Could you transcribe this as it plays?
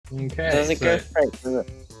Okay, Does it so go straight to it?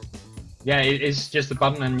 yeah, it's just a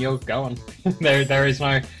button and you're going. There is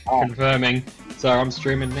no confirming. So I'm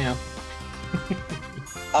streaming now.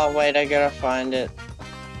 Oh wait, I gotta find it.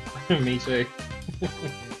 Me too.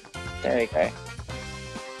 There we go.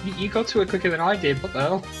 You got to it quicker than I did. What the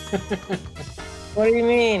hell? What do you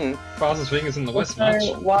mean? Fastest fingers in the West match.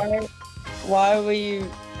 Why were you...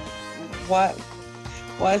 Why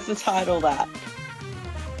is the title that?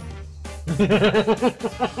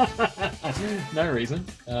 No reason.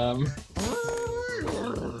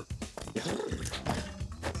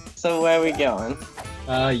 So where are we going?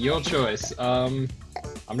 Your choice. I'm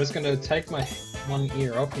just gonna take my one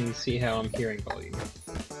ear off and see how I'm hearing volume.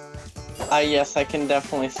 Yes, I can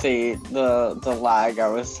definitely see the lag I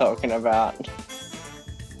was talking about.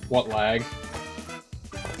 What lag?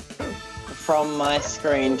 From my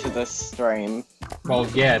screen to the stream. Well,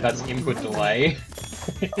 yeah, that's input delay.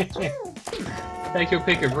 Take your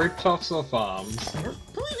pick of rooftops or farms.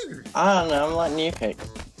 I don't know, I'm letting you pick.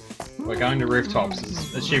 We're going to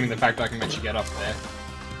rooftops, assuming the fact I can let you get up there.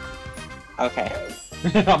 Okay.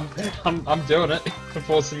 I'm doing it. I'm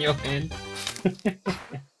forcing your hand.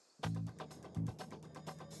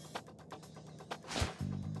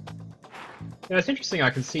 Yeah, it's interesting. I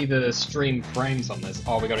can see the stream frames on this.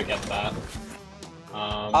 Oh, we gotta get that.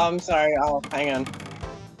 I'm sorry, oh, hang on.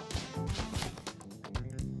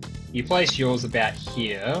 You place yours about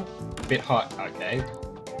here. A bit hot. Okay.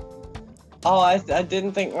 Oh, I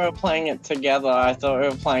didn't think we were playing it together. I thought we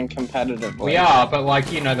were playing competitively. We are, but like,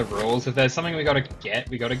 you know the rules. If there's something we gotta get,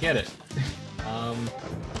 we gotta get it. How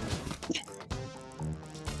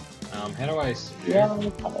do I... Yeah,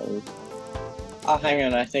 okay. Oh, hang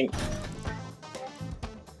on, I think...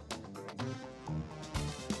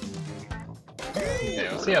 Okay,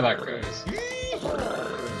 we'll see how that goes.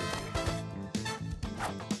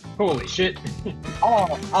 Holy shit!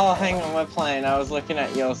 Oh, hang on, we're playing. I was looking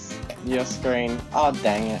at your screen. Oh,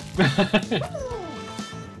 dang it.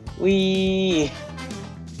 Wee.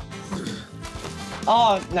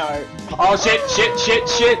 Oh, no. Oh, shit!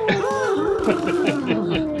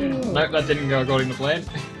 Nope, that didn't go according to plan.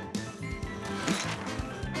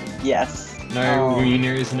 Yes. No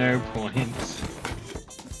wieners, no points.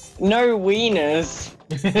 No wieners.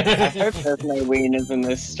 I hope there's no wieners in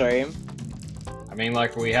this stream. I mean,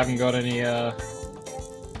 like, we haven't got any, I'm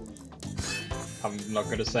not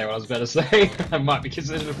gonna say what I was about to say. That might be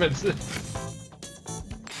considered offensive.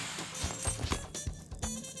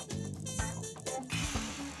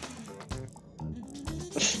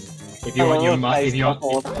 If you want your money,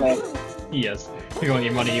 yes, if you want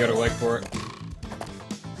your money, you gotta work for it.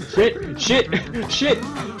 Shit!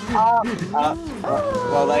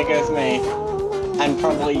 Well, there goes me. And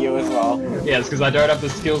probably you as well. Yes, because I don't have the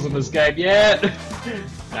skills in this game yet!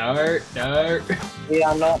 No. We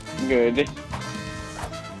are not good.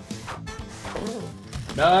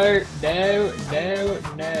 No.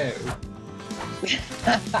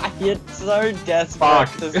 You're so desperate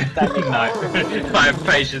Fuck. to stay. No. I have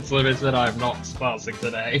patience limits that I'm not passing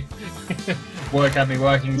today. Work had me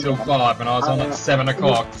working till 5 and I was on at 7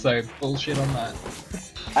 o'clock, so bullshit on that.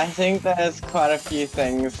 I think there's quite a few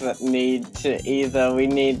things that need to we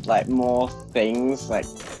need like more things like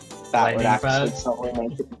that Landing would actually pads? probably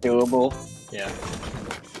make it doable. Yeah.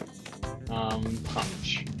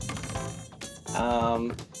 Punch. I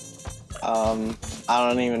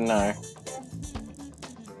don't even know.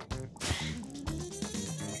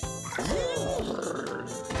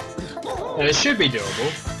 And it should be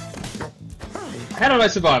doable. How did I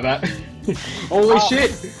survive that? Holy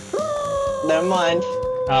shit! Never mind.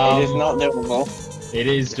 It is not doable. It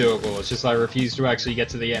is doable, it's just I refuse to actually get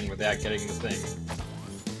to the end without getting the thing.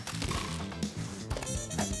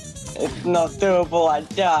 It's not doable, I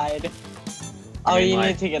died. I mean, you like-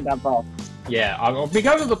 need to get that box. Yeah, I've been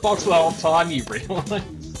going to the box the whole time, you realise?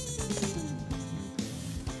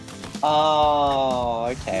 Oh,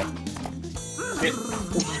 okay.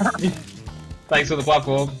 Thanks for the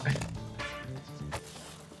platform.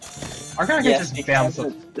 I reckon I can just bounce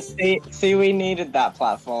off. See, we needed that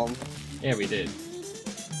platform. Yeah, we did.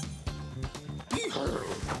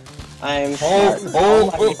 I'm sorry.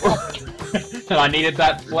 Oh. And I needed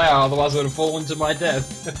that flower, otherwise it would have fallen to my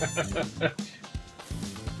death.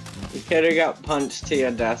 You could have got punched to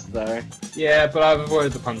your death, though. Yeah, but I've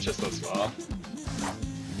avoided the punches thus far.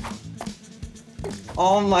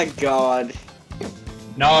 Oh my god.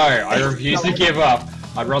 No, I refuse to give up.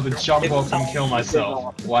 I'd rather jump It's off and not kill give myself.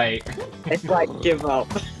 up. Wait. It's like, give up.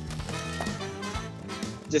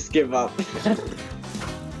 Just give up.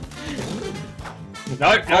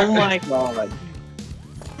 No. Oh my god.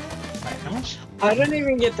 Wait, how much I don't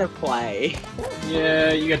even get to play.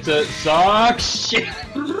 Yeah, you get to suck shit.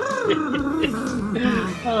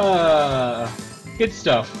 Good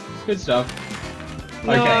stuff. Good stuff.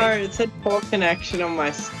 No, Okay. it said poor connection on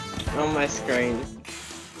my screen.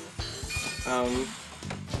 I'm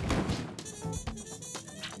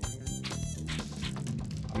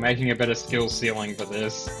making a better skill ceiling for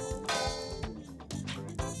this.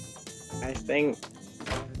 I think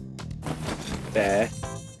there.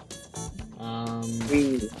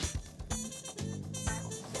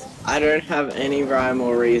 I don't have any rhyme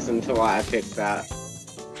or reason to why I picked that.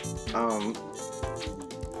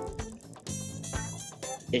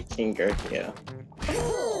 It can go here.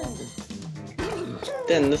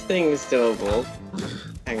 Then the thing is doable.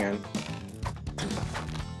 Hang on.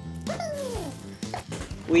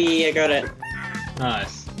 I got it.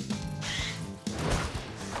 Nice.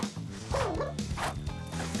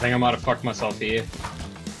 I think I might have fucked myself here.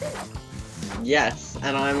 Yes,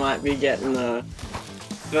 and I might be getting the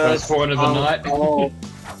First point of the night.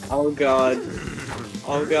 Oh god.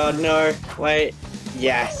 Oh god, no. Wait.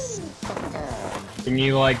 Yes. Can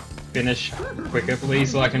you, like, finish quicker,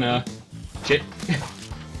 please, so I can, shit?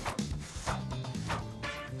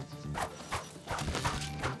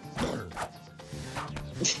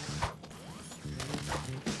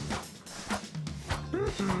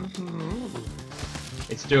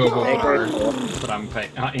 It's doable, but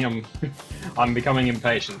I'm becoming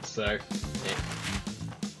impatient, so... Yeah.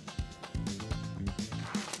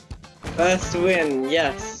 First win,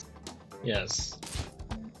 yes. Yes.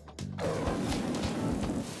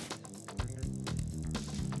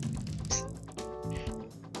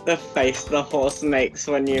 The face the horse makes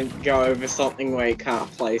when you go over something where you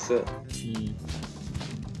can't place it.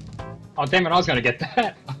 Oh damn it, I was gonna get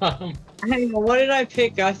that! Hang on, what did I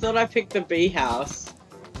pick? I thought I picked the bee house.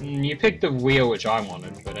 You picked the wheel, which I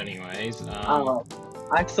wanted, but anyways. Oh,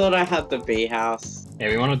 I thought I had the bee house. Yeah,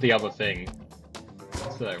 we wanted the other thing.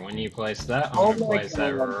 So when you place that, I'm Oh gonna my place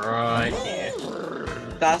that God. right here.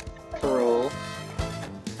 That's cruel.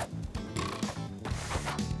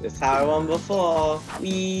 This is how I won before.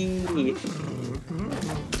 Wee.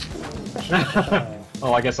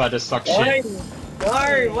 Oh, I guess I just suck shit.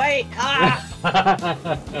 No, wait! Ah!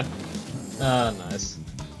 Ah, nice.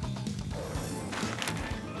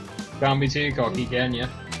 Can't be too cocky, can ya?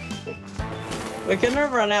 We're gonna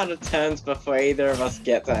run out of turns before either of us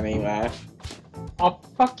gets anywhere. Oh,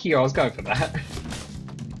 fuck you, I was going for that.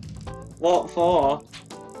 What for?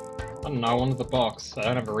 I don't know, I wanted the box. I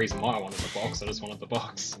don't have a reason why I wanted the box, I just wanted the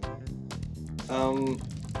box.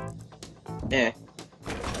 Yeah.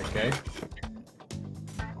 Okay.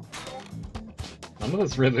 None of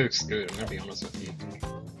this really looks good, I'm gonna be honest with you.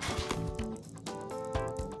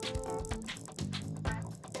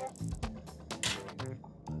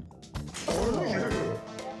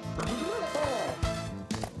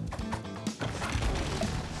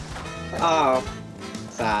 Oh.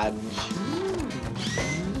 Sad.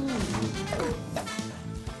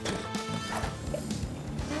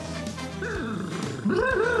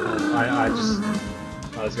 I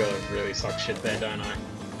just gotta really suck shit there, don't I?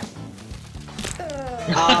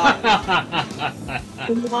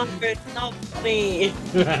 Come on, it's not funny.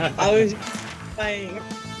 I was playing.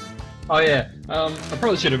 Oh yeah, I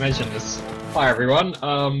probably should have mentioned this. Hi everyone,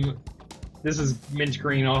 this is Mint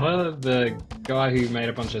Green Otter, the guy who made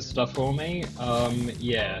a bunch of stuff for me.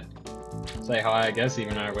 Yeah. Say hi, I guess,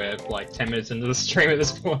 even though we're like 10 minutes into the stream at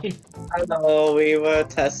this point. I know, we were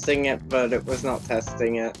testing it, but it was not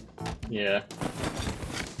testing it. Yeah.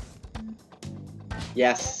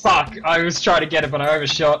 Yes. Fuck! I was trying to get it, but I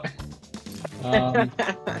overshot. Oh,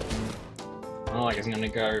 I guess I'm gonna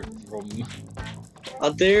go from...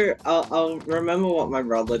 I'll remember what my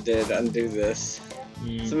brother did and do this.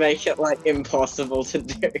 To make it, like, impossible to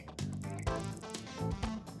do.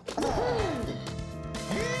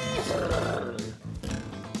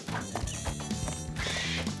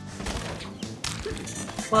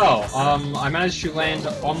 Well, I managed to land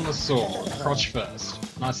on the saw, crotch first.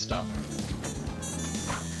 Nice stuff.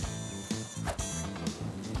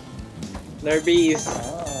 No bees.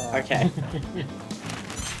 Okay.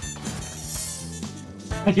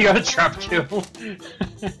 You got a trap kill.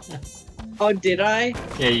 Oh, did I?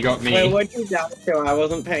 Yeah, you got me. Wait, what did you down to? I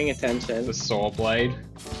wasn't paying attention. The saw blade.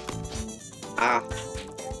 Ah.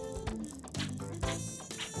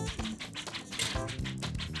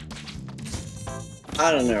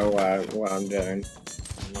 I don't know what I'm doing.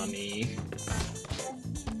 Money.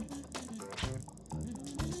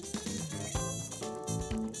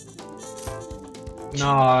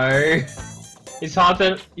 No. It's hard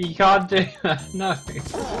to... You can't do... No.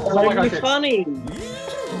 That'd be funny.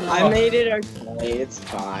 No. I made it okay. honestly, it's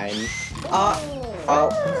fine.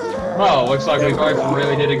 Oh. Well, looks like we both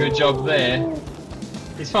really did a good job there.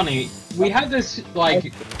 It's funny, we had this,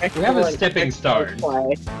 like, we have a stepping stone.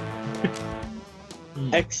 Play.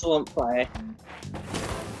 Hmm. Excellent play.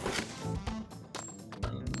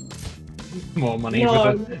 More money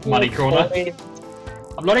for the money corner.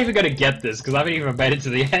 I'm not even gonna get this because I haven't even made it to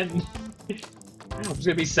the end. I'm just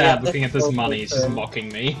gonna be sad looking at this money. It's just mocking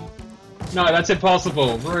me. No, that's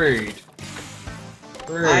impossible. Rude.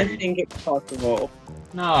 Rude. I think it's possible.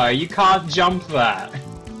 No, you can't jump that.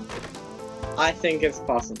 I think it's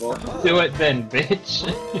possible. Do it then, bitch.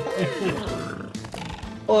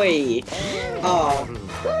 Oi! Oh.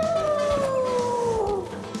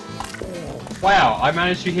 Wow, I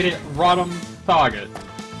managed to hit it right on target.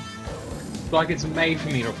 It's like it's made for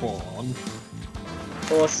me to fall on.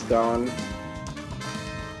 Horse gone.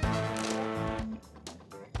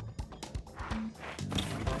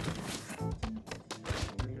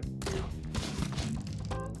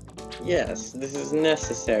 Yes, this is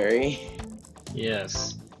necessary.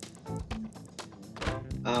 Yes.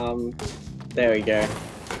 There we go.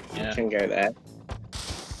 Yeah. Can go there.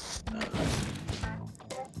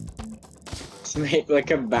 Just make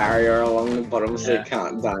like a barrier along the bottom so Yeah. it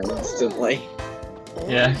can't die instantly.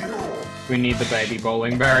 Yeah. We need the baby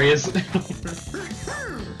bowling barriers.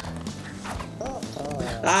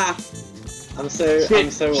 Ah! I'm so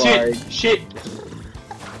worried. Shit!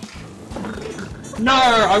 No!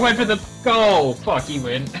 I went for the goal! Fuck, you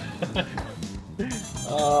win.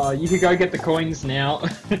 You could go get the coins now.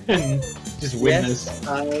 And just win Yes, this.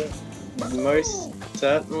 I most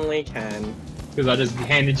certainly can. Because I just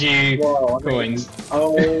handed you Whoa, coins.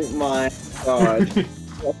 Oh my god.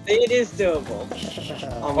 It is doable.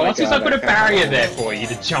 Oh Well, that's because I put a okay. barrier there for you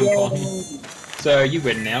to jump on. Yay. So you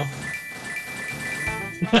win now.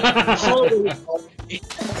 Holy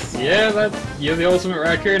Yeah, you're the ultimate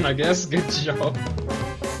raccoon, I guess. Good job.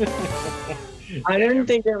 I don't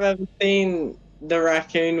think I've ever seen the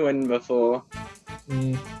raccoon win before.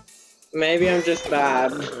 Mm, Maybe I'm just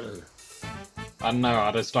bad. I don't know,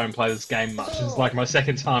 I just don't play this game much. It's like my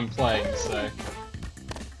second time playing, so...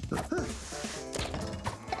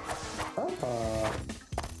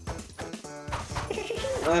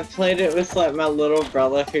 I've played it with like my little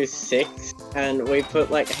brother who's 6, and we put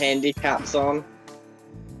like handicaps on,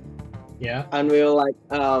 Yeah? and we were like,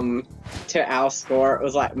 to our score it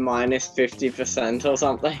was like minus 50% or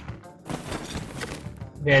something.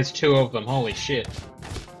 There's 2 of them, holy shit.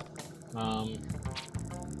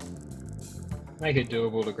 Make it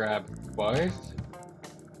doable to grab both.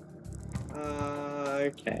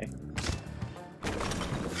 Okay.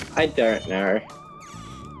 I don't know.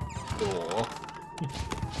 Or...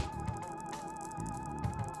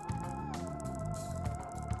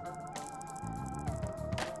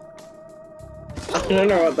 I don't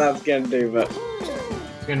know what that's gonna do, but...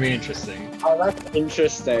 It's gonna be interesting. Oh, that's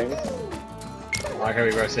interesting. I like how we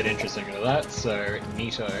both said interesting to that, so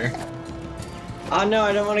neato. Oh no,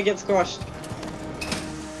 I don't want to get squashed.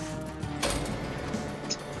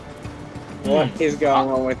 What is going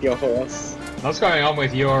on with your horse? What's going on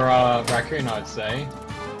with your raccoon, I'd say?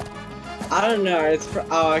 I don't know, it's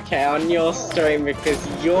oh okay, on your stream because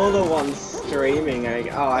you're the one streaming.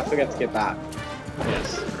 Oh, I forgot to get that.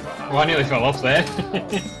 Yes. Well, I nearly fell off there.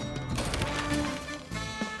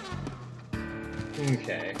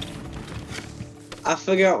 Okay. I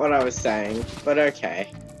forgot what I was saying, but okay.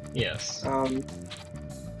 Yes. Let me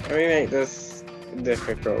make this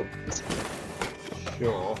difficult.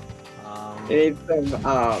 Sure. It needs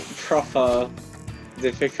some proper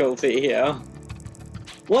difficulty here.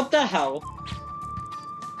 What the hell?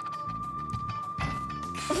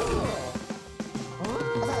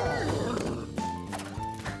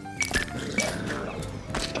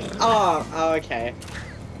 Oh, okay.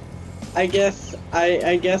 I guess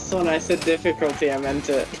when I said difficulty I meant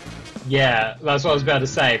it. Yeah, that's what I was about to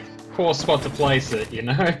say. Poor spot to place it, you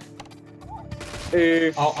know?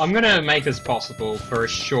 Oof. I'm gonna make this possible for a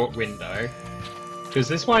short window. Because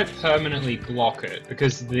this won't permanently block it,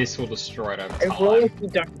 because this will destroy it over It will time. if you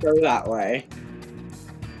don't go that way.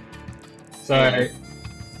 So...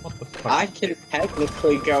 What the fuck? I can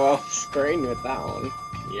technically go off screen with that one.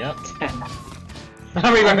 Yep.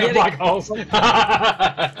 We went with black holes!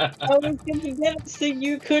 I was gonna get it so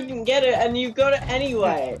you couldn't get it and you got it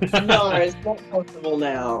anyway. No, it's not possible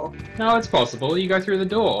now. No, it's possible. You go through the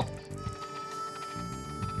door.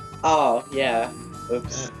 Oh, yeah.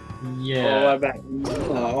 Oops. Well, what Yeah. about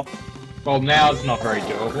no? Well, now it's not very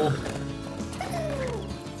doable.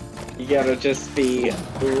 You gotta just be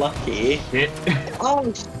lucky. Shit.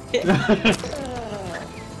 Oh shit!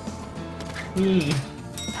 Hmm.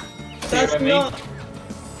 see That's what I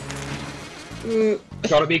mean? not.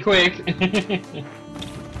 Gotta be quick.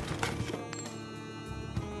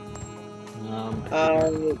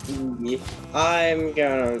 Yeah. I'm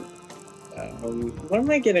gonna. What am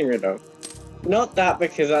I getting rid of? Not that,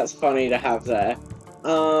 because that's funny to have there.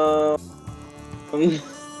 No, we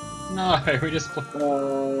just.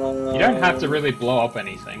 You don't have to really blow up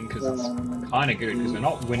anything because it's kind of good because we're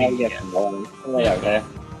not winning yet. Okay.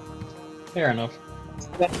 Fair enough. It's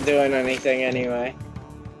not doing anything anyway.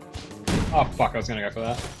 Oh fuck! I was gonna go for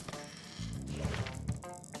that.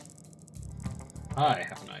 I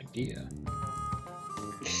have an idea.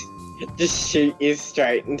 Just shoot you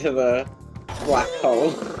straight into the black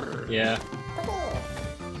hole. Yeah.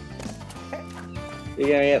 You're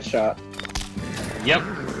gonna get shot. Yep.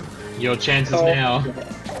 Your chances Oh. now.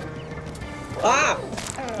 Ah!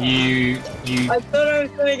 You. I thought I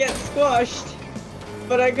was gonna get squashed,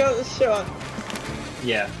 but I got the shot.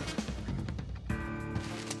 Yeah.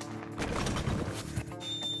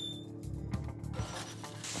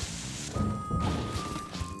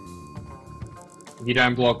 If you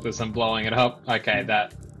don't block this, I'm blowing it up. Okay,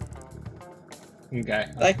 that. Okay,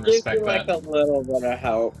 I That can gives you respect like that. a little bit of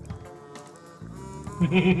help.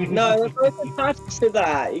 No, there's no attached to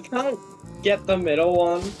that. You can't get the middle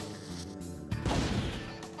one.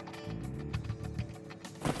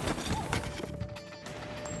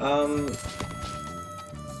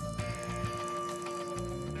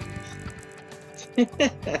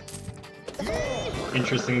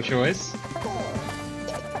 Interesting choice.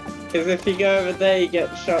 Because if you go over there, you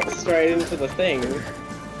get shot straight into the thing.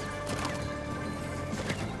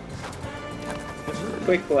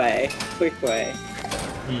 Quick way, quick way.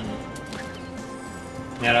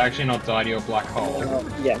 Now to actually not die to your black hole.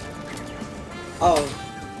 Yeah. Oh,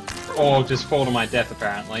 Or just fall to my death,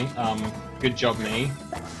 apparently. Good job, me.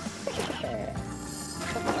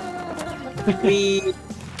 we.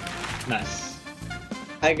 Nice.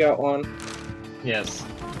 I got one. Yes.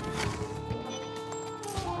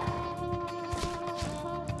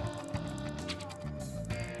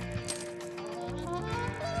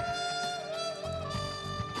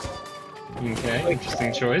 Okay,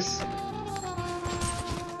 interesting choice.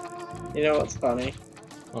 You know what's funny?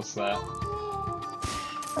 What's that?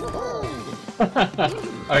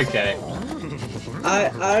 Okay. I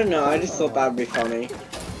don't know. I just thought that'd be funny.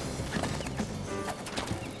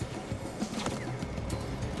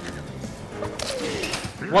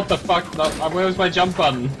 What the fuck? Where was my jump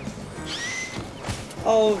button?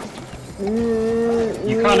 Oh.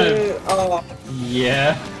 You kinda- Oh.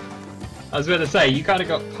 Yeah. I was about to say, you kind of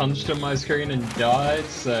got punched on my screen and died,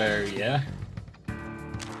 so yeah.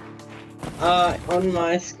 On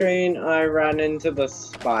my screen, I ran into the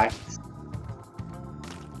spikes.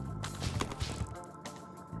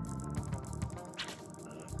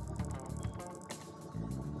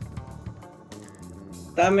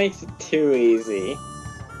 That makes it too easy.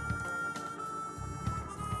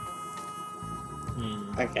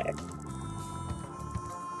 Okay.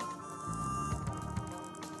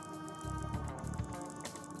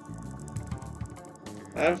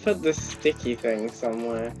 I've put the sticky thing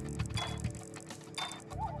somewhere.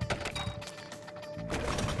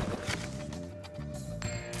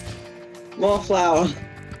 More flour.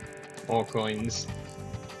 More coins.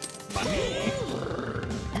 Money.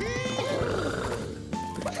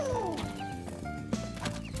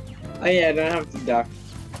 Oh yeah, I don't have to duck.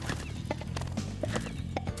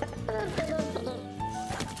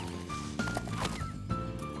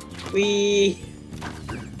 Whee!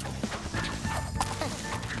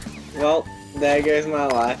 Well, there goes my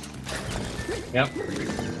life. Yep.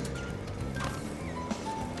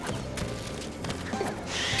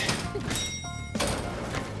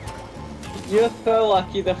 You're so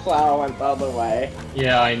lucky the flower went the other way.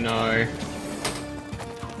 Yeah, I know.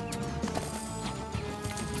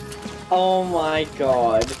 Oh my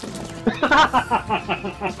god.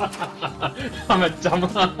 I'm a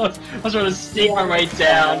dumbass. I was trying to sneak my way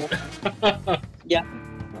down. Yeah.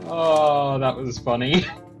 Oh, that was funny.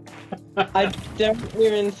 I don't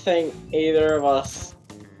even think either of us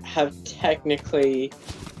have technically...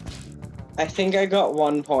 I think I got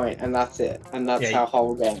 1 point and that's it. And that's Yeah, our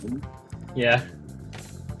whole game. Yeah.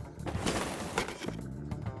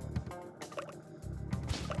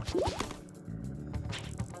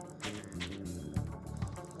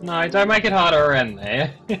 No, don't make it harder around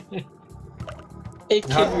there. It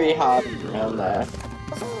could be hard around there.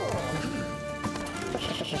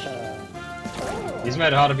 He's made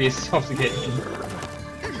it harder for yourself to get in.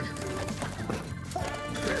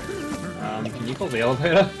 Can you call the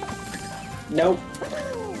elevator? Nope.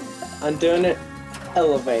 I'm doing it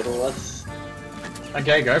elevatorless.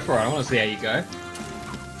 Okay, go for it. I want to see how you go.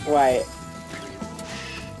 Wait.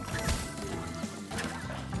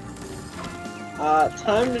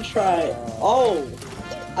 Time to try. Oh!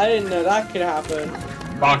 I didn't know that could happen.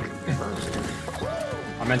 Fuck.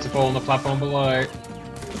 I meant to fall on the platform below.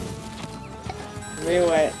 Let me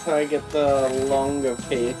wait till I get the longer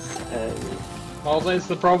piece and... Well, there's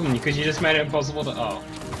the problem, because you just made it impossible to... Oh,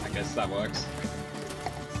 I guess that works.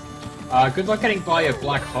 Good luck getting by a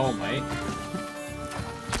black hole, mate.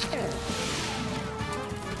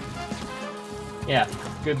 Yeah,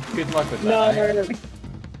 good luck with that.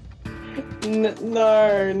 No,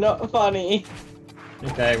 no, not funny.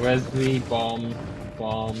 Okay, where's the bomb?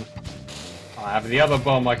 I have the other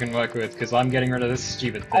bomb I can work with, because I'm getting rid of this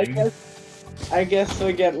stupid thing. I guess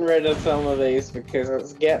we're getting rid of some of these because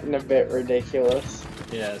it's getting a bit ridiculous.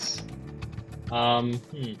 Yes.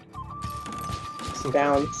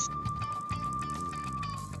 Bounce.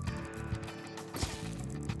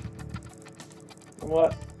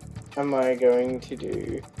 What am I going to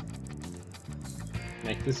do?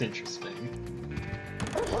 Make this interesting.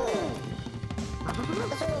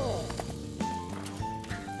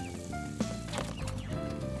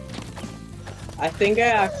 I think I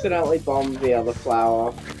accidentally bombed the other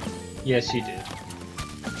flower. Yes, you did.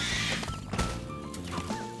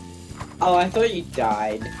 Oh, I thought you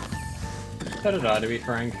died. So did I, to be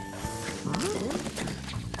frank.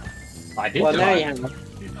 I did Well, die. now you have.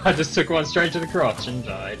 I just took one straight to the crotch and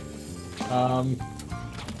died.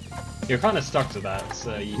 You're kind of stuck to that,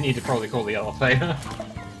 so you need to probably call the elevator.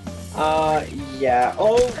 Yeah.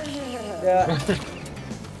 Oh, yeah.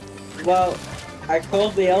 Well, I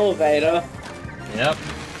called the elevator. Yep.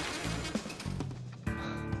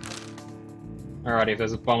 Alrighty, if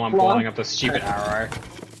there's a bomb, I'm blowing up the stupid arrow.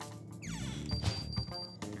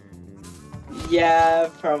 Yeah,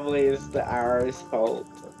 probably is the arrow's fault.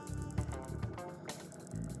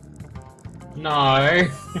 No.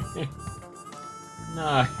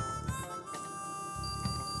 No.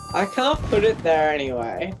 I can't put it there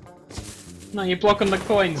anyway. No, you're blocking the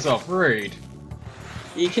coins off. Rude.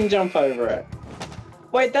 You can jump over it.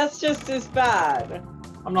 Wait, that's just as bad.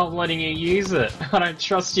 I'm not letting you use it. I don't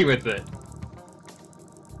trust you with it.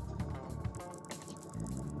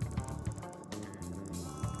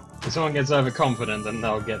 If someone gets overconfident, then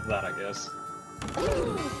they'll get that, I guess.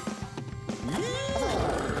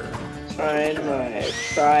 Trying my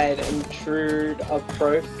tried and true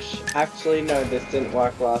approach. Actually, no, this didn't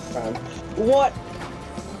work last time. What?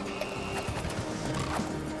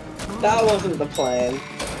 That wasn't the plan.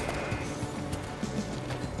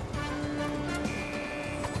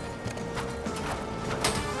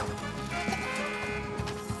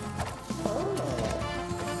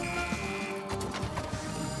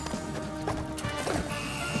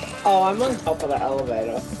 Oh, I'm on top of the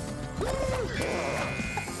elevator.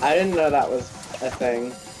 I didn't know that was a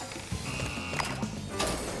thing.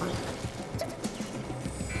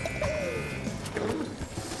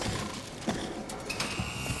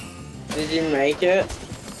 Did you make it?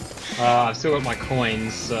 I've still got my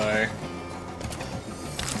coins, so...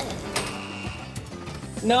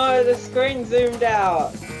 No, the screen zoomed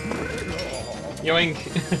out. Yoink!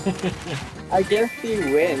 I guess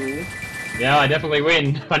you win. Yeah, I definitely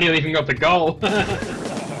win. I nearly even got the goal.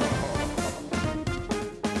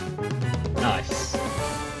 Nice.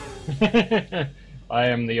 I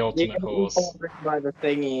am the ultimate horse. By the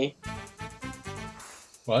thingy.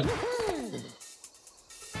 What?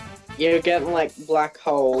 You're getting like black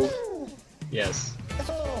holes. Yes.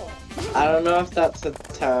 I don't know if that's a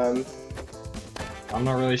term. I'm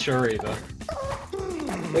not really sure either.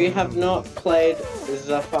 We have not played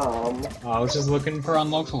the farm. I was just looking for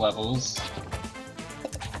unlocked levels.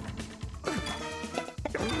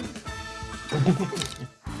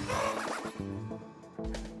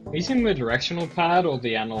 Are you using the directional pad or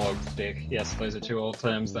the analog stick? Yes, those are two old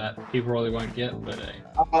terms that people probably won't get, but hey.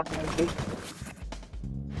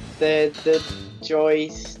 The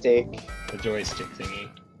joystick. The joystick thingy.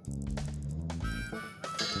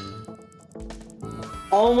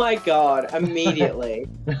 Oh my god, immediately.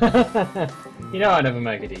 You know I never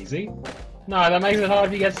make it easy. No, that makes it hard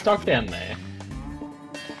if you get stuck down there.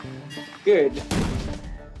 Good.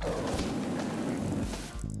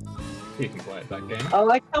 You can play at that game. I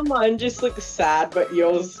like how mine just looks sad, but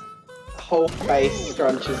yours whole face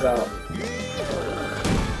scrunches up.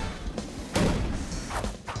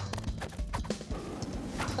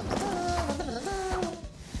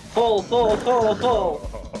 Fall, fall, fall, fall!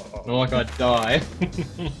 Not like I'd die.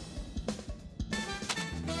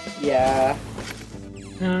 Yeah.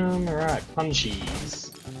 Alright,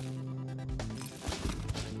 punchies.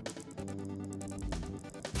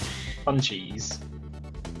 Punchies.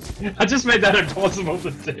 I just made that impossible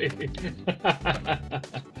to do.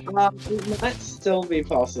 It might still be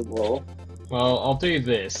possible. Well, I'll do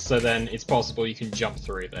this, so then it's possible you can jump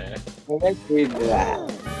through there. Well, let's do that.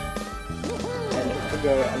 And it could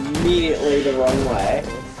go immediately the wrong way.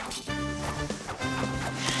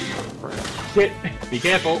 Shit! Be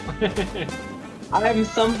careful! I'm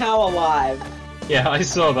somehow alive. Yeah, I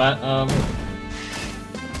saw that,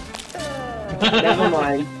 Never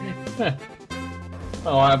mind.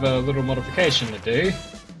 Oh, I have a little modification to do.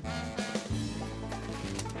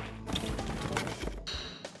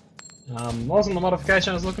 Wasn't the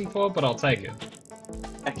modification I was looking for, but I'll take it.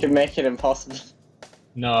 I can make it impossible.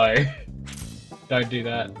 No. Don't do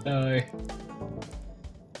that. No.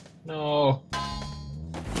 No.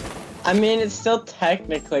 I mean, it's still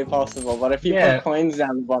technically possible, but if you Yeah. put coins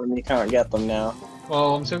down the bottom, you can't get them now.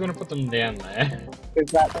 Well, I'm still gonna put them down there.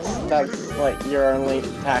 Because that's like your only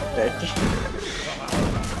tactic.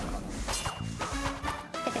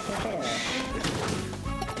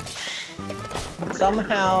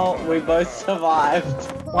 Somehow, we both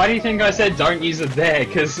survived. Why do you think I said don't use it there?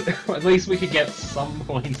 Because at least we could get some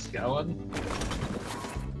points going.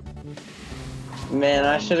 Man,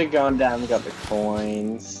 I should have gone down and got the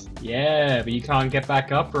coins. Yeah, but you can't get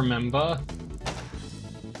back up, remember?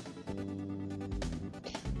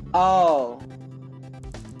 Oh.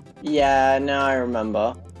 Yeah, now I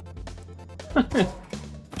remember.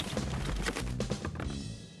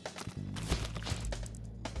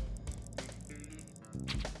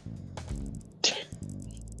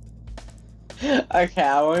 Okay,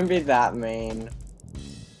 I won't be that mean.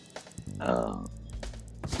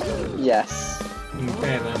 Yes.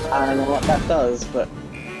 Okay then. I don't know what that does, but...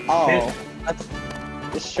 Oh, Yeah.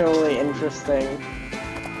 that's surely interesting.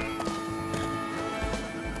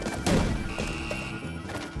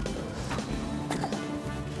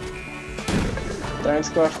 Don't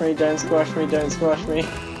squash me, don't squash me, don't squash me.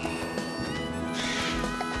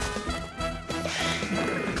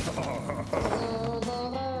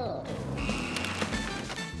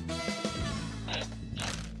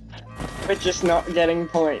 We're just not getting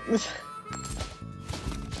points.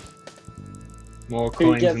 More Who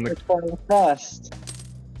coins gets in the the... coin first?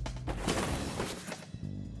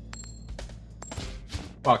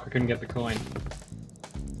 Fuck, I couldn't get the coin.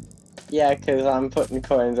 Yeah, because I'm putting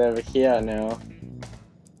coins over here now.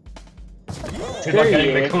 Good luck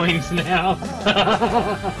getting you. the coins now.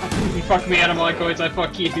 You fuck me out of my coins, I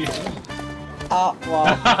fuck you. Oh,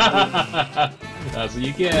 well, That's what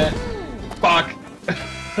you get. Fuck.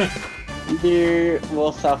 you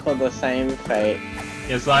will suffer the same fate.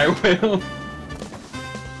 Yes, I will.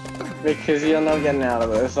 Because you're not getting out of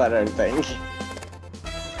this, I don't think.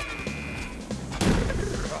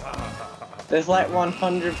 There's like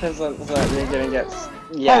 100% that you're gonna get...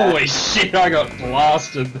 Yeah. Holy shit, I got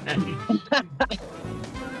blasted then.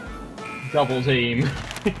 Double team.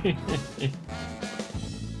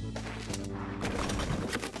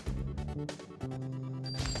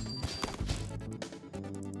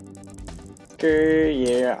 Screw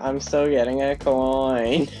you, I'm still getting a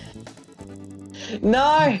coin.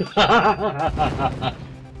 No!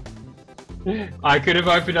 I could have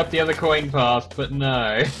opened up the other coin path, but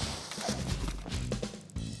no.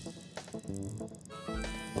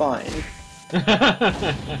 Fine.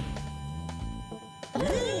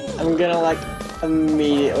 I'm gonna like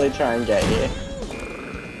immediately try and get you.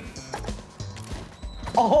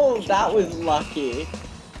 Oh, that was lucky.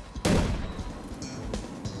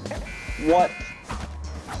 What?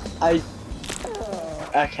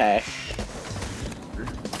 Okay.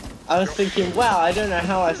 I was thinking, wow, I don't know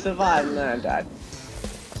how I survived, and then I died.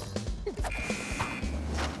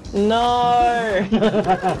 No!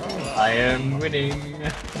 I am winning.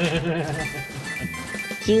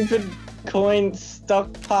 Stupid coin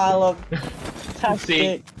stockpile of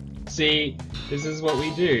tactic. See, this is what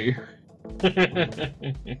we do.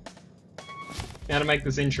 How to make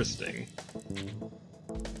this interesting.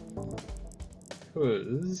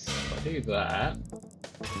 Because if I do that,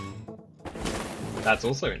 that's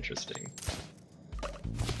also interesting.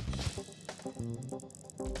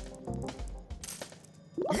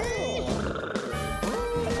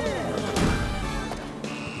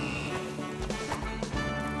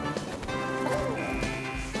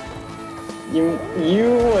 You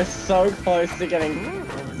were so close to getting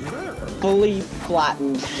fully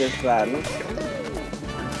flattened just then.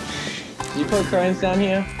 Did you put coins down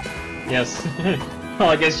here? Yes. Well,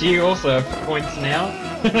 I guess you also have points now.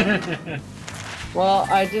 Well,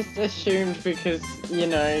 I just assumed because, you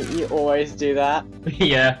know, you always do that.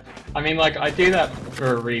 Yeah. I mean, like, I do that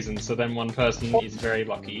for a reason, so then one person is very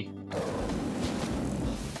lucky.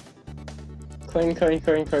 Coin, coin,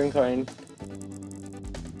 coin, coin, coin.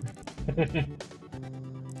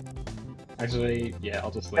 Actually, yeah, I'll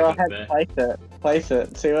just leave Go it ahead, there. place it. Place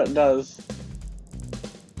it, see what it does.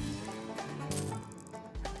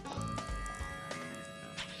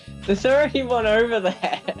 There's already one over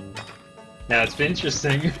there. Now it's been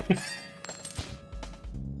interesting.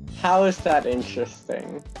 How is that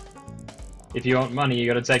interesting? If you want money, you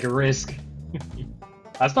gotta take a risk.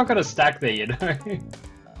 That's not gonna stack there, you know?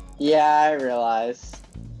 Yeah, I realize.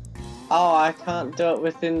 Oh, I can't do it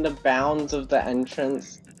within the bounds of the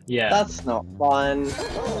entrance. Yeah. That's not fun.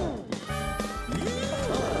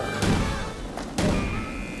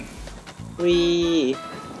 Wee.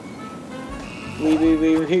 Wee wee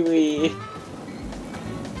wee wee wee.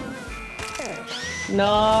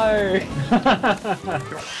 No!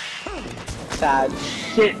 Sad.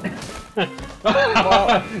 Shit!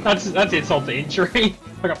 that's insult to injury.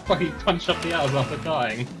 I got fucking punched up the ass after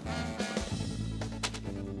dying.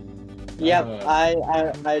 Yep,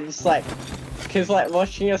 I just like, cause like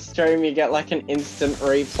watching a stream you get like an instant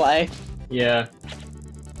replay. Yeah.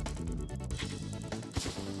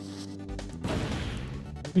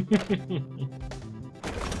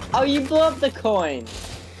 Oh, you blew up the coin!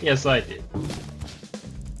 Yes, I did.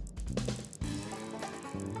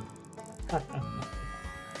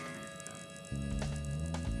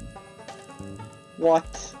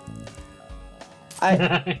 What?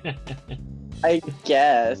 I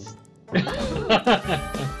guess.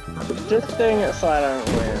 Just doing it so I don't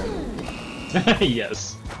win.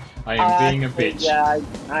 Yes. I am being a bitch. Yeah,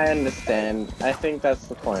 I understand. I think that's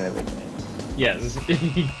the point of the game. Yes.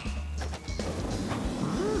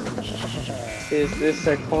 Is this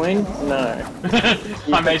a coin? No.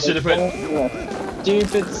 I made sure to put...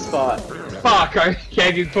 Stupid spot. Fuck, I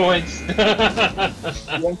gave you points.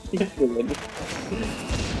 Yes, you did.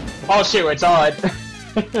 Oh shit, we're tied.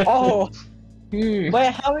 Oh! Hmm.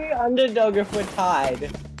 Wait, how are you underdog if we're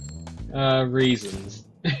tied? Reasons.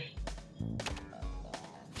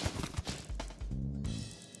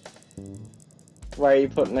 Where are you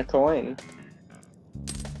putting a coin?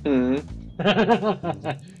 Hmm.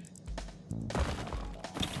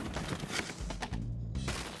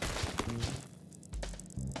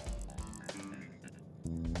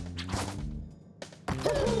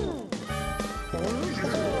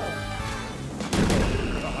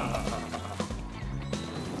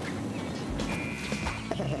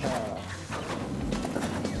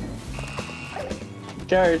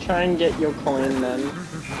 Go, try and get your coin then.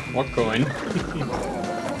 What coin?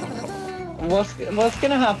 What's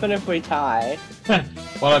gonna happen if we tie?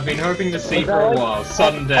 Well, I've been hoping to see for a while.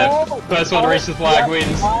 Sudden death. First one to reach the flag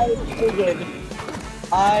wins. I figured.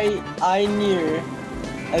 I knew.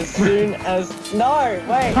 As soon as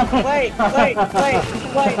wait.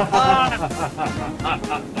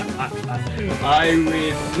 I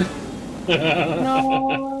win.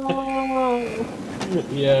 No.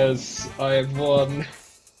 Yes, I have won.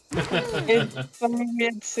 It's so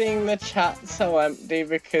weird seeing the chat so empty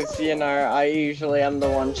because, you know, I usually am the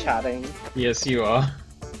one chatting. Yes, you are.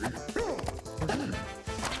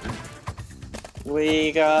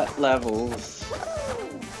 We got levels.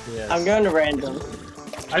 Yes. I'm going to random.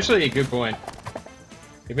 Actually, a good point.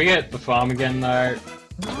 If we get the farm again, though.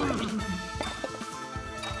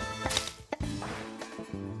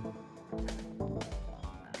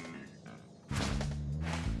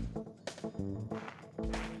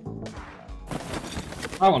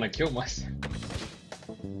 I want to kill myself.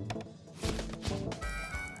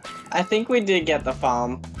 I think we did get the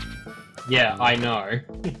farm. Yeah, I know.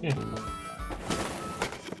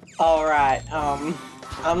 Alright, I'm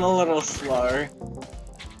a little slow.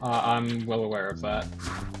 I'm well aware of that.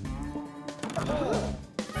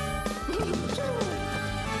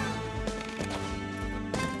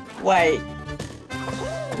 Wait.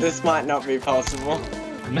 This might not be possible.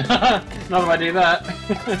 Not if I do that.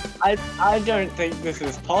 I don't think this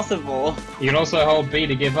is possible. You can also hold B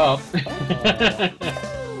to give up.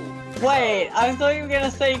 Wait, I thought you were gonna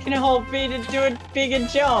say you can hold B to do a bigger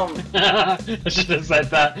jump. I should have said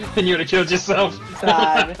that, then you would have killed yourself.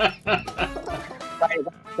 Sad.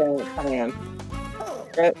 Wait, hang on.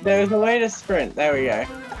 There's a way to sprint, there we go.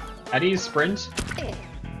 How do you sprint?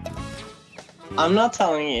 I'm not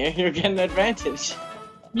telling you, you're getting an advantage.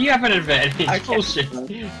 You have an advantage. Okay. Bullshit.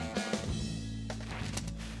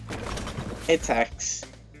 It's X.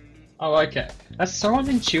 Oh, okay. That's so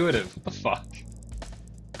unintuitive. What the fuck?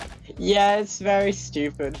 Yeah, it's very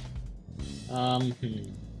stupid.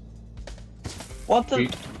 What the?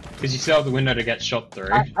 Because you still have the window to get shot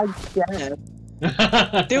through. I guess.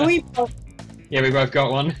 Do we? Yeah, we both got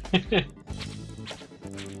one.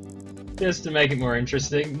 Just to make it more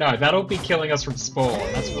interesting. No, that'll be killing us from spawn.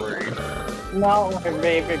 That's rude. Not like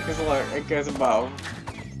me, because look, it goes above.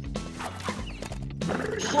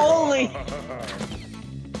 Holy!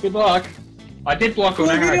 Good luck. I did block an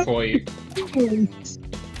arrow for you.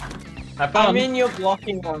 Have fun. I mean, you're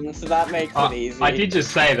blocking one, so that makes it easy. I did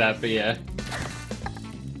just say that, but yeah.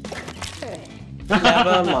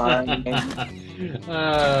 Never mind.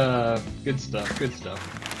 Good stuff, good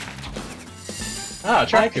stuff. Ah, I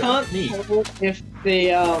trap kill. can't Neat. tell if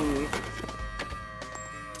the,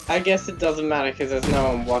 I guess it doesn't matter because there's no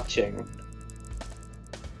one watching.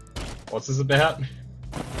 What's this about?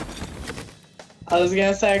 I was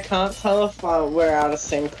gonna say, I can't tell if we're out of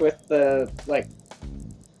sync with the, like,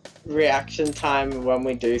 reaction time when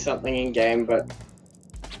we do something in game, but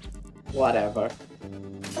whatever.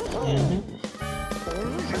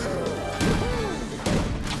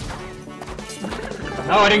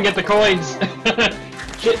 No, I didn't get the coins!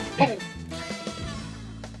 Shit!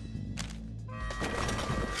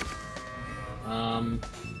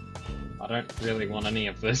 I don't really want any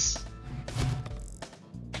of this.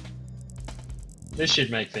 This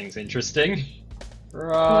should make things interesting.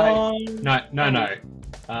 Right. No.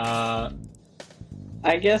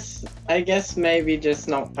 I guess maybe just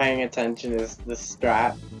not paying attention is the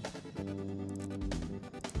strat.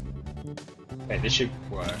 Okay, this should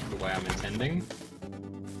work the way I'm intending.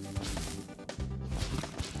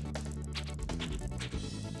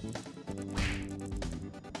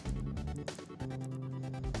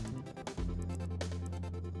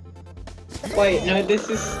 Wait, no, this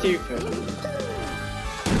is stupid.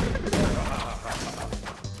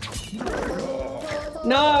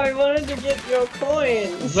 No, I wanted to get your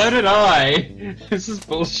coins! So did I! This is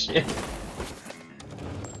bullshit.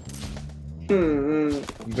 I'm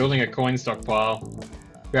building a coin stockpile.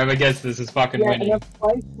 Whoever gets this is fucking winning. In a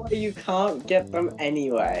place where you can't get them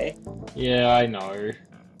anyway. Yeah, I know.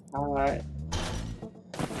 Alright.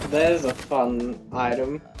 There's a fun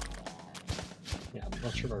item. Yeah, I'm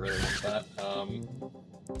not sure if I really want that.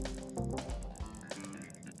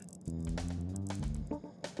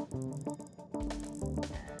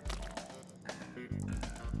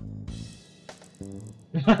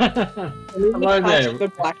 Hello there. The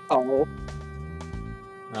black hole.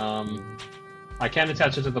 I can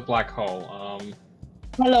attach it to the black hole.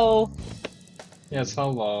 Hello. Yes,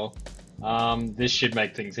 hello. This should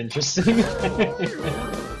make things interesting.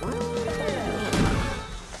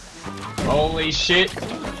 Holy shit!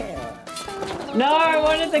 No, I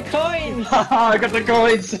wanted the coins! I got the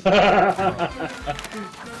coins!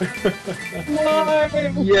 No!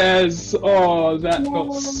 Yes! Oh, that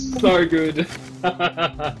felt so good.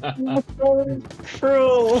 You're so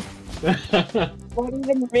cruel! What do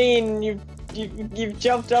you mean? You've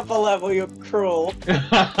jumped up a level, you're cruel.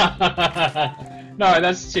 No,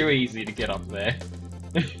 that's too easy to get up there.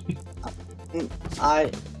 I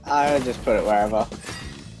would just put it wherever.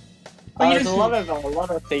 But There's a lot of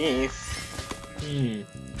thingies.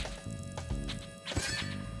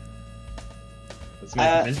 Let's make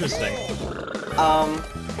it interesting.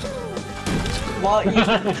 Well, you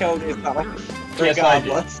killed yourself, Yes,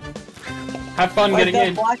 regardless. Have fun getting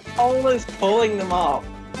in. The black hole is pulling them up.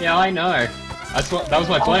 Yeah, I know. That was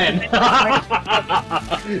my plan.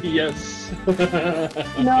 Yes.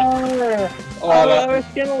 No. Oh, I was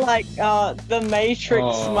gonna like the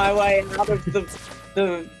Matrix my way out of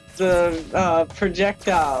the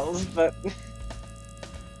projectiles, but.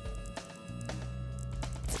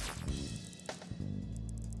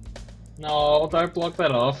 No, don't block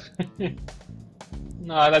that off.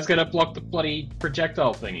 No, that's gonna block the bloody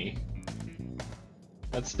projectile thingy.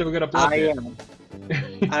 That's still gonna block it. I'm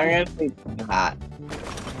gonna do that.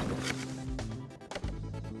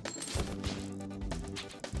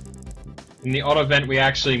 In the odd event we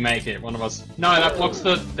actually make it, one of us. No, that blocks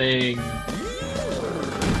the thing.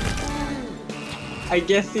 I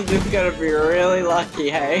guess you just gotta be really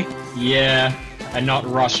lucky, hey? Yeah, and not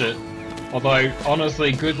rush it. Although,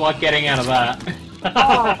 honestly, good luck getting out of that.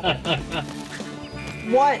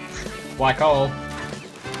 What? Black hole.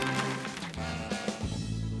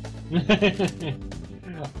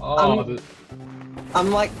 Oh, I'm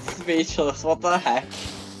like speechless, what the heck?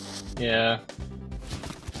 yeah.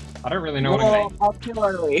 I don't really know what it means.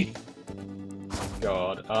 Artillery.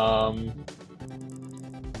 God,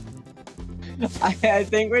 I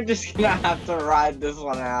think we're just gonna have to ride this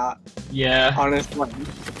one out, yeah. honestly.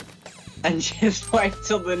 And just wait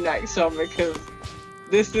till the next one because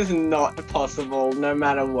this is not possible no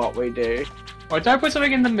matter what we do. Oh, don't put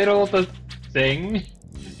something in the middle of the thing.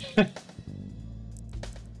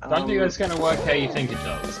 Don't think that's gonna work how you think it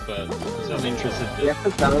does, but I'm still interested to... Yes,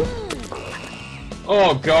 it does.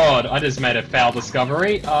 Oh god, I just made a foul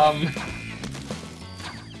discovery. Yeah,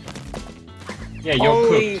 you're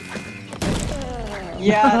cooked.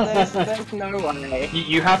 Yeah, there's no way.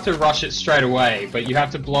 You have to rush it straight away, but you have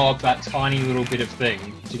to blow up that tiny little bit of thing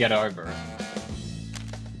to get over it.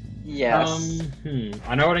 Yes.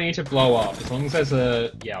 I know what I need to blow up. As long as there's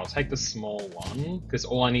a... Yeah, I'll take the small one, because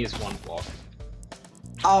all I need is one block.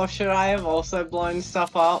 Oh, should I have also blown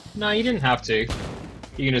stuff up? No, you didn't have to.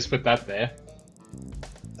 You can just put that there.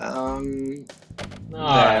 There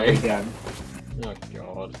No. we go. Oh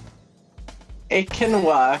god. It can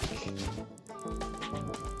work.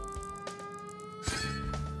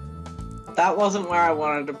 That wasn't where I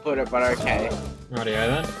wanted to put it, but okay. Rightio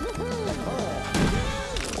then.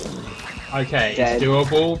 Okay, Dead. it's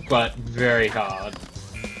doable, but very hard.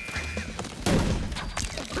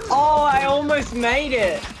 Oh, I almost made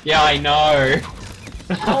it! Yeah, I know.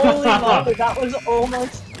 Holy moly, that was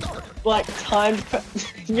almost like timed.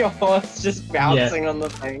 Your horse just bouncing on the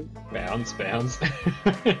thing. Bounce, bounce.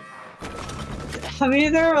 Have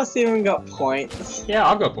either of us even got points? Yeah,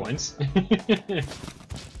 I've got points.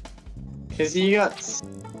 Because you got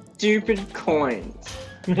stupid coins.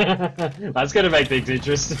 That's gonna make things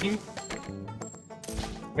interesting.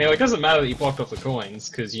 I mean, it doesn't matter that you blocked off the coins,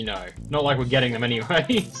 because, you know, not like we're getting them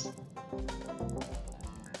anyways.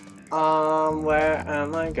 Where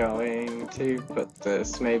am I going to put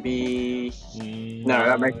this? Maybe... No,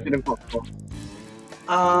 that makes it impossible.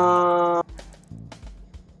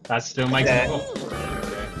 That still makes it Yeah. possible.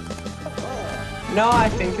 Okay. No, I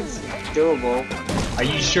think it's doable. Are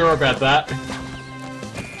you sure about that?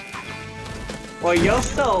 Well, you're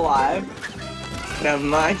still alive. Never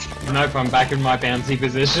mind. Nope, I'm back in my bouncy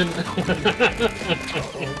position.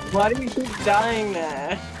 Why do you keep dying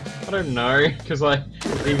there? I don't know, because I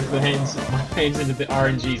leave my hands into the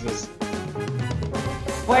RNGesus.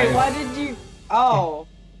 Wait, why did you... Oh,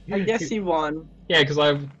 I guess you won. Yeah, because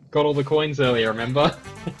I got all the coins earlier, remember?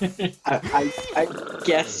 I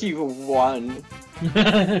guess you won.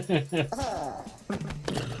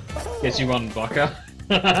 Guess you won, Bucker.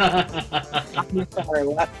 I'm sorry,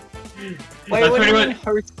 what? Wait, That's what do pretty you mean much-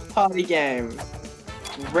 host party game?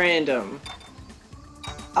 Random.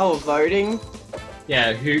 Oh, voting?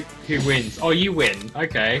 Yeah, who wins? Oh, you win.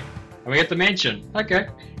 Okay. And we get the mention. Okay.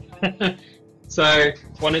 So,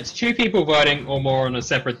 when it's two people voting or more on a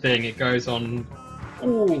separate thing, it goes on...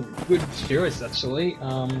 Ooh, good choice, actually.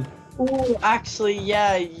 Ooh, actually,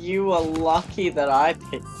 yeah, you were lucky that I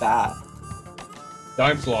picked that.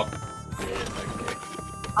 Don't block. Yeah, okay.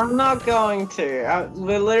 I'm not going to.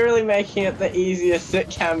 We're literally making it the easiest it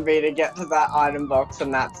can be to get to that item box,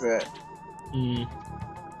 and that's it.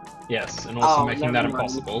 Yes, and also Oh, making that never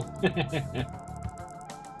mind. impossible.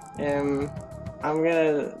 I'm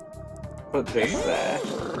gonna put this there.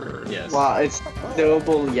 Yes. Well, it's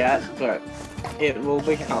doable yet, but it will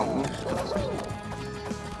become.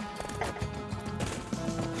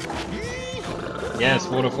 Yes,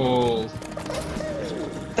 waterfalls.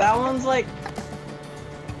 That one's like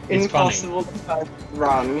It's impossible to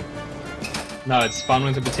run. No, it's fun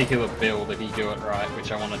with a particular build if you do it right,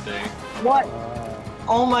 which I want to do. What?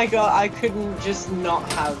 Oh my god, I couldn't just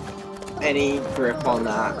not have any grip on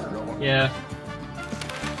that. Yeah.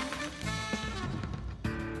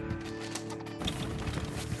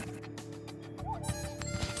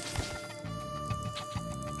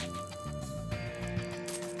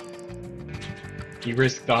 You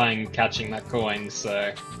risk dying catching that coin,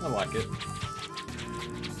 so I like it.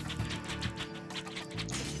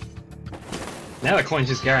 Now the coin's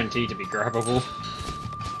just guaranteed to be grabbable.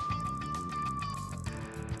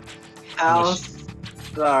 How Unless-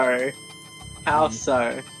 so? How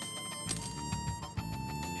so?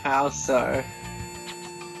 How so?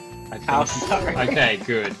 I think. How so? Okay,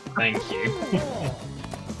 good. Thank you.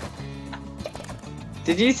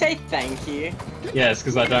 Did you say thank you? Yes,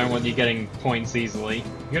 because I don't want you getting points easily. You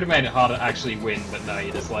could have made it harder to actually win, but no,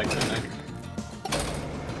 you're just like, no.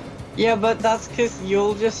 Yeah, but that's because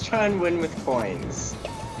you'll just try and win with coins.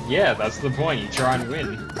 Yeah, that's the point. You try and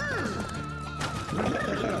win.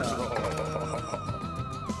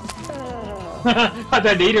 I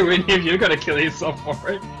don't need to win if you're gonna kill yourself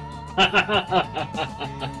for it.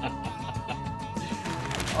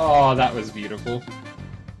 Oh, that was beautiful.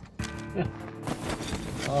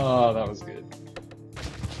 Oh, that was good.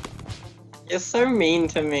 You're so mean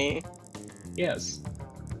to me. Yes.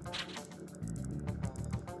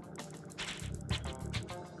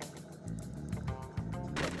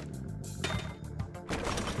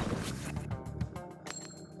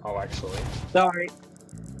 Oh, actually. Sorry.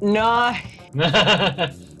 No.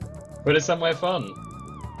 Put it somewhere fun.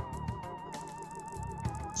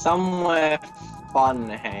 Somewhere fun,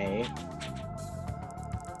 hey?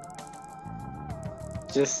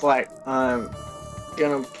 Just like, I'm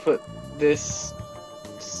gonna put this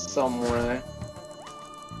somewhere.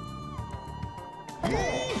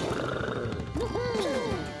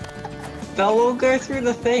 They'll all go through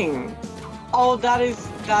the thing. Oh, that is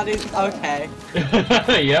okay.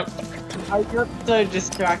 Yep. I got so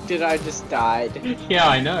distracted, I just died. Yeah,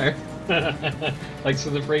 I know. Thanks for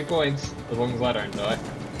the 3 points, as long as I don't die.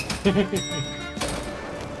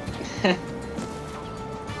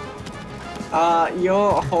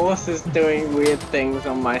 Your horse is doing weird things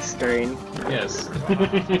on my screen. Yes.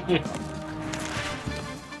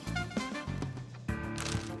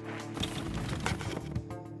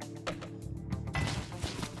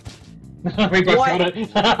 We both What? got it.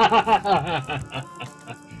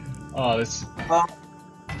 Oh, this. Oh,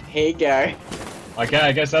 here you go. Okay,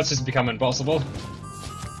 I guess that's just become impossible.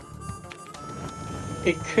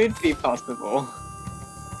 It could be possible.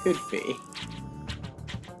 Could be.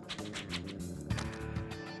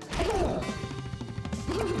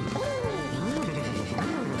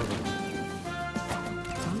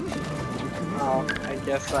 Oh, I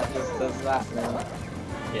guess that just does that now.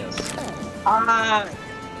 Yes. Ah!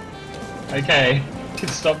 Okay.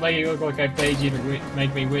 Stop making it look like I paid you to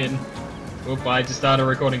make me win. Oop, I just started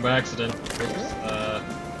recording by accident. Oops.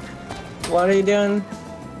 What are you doing?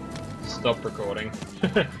 Stop recording.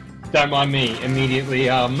 Don't mind me immediately,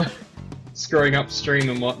 screwing up stream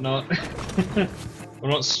and whatnot. Well,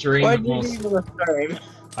 not stream, What but did you more... do to the stream?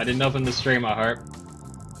 I did nothing to stream, I hope.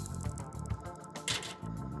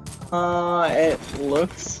 It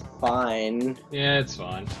looks fine. Yeah, it's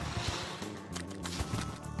fine.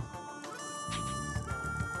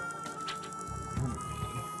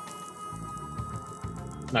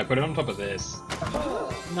 No, put it on top of this.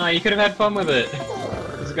 No, you could have had fun with it.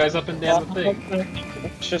 This goes up and down the thing.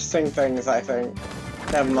 Interesting things, I think.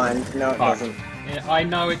 Never mind. No, it Fuck. doesn't. Yeah, I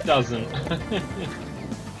know it doesn't.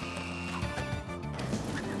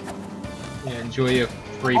 Yeah, enjoy your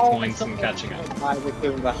 3 points and catching up. Die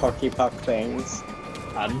because of the hockey puck things.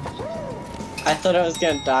 Pardon? I thought I was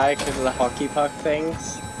gonna die because of the hockey puck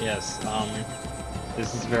things. Yes,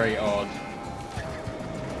 this is very odd.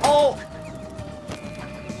 Oh!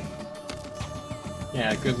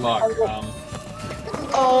 Yeah, good luck.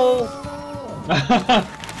 Oh!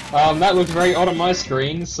 That looked very odd on my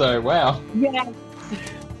screen, so wow. Yeah!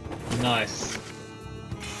 Nice.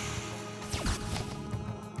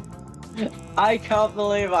 I can't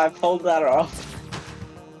believe I pulled that off.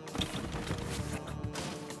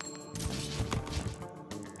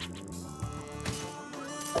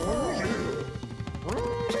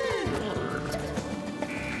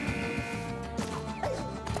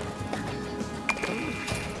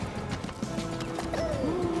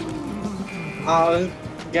 I was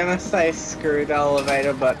gonna say screw the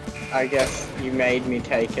elevator, but I guess you made me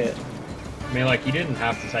take it. I mean, like, you didn't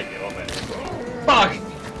have to take the elevator. Fuck!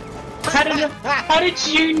 How did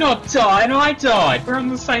you not die and I died? We're on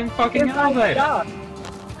the same fucking elevator.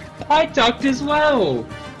 I ducked as well.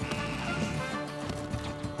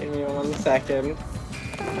 Give me 1 second.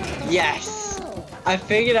 Yes! I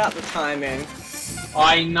figured out the timing.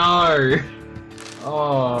 I know.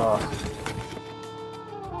 Oh.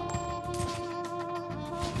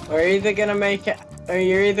 We're either gonna make it, or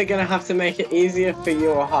you're either gonna have to make it easier for you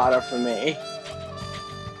or harder for me.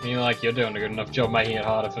 I mean, like, you're doing a good enough job making it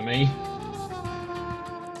harder for me.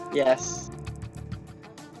 Yes.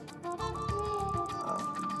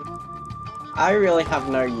 I really have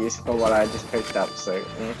no use for what I just picked up, so...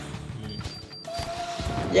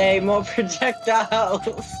 Yay, more projectiles!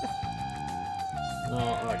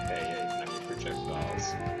 Oh, okay, yeah, you can have your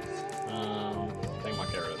projectiles. I think I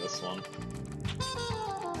might get rid of this one.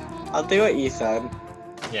 I'll do what you said.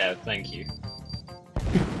 Yeah, thank you.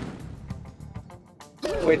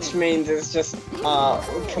 Which means it's just,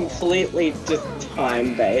 completely just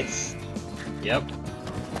time-based. Yep.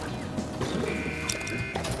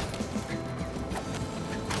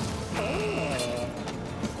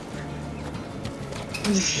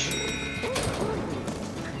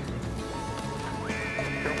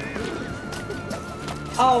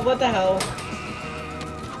 Oh, what the hell?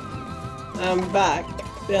 I'm back.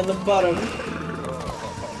 Down the bottom.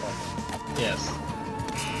 Yes.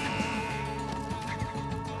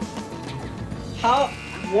 How?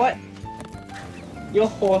 What? Your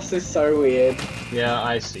horse is so weird. Yeah,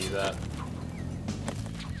 I see that.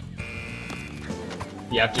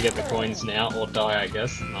 You have to get the coins now, or die, I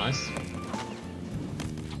guess. Nice.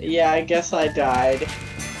 Yeah, I guess I died.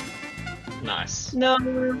 Nice. No.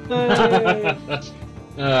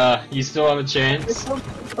 You still have a chance.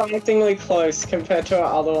 surprisingly close compared to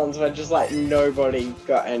our other ones where just like nobody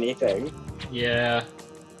got anything. Yeah.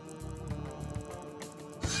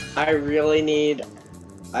 I really need...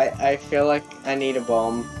 I feel like I need a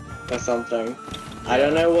bomb or something. I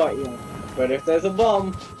don't know what yet, but if there's a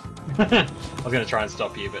bomb... I was gonna try and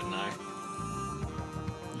stop you, but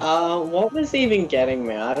no. What was even getting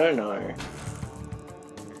me? I don't know.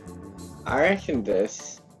 I reckon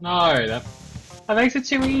this. No, that makes it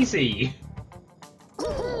too easy.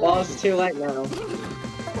 Well, it's too late now.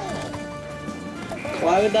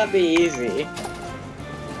 Why would that be easy?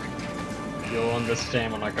 You'll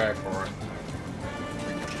understand when I go for it.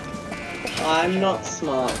 I'm not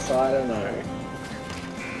smart, so I don't know.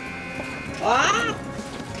 Ah!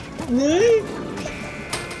 No!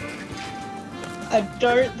 I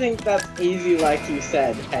don't think that's easy like you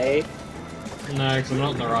said, hey? No, because I'm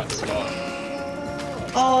not in the right spot.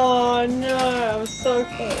 Oh no, I was so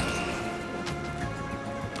close.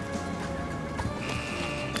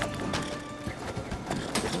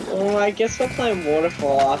 Oh, I guess we're playing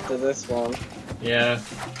Waterfall after this one. Yeah.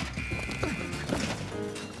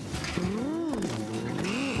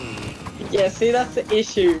 Yeah, see, that's the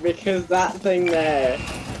issue, because that thing there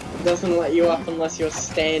doesn't let you up unless you're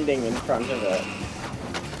standing in front of it.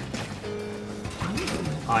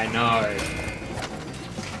 I know.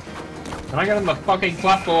 Can I get on the fucking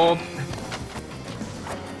platform?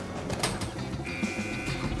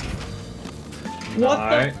 What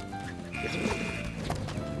No.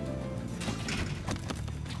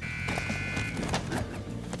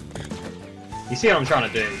 You see what I'm trying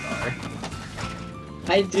to do, though.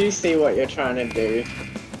 I do see what you're trying to do.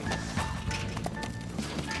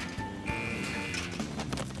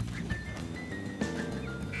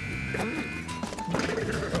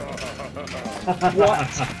 What?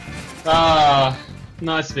 Ah,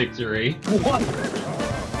 nice victory. What?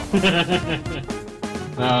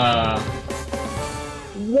 Ah.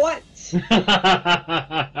 What?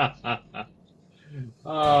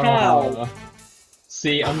 How?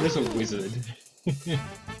 See, I'm just a wizard.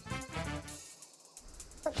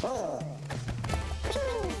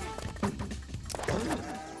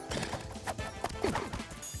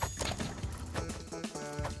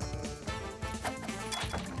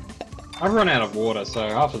 I've run out of water, so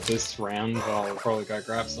after this round, I'll probably go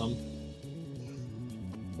grab some.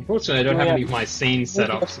 Unfortunately, I don't have any of my scene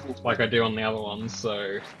setups like I do on the other ones,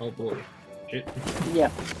 so... Oh boy. Shit.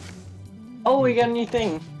 Yeah. Oh, we got a new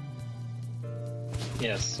thing.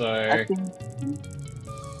 Yes, so...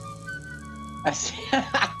 I see.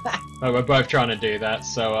 Oh, we're both trying to do that,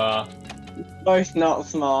 so Both not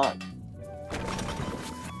smart.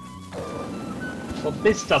 well,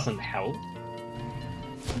 this doesn't help.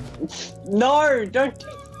 No, don't.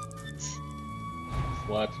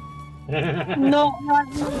 What? Not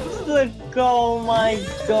that the goal, my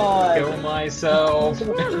god. Kill myself.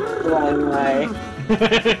 Wrong way.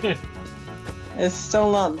 It's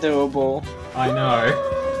still not doable. I know.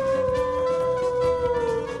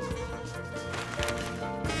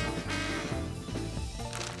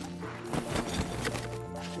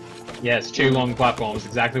 Yes, 2 long platforms,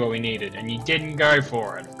 exactly what we needed, and you didn't go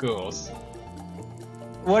for it, of course.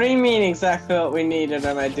 What do you mean exactly what we needed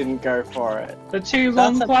and I didn't go for it? The 2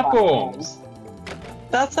 long That's a platforms!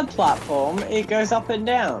 That's a platform. It goes up and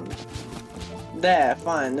down. There,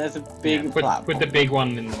 fine. There's a big platform. Put the big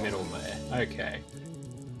one in the middle there. Okay.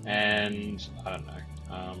 And, I don't know,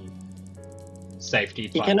 safety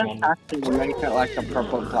You can platform. attack and make it like a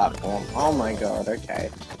proper platform. Oh my god, okay.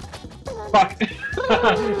 Fuck!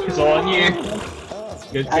 It's all on you.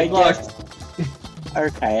 Good I luck. guess...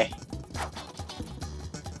 Okay.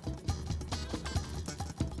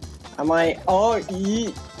 Am I... Oh,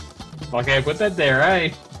 Okay, put that there, eh?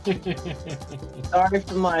 Sorry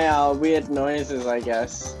for my weird noises, I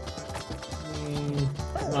guess.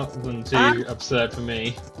 Nothing too absurd for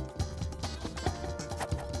me.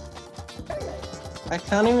 I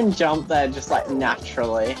can't even jump there just like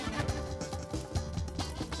naturally.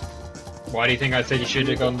 Why do you think I said you should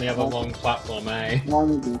have gone the other long platform, eh?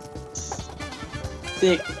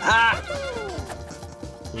 Stick. Ah!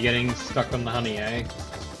 You're getting stuck on the honey, eh?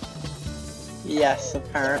 Yes,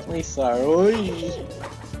 apparently so. Oy.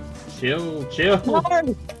 Chill.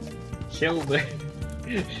 No! Chill,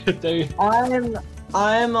 dude.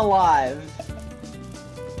 I'm alive.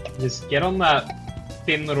 Just get on that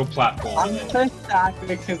thin little platform. I'm and so sad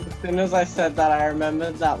because as soon as I said that, I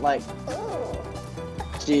remembered that, like,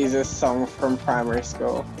 Jesus song from primary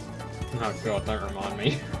school. Oh god, don't remind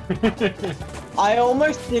me. I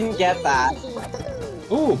almost didn't get that.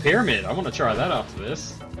 Ooh, pyramid. I want to try that after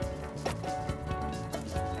this.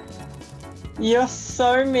 You're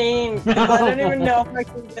so mean. 'Cause I don't even know if I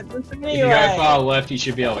can get this If anyway. you go far left, you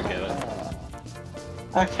should be able to get it.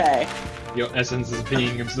 Okay. Your essence is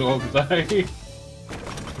being absorbed though.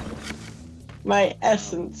 My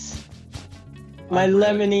essence. My I'm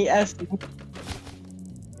ready. lemony essence.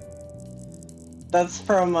 That's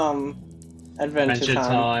from Adventure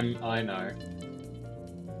Time. I know.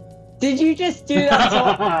 Did you just do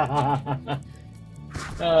that?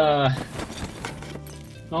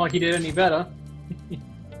 Not like you did any better.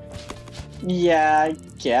 Yeah, I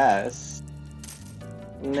guess.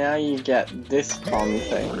 Now you get this fun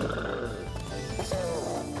thing.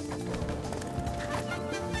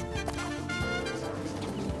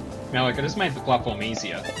 Now I could just made the platform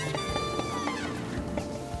easier.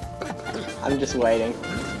 I'm just waiting.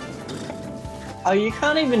 Oh, you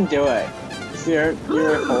can't even do it. 'Cause you're a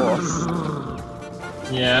horse.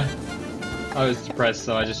 Yeah. I was depressed,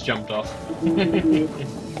 so I just jumped off.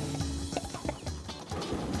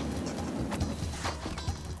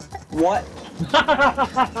 What?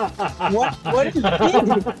 What is this?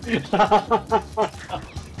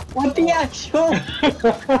 What the actual?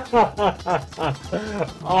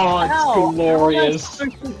 Oh, it's Ow, glorious. how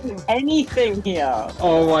am I supposed to do anything here?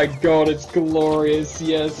 Oh my god, it's glorious,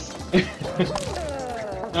 yes.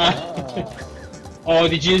 Oh,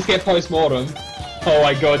 did you just get post-mortem? Oh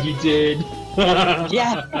my god, you did.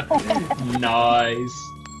 Yeah. Nice.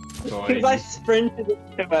 Because I sprinted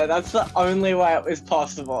into it. That's the only way it was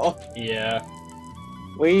possible. Yeah.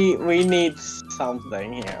 We need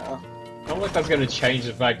something here. Not like that's gonna change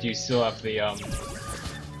the fact you still have the,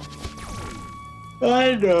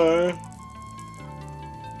 I know.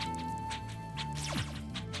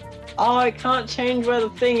 Oh, I can't change where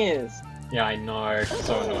the thing is. Yeah, I know.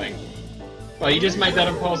 So annoying. Well, you just made that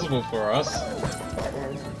impossible for us.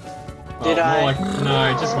 Did more I? Like,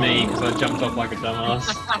 no, just me, because I jumped off like a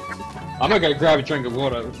dumbass. I'm gonna go grab a drink of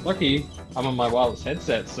water. Lucky I'm on my wireless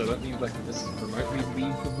headset, so that means I can just remotely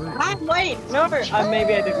leave the room. Ah, wait! No!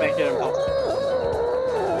 Maybe I did make it impossible.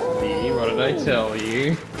 See, what did I tell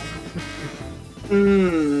you?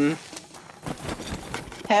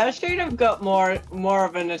 How should have got more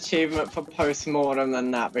of an achievement for post-mortem than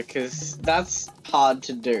that, because that's hard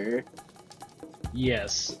to do.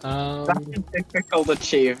 Yes, That's a difficult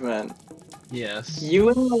achievement. yes. You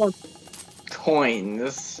and your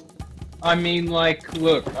coins. I mean, like,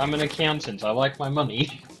 look, I'm an accountant. I like my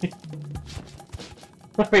money.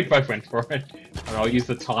 We both went for it. And I'll use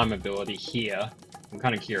the time ability here. I'm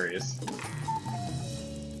kind of curious.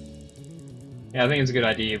 Yeah, I think it's a good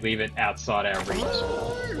idea you leave it outside our reach.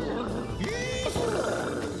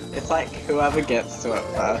 It's like whoever gets to it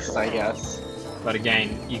first, I guess. But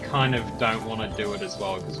again, you kind of don't want to do it as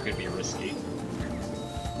well because it could be risky.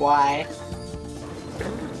 Why?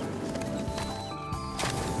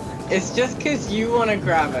 It's just because you want to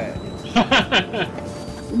grab it.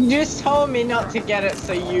 You just told me not to get it,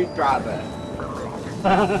 so you grab it.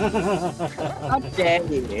 How dare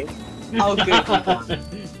you? Oh, good.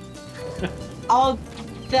 Oh,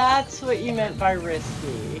 that's what you meant by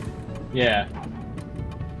risky. Yeah.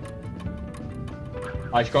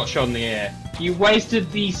 I got shot in the air. You wasted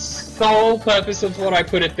the sole purpose of what I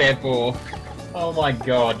put it there for. Oh my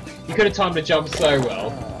god. You could have timed the jump so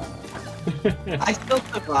well. I still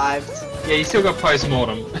survived. Yeah, you still got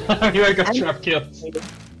post-mortem. You ain't got trap kills.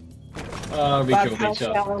 Oh, we But killed how each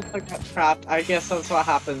other. I also got trapped. I guess that's what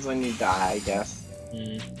happens when you die, I guess.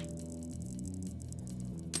 Mm.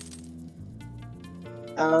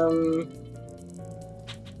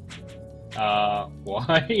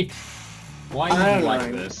 Why? Why I are you don't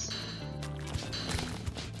like know. this?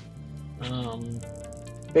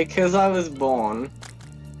 Because I was born.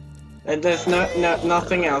 And there's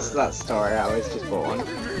nothing else to that story, I was just born.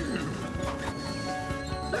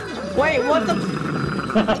 Wait, what the?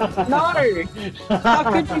 No! How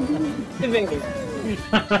could you do this to me?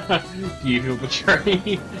 Do you feel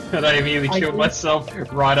betrayed? And I immediately I killed do. myself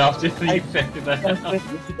right after you I- figured that It's out.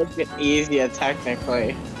 a bit easier,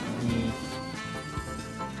 technically. Mm.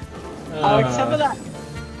 Oh, except for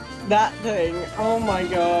that thing. Oh my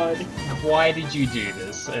god. Why did you do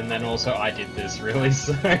this? And then also I did this, really,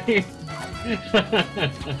 so... As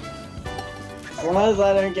long as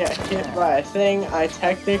I don't get hit by a thing, I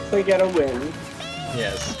technically get a win.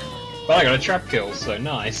 Yes. But I got a trap kill, so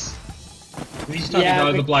nice. You just don't Yeah,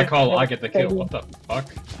 know the black because- hole, I get the kill. What the fuck?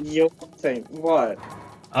 Your thing. What?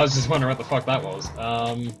 I was just wondering what the fuck that was.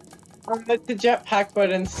 It's a jetpack,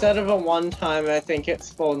 but instead of a one-time, I think it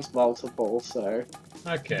spawns multiple, so...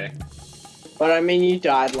 Okay. But I mean, you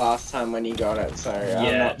died last time when you got it, so I'm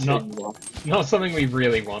Yeah, not too... Not something we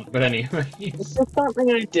really want, but anyway. It's just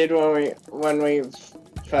something I did when we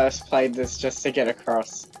first played this just to get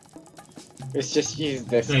across. It's just use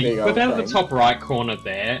this So big you old put that at thing. the top right corner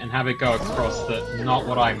there and have it go across the not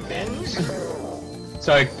what I meant.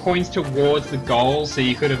 So it points towards the goal, so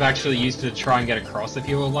you could have actually used it to try and get across if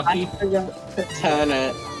you were lucky. I forgot to turn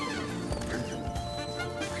it.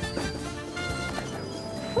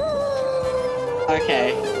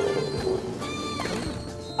 Okay.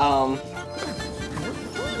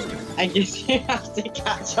 I guess you have to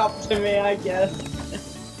catch up to me, I guess.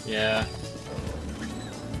 Yeah.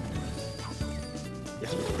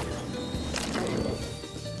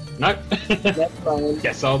 Nope. That's fine.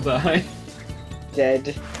 Guess I'll die.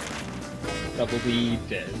 Dead. Double B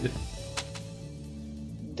dead.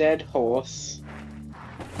 Dead horse.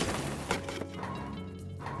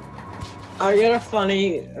 I got a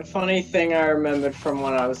funny thing I remembered from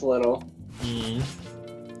when I was little. Mm.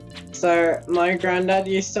 So, my granddad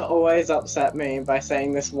used to always upset me by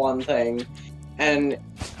saying this one thing, and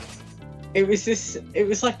it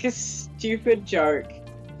was like a stupid joke,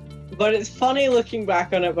 but it's funny looking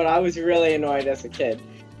back on it, but I was really annoyed as a kid.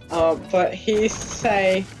 But he used to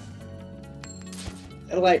say,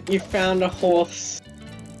 like, you found a horse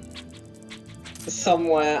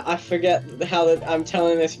somewhere. I forget I'm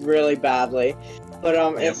telling this really badly. But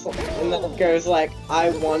it's, and then it goes like,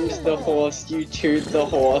 I won the horse, you chewed the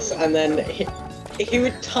horse, and then he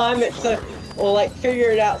would time it so, or like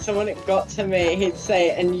figure it out so when it got to me, he'd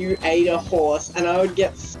say, and you ate a horse, and I would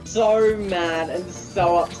get so mad and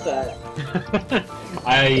so upset.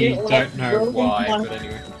 I don't know why, but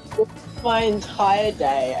anyway. My entire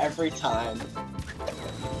day, every time.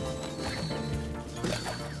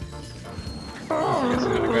 I guess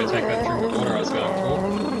I'm gonna go take that drink of water I was going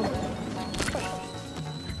for.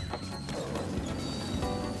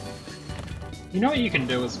 You know what you can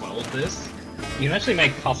do as well with this? You can actually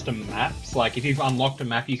make custom maps. Like, if you've unlocked a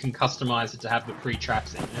map, you can customize it to have the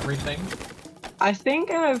pre-traps in and everything. I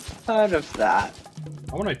think I've heard of that.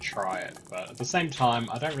 I want to try it, but at the same time,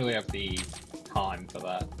 I don't really have the time for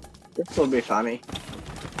that. This will be funny.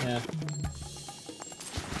 Yeah.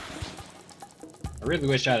 I really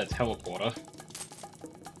wish I had a teleporter.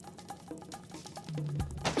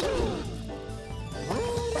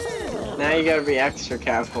 Now you gotta be extra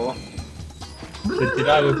careful. Did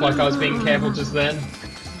I look like I was being careful just then?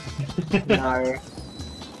 No.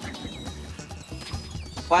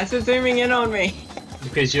 Why is it zooming in on me?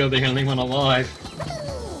 Because you're the only one alive.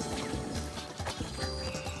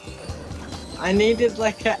 I needed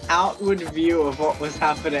like an outward view of what was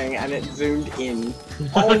happening and it zoomed in.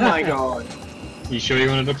 Oh my god. You sure you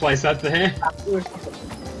wanted to place that there? That was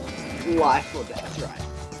life or death, right?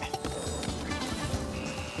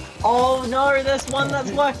 Oh no, there's one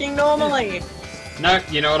that's working normally! No,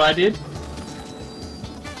 you know what I did?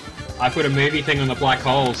 I put a movie thing on the black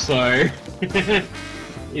hole, so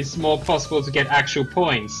it's more possible to get actual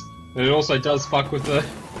points. But it also does fuck with the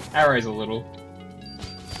arrows a little.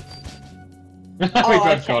 We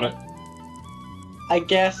both got it. I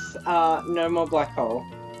guess, no more black hole.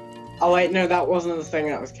 Oh wait, no, that wasn't the thing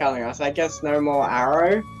that was killing us. I guess no more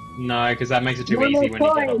arrow? No, because that makes it too No easy more when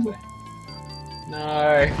you get up there.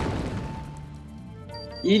 No.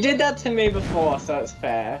 You did that to me before, so it's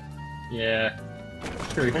fair. Yeah.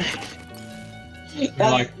 True.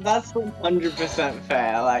 That's 100%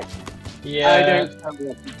 fair, like, Yeah. I don't know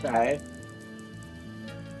what to say.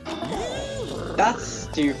 That's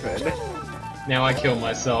stupid. Now I kill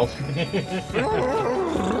myself.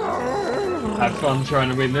 Have fun trying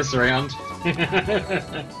to win this round.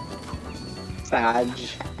 Sag.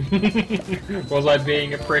 Was I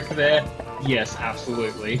being a prick there? Yes,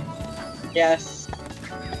 absolutely. Yes.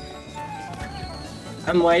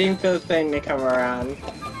 I'm waiting for the thing to come around.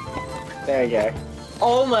 There you go.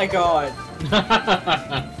 Oh my god!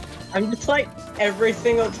 I'm just like, every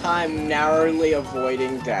single time, narrowly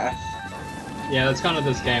avoiding death. Yeah, that's kind of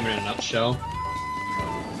this game in a nutshell.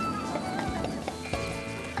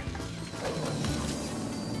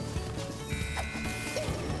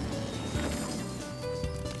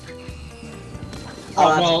 Oh,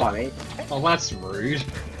 that's well, funny. Well, that's rude.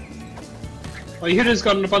 Well, you could have just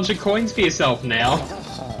gotten a bunch of coins for yourself now.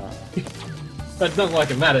 That's not like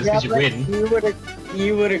it matters because you win.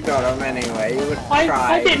 You would have got them anyway. You would have tried.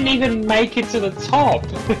 I didn't even make it to the top.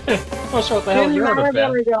 Not sure what the hell you're on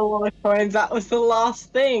about. I got a lot of coins. That was the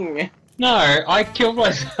last thing. No, I killed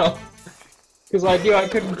myself because I knew I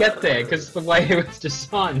couldn't get there because the way it was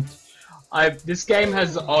designed. This game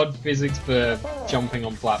has odd physics for jumping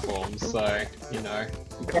on platforms, so you know.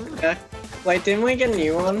 Yeah. Wait, didn't we get a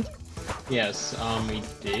new one? Yes, we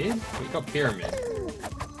did. We got Pyramid.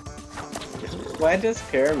 Where does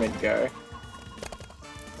Pyramid go?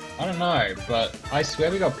 I don't know, but I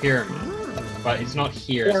swear we got Pyramid. But it's not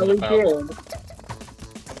here, Yeah, it's we not available. did.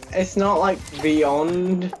 It's not like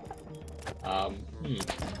beyond.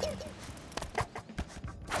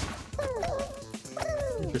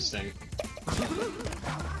 Interesting.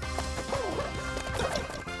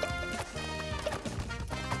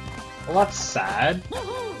 Well, that's sad.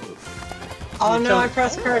 Oh You no, tell- I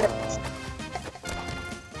pressed credits.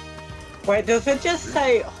 Wait, does it just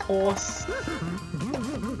say horse?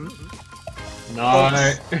 No.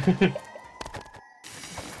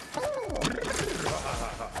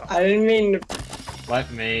 I didn't mean to...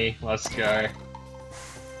 Let's go.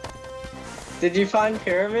 Did you find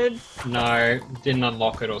pyramid? No, didn't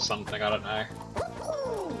unlock it or something, I don't know.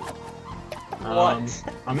 What?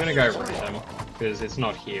 I'm gonna go root him, because it's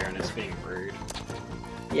not here and it's being rude.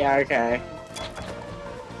 Yeah, okay.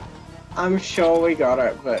 I'm sure we got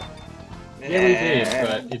it, but... Yeah, we did,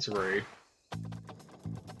 but it's rude.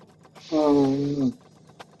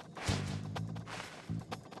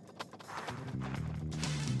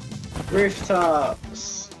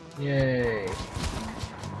 Rooftops. Yay.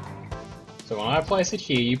 So when I place it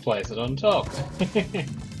here, you place it on top.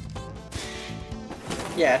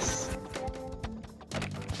 Yes.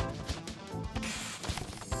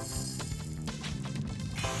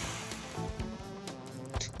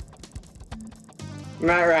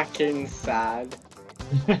 My raccoon's sad.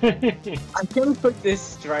 I can put this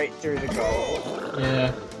straight through the goal.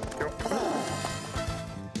 Yeah.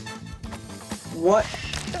 What?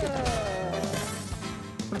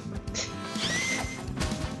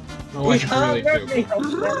 Oh, I should really let do. me help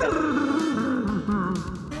them.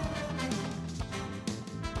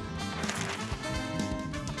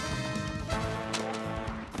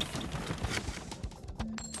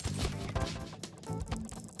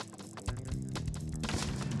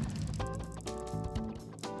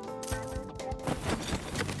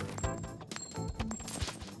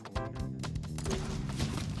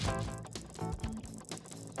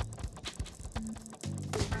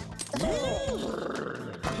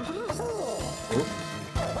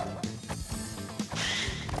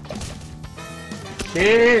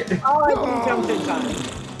 Shit! Oh, I can jump in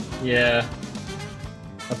time. Yeah.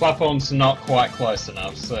 The platform's not quite close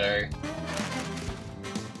enough, so...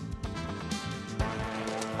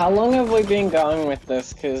 How long have we been going with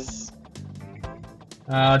this? Cause...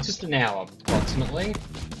 just an hour, approximately.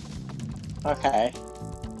 Okay.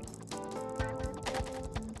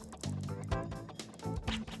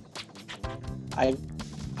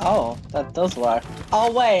 Oh, that does work.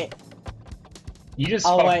 Oh, wait! You just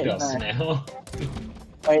Oh, fucked wait, us no. now.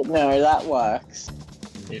 Wait, no, that works.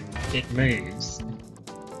 It moves.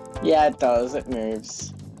 Yeah, it does. It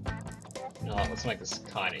moves. Oh, let's make this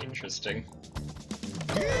kinda interesting.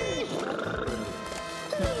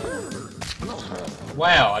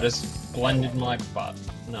 Wow, I just blended my butt.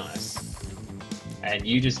 Nice. And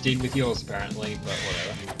you just did with yours, apparently, but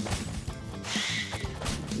whatever.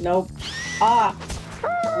 Nope. Ah!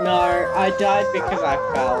 No, I died because I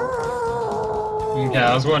fell. Okay,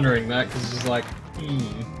 I was wondering that, because it's just like,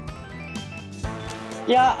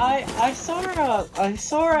 Yeah, I saw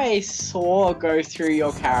a saw go through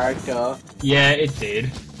your character. Yeah, it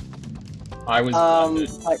did. I was blended.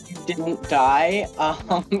 But you didn't die.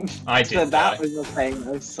 I So did that die. was the thing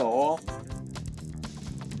I saw.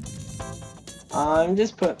 I'm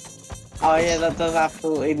just put. Oh yeah, that does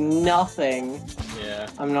absolutely nothing. Yeah.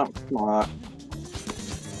 I'm not smart.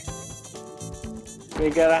 We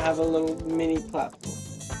gotta have a little mini platform.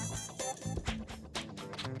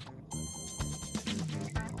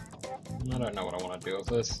 I don't know what I want to do with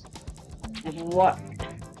this. What?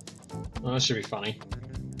 Oh, this should be funny.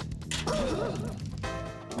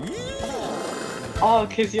 Oh,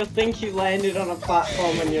 because you'll think you landed on a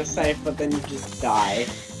platform and you're safe, but then you just die.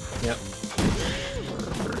 Yep.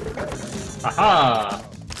 Aha!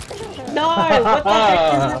 No! What the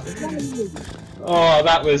heck is that? Oh,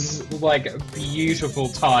 that was like beautiful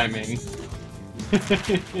timing.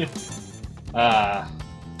 I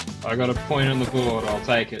got a point on the board, I'll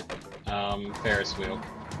take it. Ferris wheel.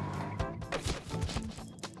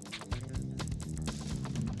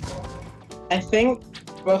 I think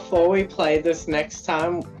before we play this next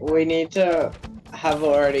time, we need to have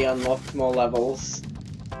already unlocked more levels.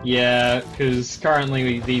 Yeah, because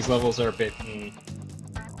currently these levels are a bit...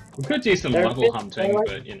 We could do some They're a level bit hunting, like-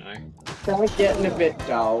 but you know. They're getting a bit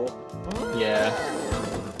dull. Yeah.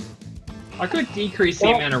 I could decrease the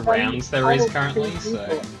amount of rounds there is currently,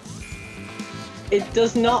 so... It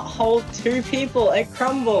does not hold two people, it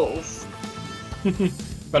crumbles.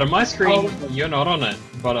 But on my screen, Oh. you're not on it,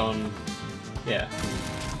 but on... Yeah.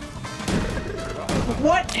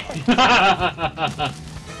 What?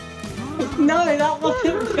 No, that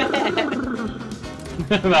wasn't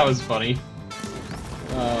fair. That was funny.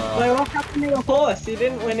 Wait, what happened to your horse? You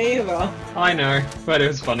didn't win either. I know, but it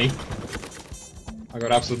was funny. I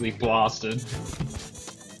got absolutely blasted.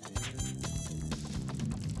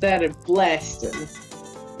 That it blasted.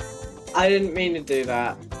 I didn't mean to do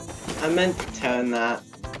that. I meant to turn that.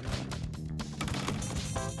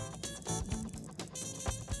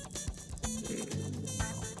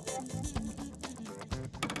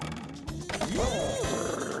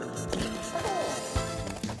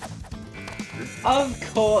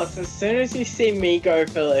 Of course, as soon as you see me go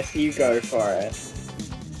for this, you go for it.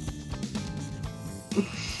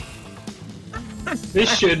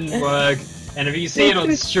 This shouldn't work, and if you see it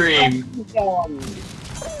on stream...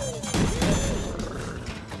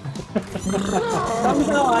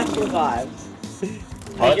 Somehow I survived.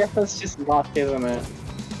 I What? guess that's just luck, isn't it?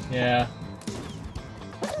 Yeah.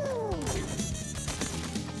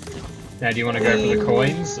 Now, do you want to go for the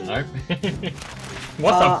coins? No.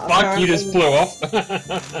 What the fuck? You just flew off?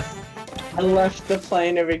 I left the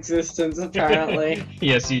plane of existence, apparently.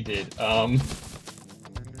 Yes, you did. I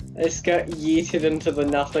just got yeeted into the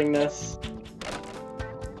nothingness.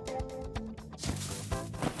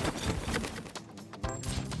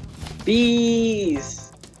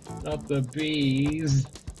 Bees! Not the bees.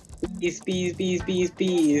 Bees, bees, bees, bees,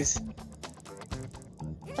 bees.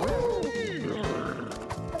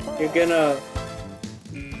 You're gonna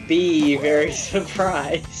be very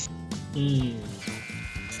surprised. Hmm.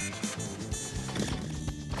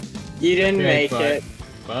 You didn't Okay, make bye. it.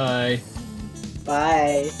 Bye.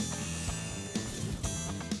 Bye.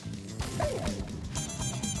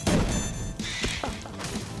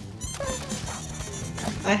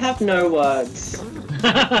 I have no words.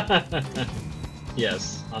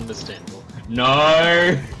 Yes, understandable.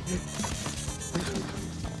 No!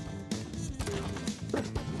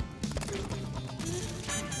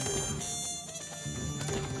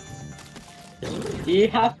 Do you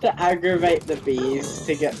have to aggravate the bees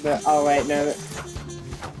to get the... Oh wait, no.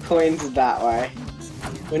 Coins that way.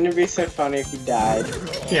 Wouldn't it be so funny if you died?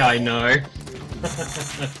 Yeah, I know.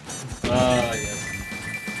 Oh, yes.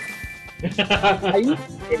 Are you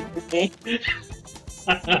kidding me?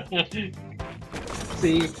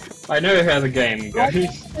 See, I know how the game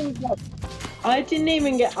goes. I didn't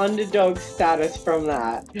even get underdog status from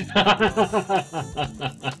that.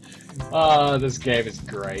 Oh, this game is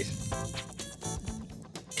great.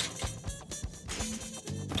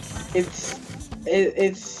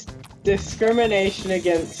 It's discrimination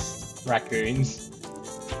against Raccoons.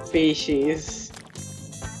 species.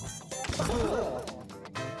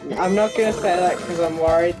 I'm not gonna say that because I'm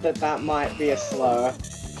worried that that might be a slur.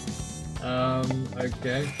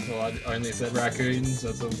 Okay. Well, I only said raccoons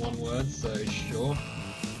as a one word, so sure.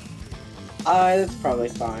 That's probably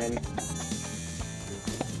fine.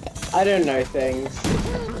 I don't know things.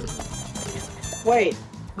 Wait,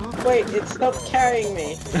 it stopped carrying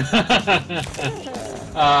me.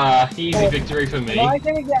 Easy victory for me. Am I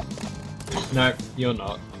gonna get... No, you're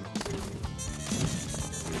not.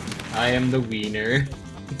 I am the wiener.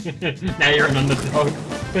 Now you're an underdog.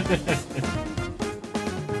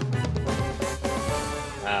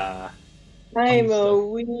 I'm a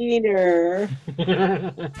wiener.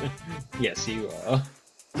 Yes, you are.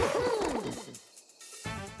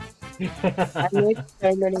 I make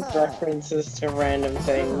so many references to random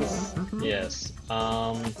things. Yes.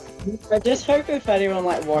 I just hope if anyone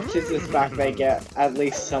like watches this back, they get at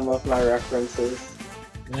least some of my references.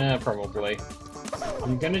 Yeah, probably.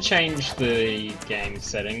 I'm gonna change the game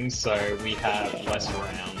settings so we have less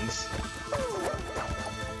rounds.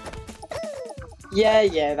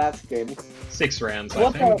 Yeah, that's good. 6 rounds, I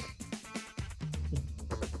What think.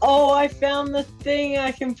 Oh, I found the thing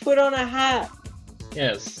I can put on a hat.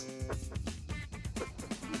 Yes.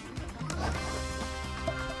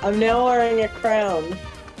 I'm now wearing a crown.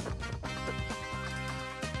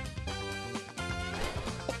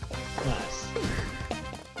 Nice.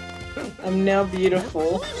 I'm now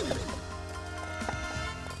beautiful.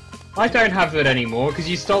 I don't have it anymore because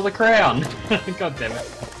you stole the crown. God damn it.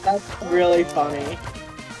 That's really funny.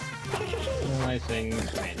 I think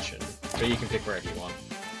mansion. But you can pick wherever you want.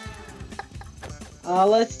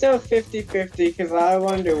 Let's do a 50-50 because I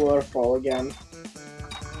want to do waterfall again.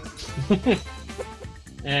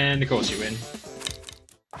 And of course you win.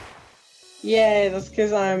 Yay, that's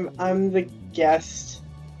because I'm the guest.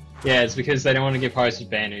 Yeah, it's because they don't want to give host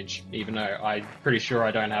advantage, even though I'm pretty sure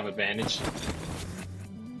I don't have advantage.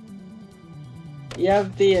 You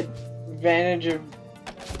have the advantage of...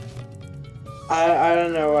 I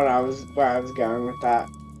don't know where I was going with that.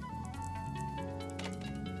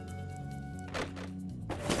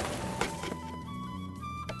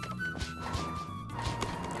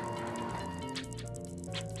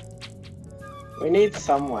 We need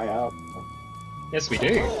some way up. Yes, we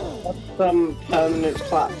do. Some permanent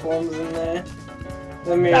platforms in there.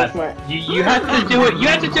 Let me off my. You had to do it. You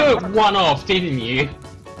had to do it one off, didn't you?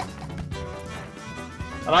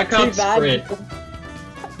 And I can't sprint.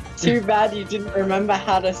 Too bad you didn't remember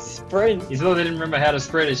how to sprint. You still didn't remember how to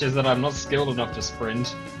sprint. It's just that I'm not skilled enough to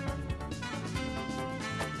sprint.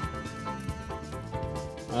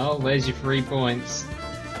 Well, there's your 3 points.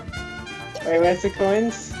 Wait, where's the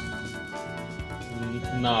coins?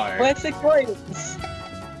 No. Where's the coins?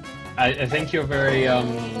 I think you're very,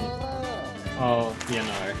 oh, you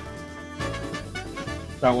know.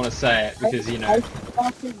 Don't want to say it because, you know. I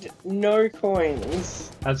spotted no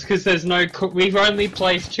coins. That's because there's no we've only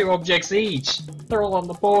placed 2 objects each. They're all on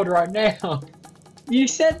the board right now. You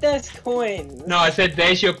said there's coins. No, I said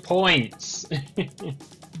there's your points.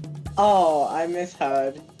 Oh, I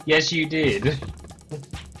misheard. Yes, you did.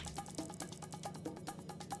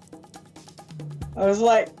 I was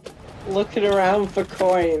like, looking around for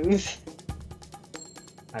coins.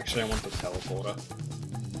 Actually, I want the teleporter.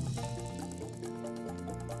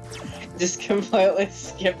 Just completely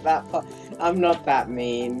skip that part. I'm not that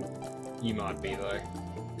mean. You might be, though.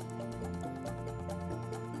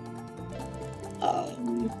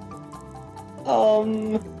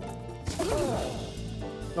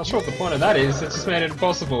 Not sure what the point of that is, it just made it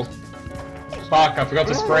impossible. Fuck, I forgot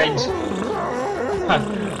to sprint.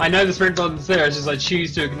 I know the sprint button's there, it's just I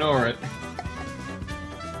choose to ignore it.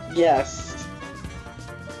 Yes.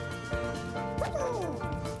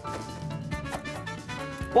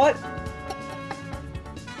 What?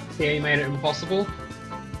 See how you made it impossible?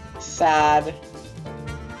 Sad.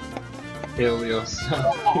 Kill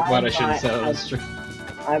yourself. But I shouldn't say that on stream.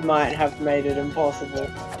 I might have made it impossible.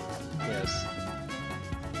 Yes.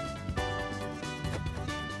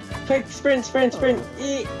 Quick, sprint, sprint, sprint!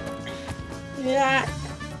 Yeah!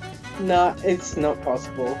 No, it's not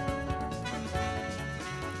possible.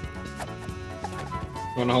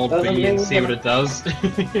 Wanna hold Doesn't B and mean see what it does?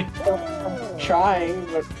 I'm trying,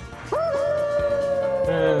 but...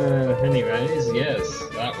 Anyways, yes,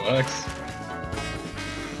 that works.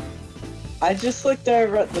 I just looked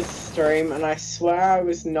over at the stream and I swear I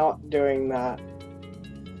was not doing that.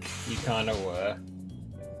 You kinda were.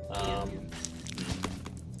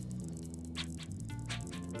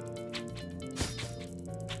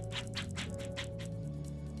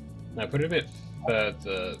 No, put it a bit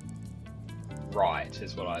further right,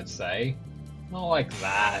 is what I'd say. Not like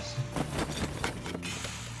that.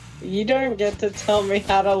 You don't get to tell me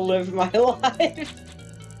how to live my life.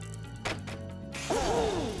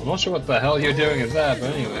 I'm not sure what the hell you're doing with that,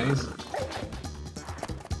 but anyways.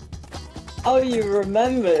 Oh, you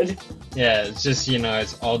remembered. Yeah, it's just, you know,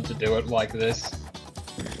 it's odd to do it like this.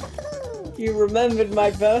 You remembered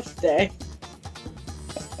my birthday.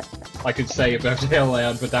 I could say your birthday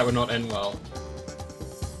aloud, but that would not end well.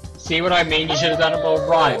 See what I mean? You should have done it more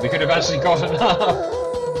right. We could have actually gotten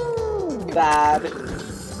up. Bad.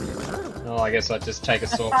 Oh, I guess I'd just take a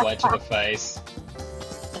sword blade to the face.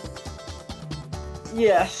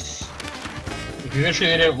 Yes. If you actually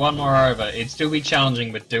did it one more over, it'd still be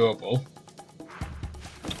challenging but doable.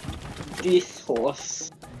 This horse.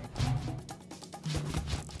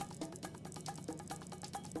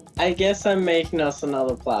 I guess I'm making us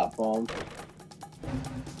another platform.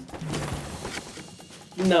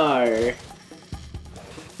 No.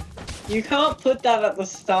 You can't put that at the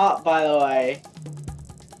start, by the way.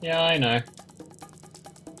 Yeah, I know.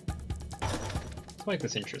 Let's make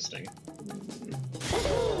this interesting.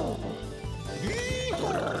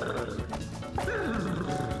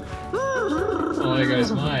 Oh, there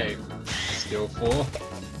goes my skill 4.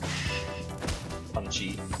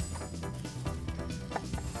 Punchy.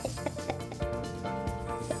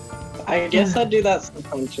 I guess I do that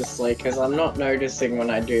subconsciously, because I'm not noticing when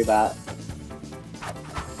I do that.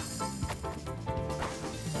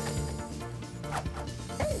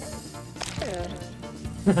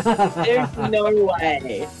 There's no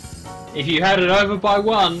way. If you had it over by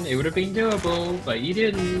 1, it would have been doable, but you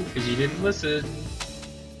didn't, because you didn't listen.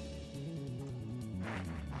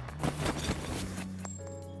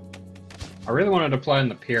 I really wanted to play in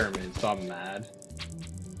the pyramids, I'm mad.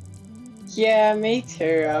 Yeah, me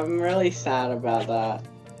too. I'm really sad about that.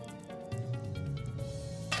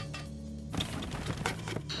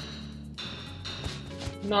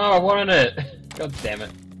 No, I wanted it! God damn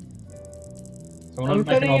it. So I wanted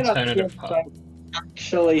to make an alternative path.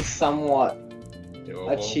 Actually somewhat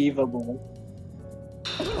Doable. achievable.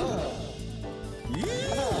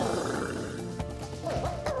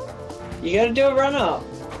 You gotta do a run up.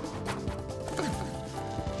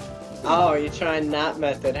 Oh, you're trying that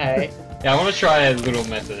method, hey? Yeah, I want to try a little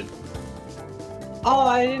method. Oh,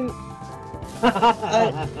 I didn't.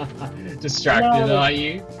 Distracted, No. are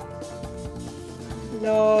you?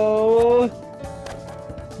 No.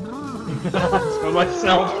 For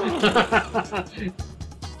myself.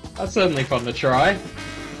 That's certainly fun to try.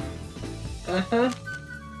 Uh-huh.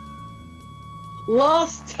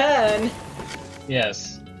 Last turn.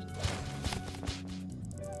 Yes.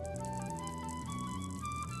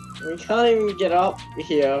 We can't even get up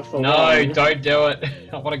here for No, one. don't do it.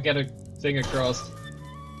 I want to get a thing across.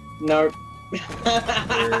 Nope.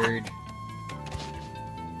 Rude.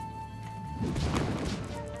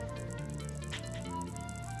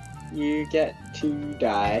 You get to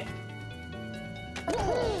die.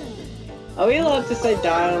 Are we allowed to say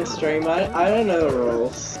die on stream? I don't know the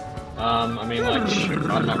rules. I mean, like,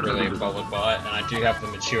 I'm not really bothered by it, and I do have the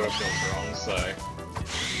mature filter on, so...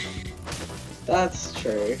 That's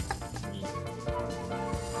true.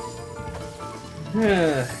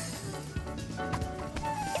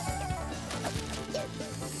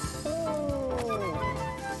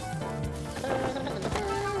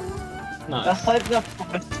 Nice. That's like the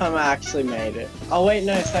first time I actually made it. Oh wait,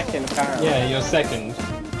 no, second apparently. Yeah, you're second.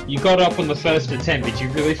 You got up on the first attempt, did you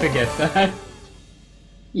really forget that?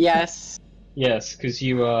 Yes. Yes, because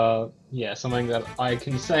you are, yeah, something that I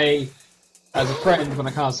can say as a friend, but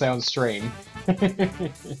I can't say on stream.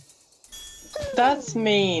 That's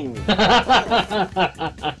mean. You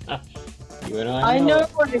and I I know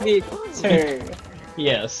what it is too.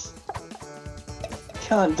 Yes.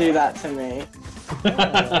 Can't do that to me.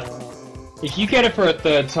 If you get it for a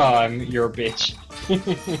third time, you're a bitch.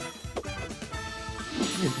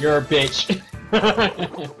 You're a bitch.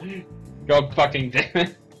 God fucking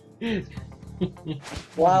damn it.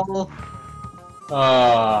 Well,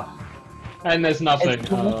 And there's nothing.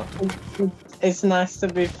 it's nice to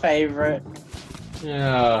be favorite.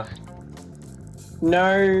 Yeah.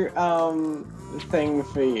 No, thing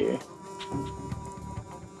for you.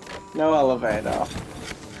 No elevator.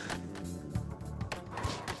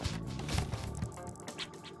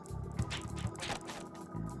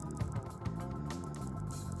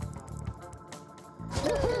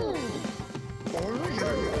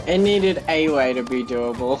 It needed a way to be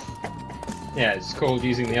doable. Yeah, it's called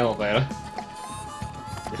using the elevator.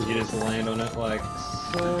 If you just land on it like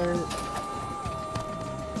so.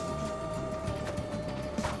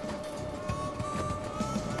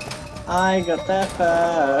 I got there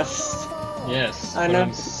first. Yes, I but know.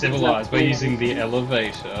 I'm civilized by using the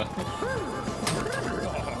elevator.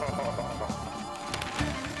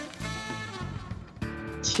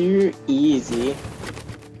 Too easy.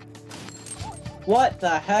 What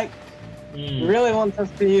the heck? Mm. Really wants us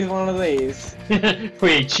to use one of these.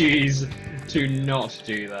 We choose to not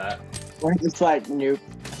do that. We're just like, nope.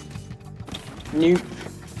 Nope.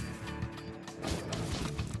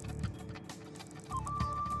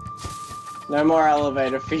 No more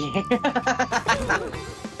elevator for you.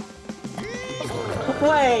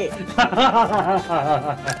 Wait!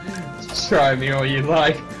 Try me all you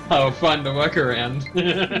like. I'll find a workaround.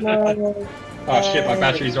 No. Oh shit, my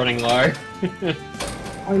battery's running low.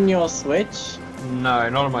 On your Switch? No,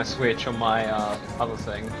 not on my Switch, on my other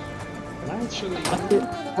thing. Can I actually...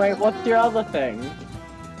 Wait, what's your other thing?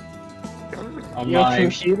 On Your my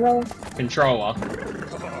computer? controller.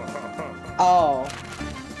 Oh.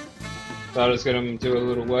 So I'm just gonna do a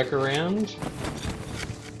little workaround.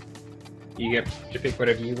 You get to pick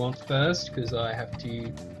whatever you want first, because I have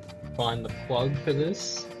to find the plug for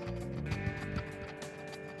this.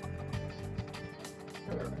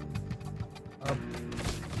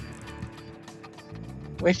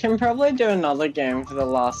 We can probably do another game for the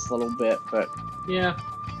last little bit, but Yeah.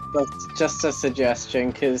 that's just a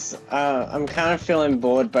suggestion, because I'm kind of feeling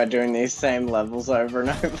bored by doing these same levels over and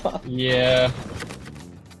over. Yeah.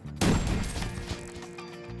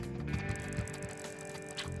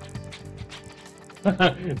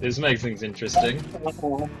 This makes things interesting.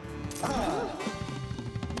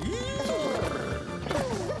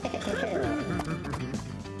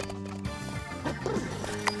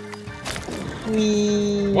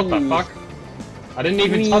 Whee! What the fuck? I didn't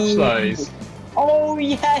even touch those. Oh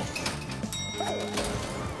yes!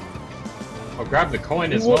 I'll grab the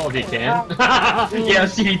coin as well if you can.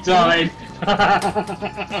 Yes, you died.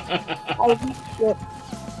 Oh shit!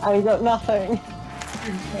 I got nothing.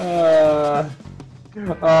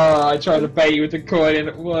 I tried to bait you with the coin and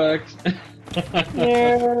it worked.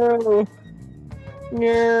 No.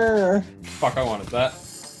 No. Fuck, I wanted that.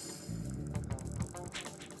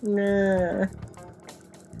 No.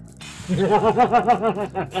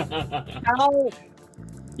 Ow!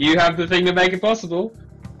 You have the thing to make it possible.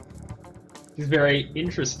 is very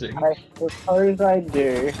interesting. I suppose I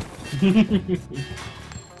do.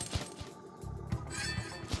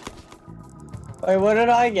 Wait, what did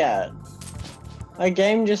I get? My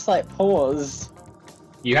game just like paused.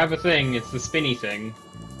 You have a thing, it's the spinny thing.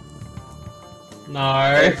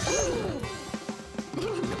 No.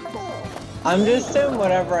 I'm just doing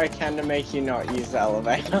whatever I can to make you not use the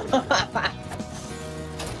elevator.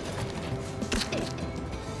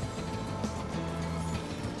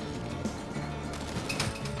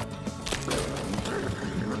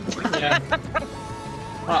 Yeah.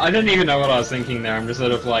 I didn't even know what I was thinking there, I'm just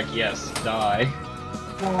sort of like, yes, die.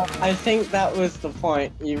 I think that was the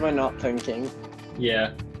point you were not thinking.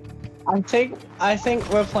 Yeah. I think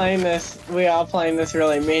we are playing this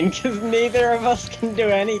really mean because neither of us can do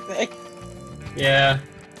anything. Yeah.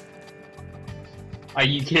 Are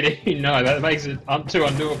you kidding? No, that makes it too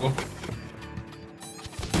undoable.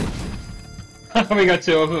 We got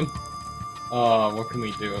two of them. Oh, what can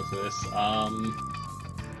we do with this?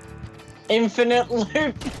 Infinite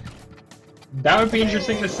loop. That would be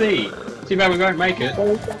interesting to see. Too bad we won't make it.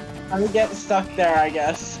 I'm getting stuck there, I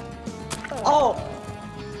guess. Oh!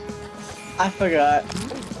 I forgot.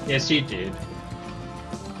 Yes, you did.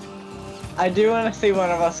 I do want to see one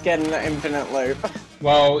of us get in the infinite loop.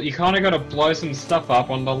 Well, you kinda gotta blow some stuff up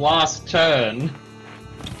on the last turn.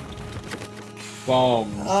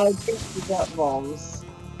 Bombs. Oh, we got bombs.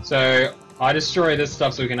 So, I destroy this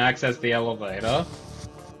stuff so we can access the elevator.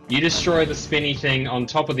 You destroy the spinny thing on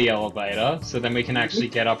top of the elevator, so then we can actually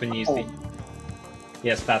get up and use the...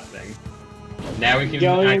 Yes, that thing. Now we can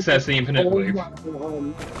access the infinite loop.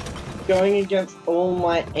 Going against all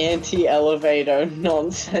my anti-elevator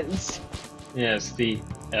nonsense. Yes, the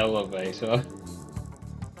elevator.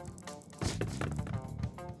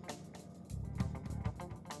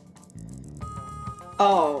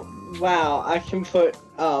 Oh, wow, I can put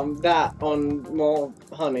that on more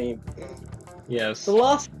honey. Yes. The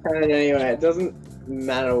last turn anyway, it doesn't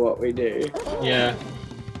matter what we do. Yeah.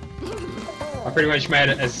 I pretty much made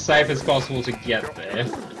it as safe as possible to get there.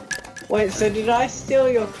 Wait, so did I steal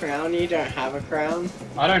your crown? You don't have a crown?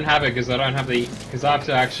 I don't have it because I don't have the... because I have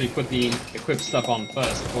to actually put the equipped stuff on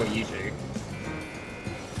first before you do.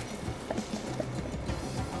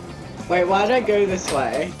 Wait, why'd I go this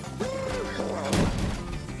way?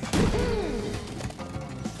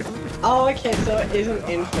 Oh, okay, so it isn't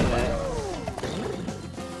infinite.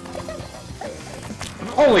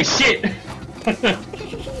 Holy shit!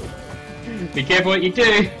 Be careful what you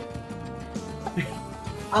do!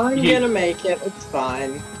 I'm gonna make it, it's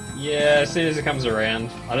fine. Yeah, as soon as it comes around.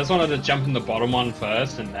 I just wanted to jump in the bottom one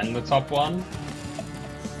first and then the top one.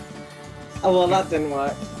 Oh well, that didn't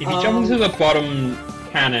work. If you jump into the bottom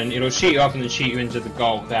cannon, it'll shoot you up and then shoot you into the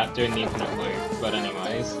goal without doing the infinite loop. But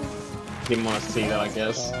anyways, didn't want to see that, I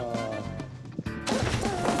guess.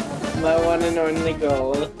 My one and only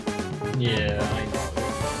goal. Yeah, I know.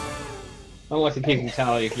 I don't like to keep him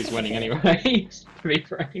tally if he's winning anyway, to be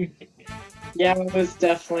frank. Yeah, I was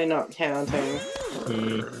definitely not counting.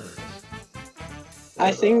 Hmm.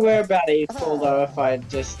 I think we're about equal though if I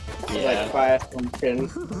just, Yeah. like, by assumption.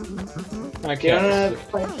 Okay. Do you wanna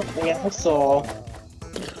play something else or?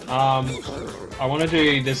 I want to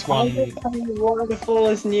do this one. Waterfall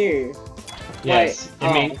is new. Yes, Wait,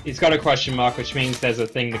 I mean, it's got a question mark, which means there's a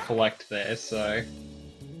thing to collect there, so...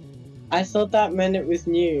 I thought that meant it was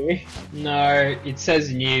new. No, it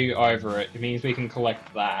says new over it. It means we can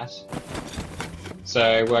collect that.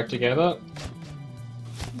 So, work together?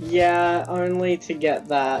 Yeah, only to get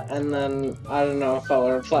that, and then I don't know if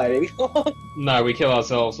I'll reply anymore. No, we kill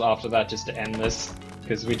ourselves after that just to end this,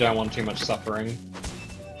 because we don't want too much suffering.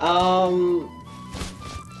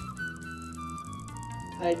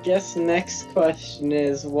 I guess next question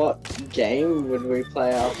is what game would we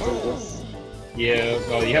play after this? Yeah,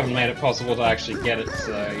 well, you haven't made it possible to actually get it,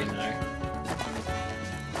 so, you know.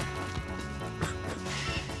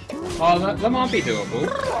 Oh, that might be doable.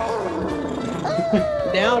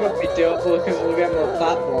 Now it'll be doable because we'll get more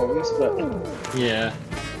platforms, but... Yeah.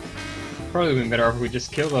 Probably been better off if we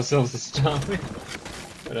just killed ourselves this time.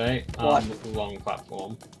 But hey, long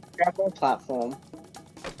platform. Grab more platform.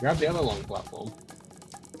 Grab the other long platform.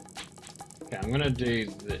 Okay, I'm gonna do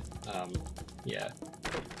the, yeah.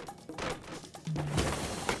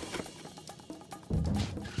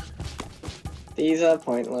 These are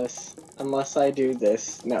pointless. Unless I do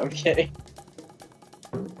this. No, I'm kidding.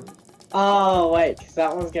 Oh, wait, because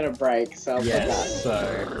that one's gonna break, so I'll put that. Yes,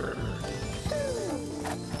 so...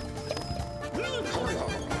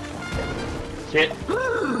 Shit!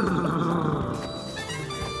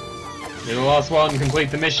 You're the last one,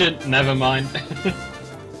 complete the mission, never mind.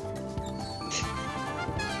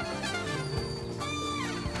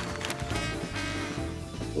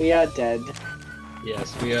 We are dead.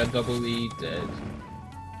 Yes, we are doubly dead.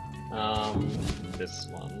 This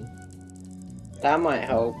one. That might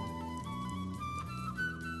help.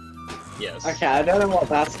 Yes. Okay, I don't know what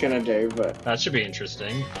that's gonna do, but... That should be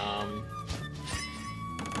interesting.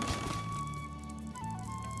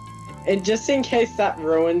 It, just in case that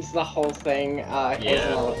ruins the whole thing, here's Yeah.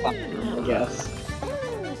 another platform, I guess.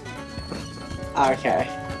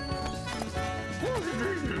 Okay.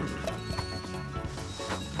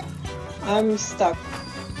 I'm stuck.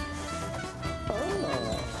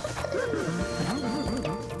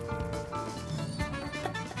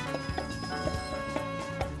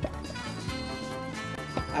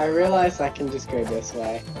 I realize I can just go this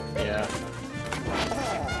way. Yeah.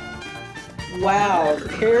 Wow,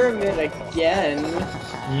 pyramid again.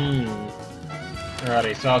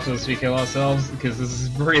 Alrighty, so after this we kill ourselves, because this is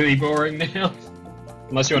really boring now.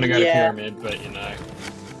 Unless you want to go to pyramid, but you know.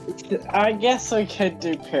 I guess I could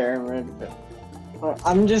do pyramid, but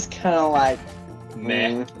I'm just kind of like...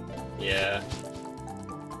 Meh. Yeah.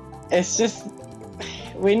 It's just...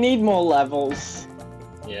 We need more levels.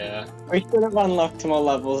 Yeah. We should have unlocked more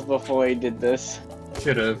levels before we did this.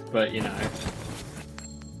 Should have, but you know.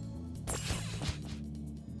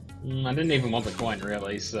 I didn't even want the coin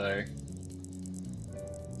really, so...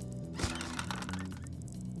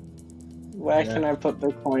 Where can I put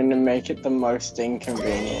the coin to make it the most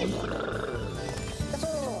inconvenient?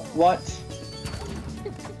 What?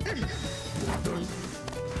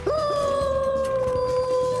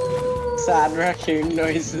 Sad raccoon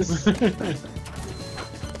noises.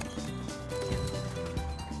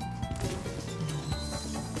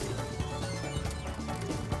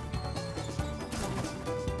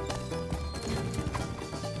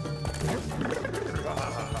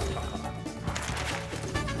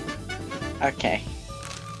 Okay.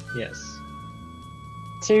 Yes.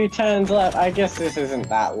 2 turns left. I guess this isn't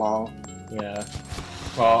that long. Yeah.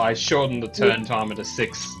 Well, I shortened the turn timer to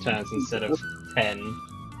 6 turns instead of 10.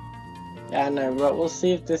 Yeah, I know, but we'll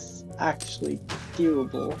see if this is actually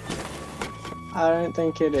doable. I don't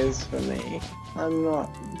think it is for me. I'm not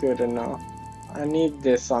good enough. I need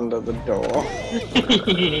this under the door.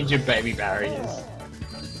 You need your baby barriers.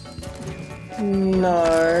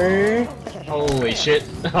 No. Holy shit.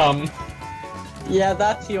 Yeah,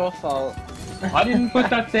 that's your fault. I didn't put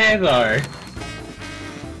that there though.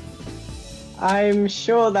 I'm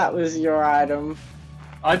sure that was your item.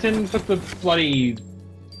 I didn't put the bloody...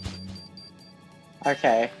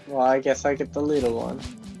 Okay, well I guess I get the little one.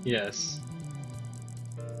 Yes.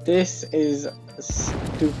 This is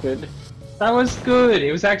stupid. That was good.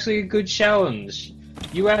 It was actually a good challenge.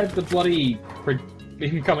 You added the bloody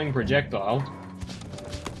incoming projectile.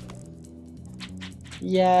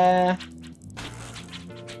 Yeah.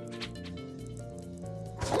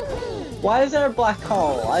 Why is there a black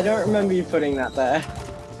hole? I don't remember you putting that there.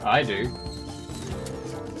 I do.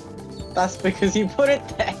 That's because you put it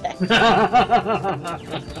there.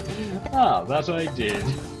 Ah, that I did.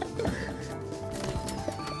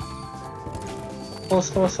 Horse,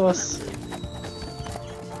 horse, horse.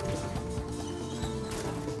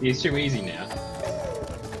 It's too easy now.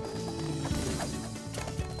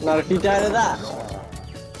 Not if you die to that.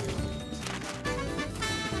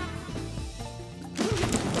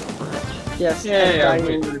 Yes, Yeah, I'm yeah,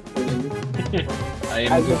 dying. I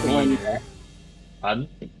I am just the won there. Pardon?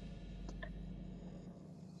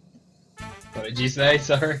 What did you say?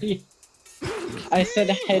 Sorry? I said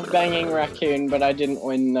headbanging raccoon, but I didn't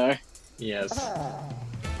win though. Yes.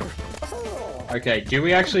 Okay, do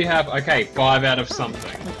we actually have... Okay, 5 out of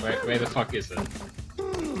something. Where the fuck is it?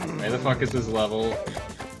 Where the fuck is this level?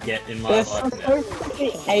 Get in my There's life now. supposed to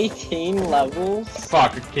be 18 levels.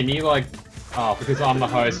 Fuck, can you like... Oh, because I'm the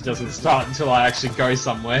host, it doesn't start until I actually go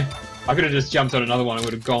somewhere. I could have just jumped on another one and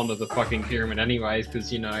would have gone to the fucking pyramid anyways,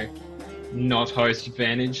 because, you know, not host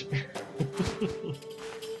advantage.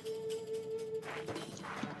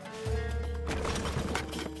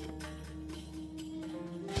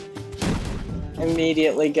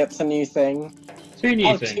 Immediately gets a new thing. 2 new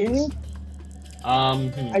Oh, things. 2?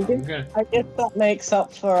 I'm I guess, gonna... I guess that makes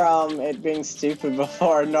up for it being stupid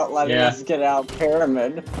before and not letting Yeah. us get our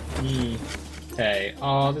pyramid. Okay,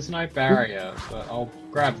 oh, there's no barrier, but I'll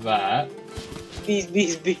grab that. Bees,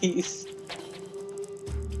 bees.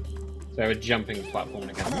 So we're jumping platform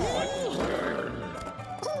against the platform.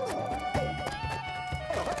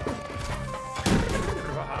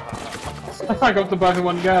 I got the both in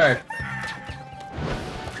one go.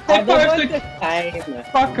 Oh, They're they're both both the... the same.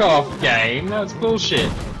 Fuck off, game. That's bullshit.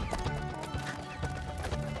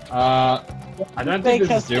 I don't think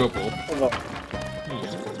this is doable.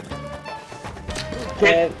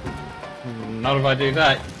 Get Not if I do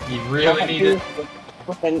that. You really need it.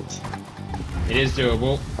 Sprint. It is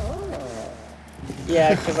doable.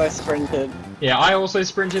 Yeah, because I sprinted. Yeah, I also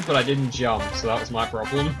sprinted, but I didn't jump, so that was my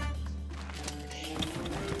problem.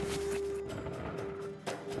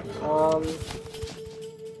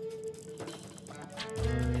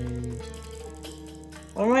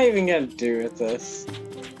 What am I even gonna do with this?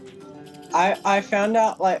 I found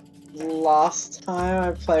out like last time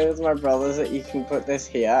I played with my brothers that you can put this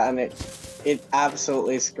here and it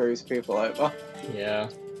absolutely screws people over. Yeah.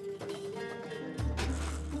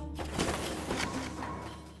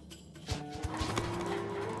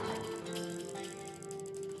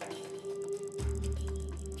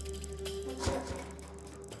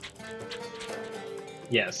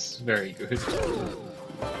 Yes, very good.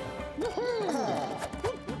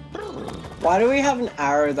 Why do we have an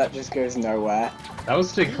arrow that just goes nowhere? That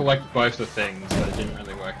was to collect both the things, but it didn't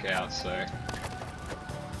really work out, so...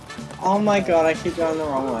 Oh my god, I keep going the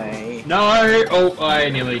wrong way. No! Oh, I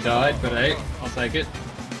nearly died, but hey, I'll take it.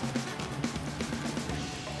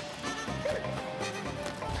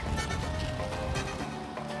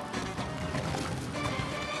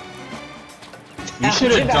 You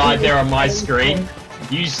should have died there on my screen.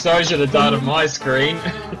 You so should have died on my screen.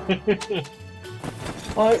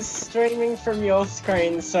 Well, it's streaming from your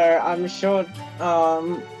screen, so I'm sure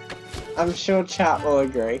chat will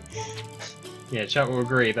agree. Yeah, chat will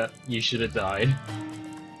agree that you should have died.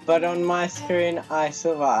 But on my screen, I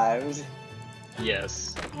survived.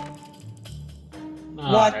 Yes.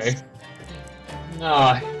 No. What?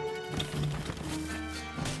 No.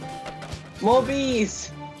 More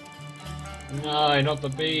bees! No, not the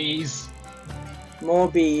bees. More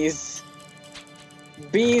bees.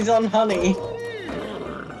 Bees on honey.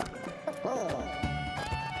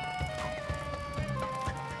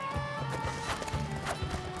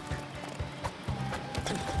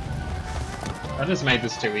 I just made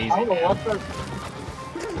this too easy. Oh, Man. what the...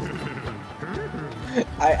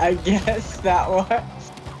 I guess that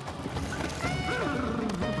works.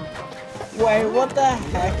 Wait, what the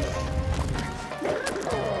heck?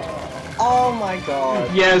 Oh my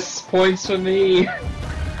god. Yes, points for me.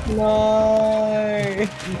 No.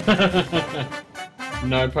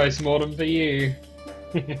 No post-mortem for you.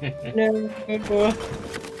 No.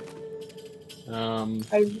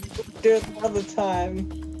 I will do it another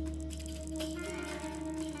time.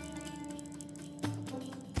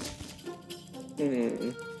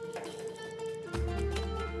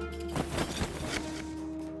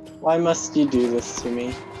 Why must you do this to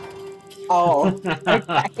me? Oh,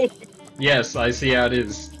 okay. Yes, I see how it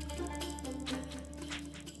is.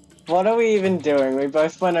 What are we even doing? We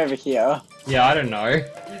both went over here. Yeah, I don't know.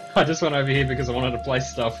 I just went over here because I wanted to play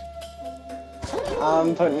stuff.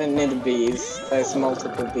 I'm putting it near the bees. There's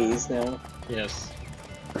multiple bees now. Yes.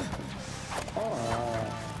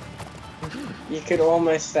 You could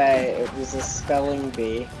almost say it was a spelling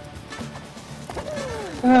bee.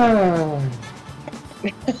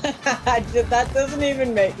 That doesn't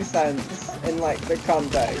even make sense in like the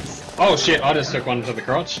context. Oh shit, I just took one to the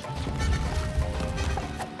crotch.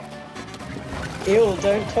 Ew,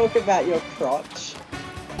 don't talk about your crotch.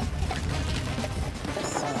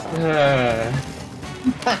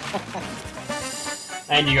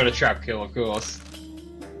 And you got a trap kill, of course.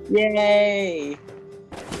 Yay!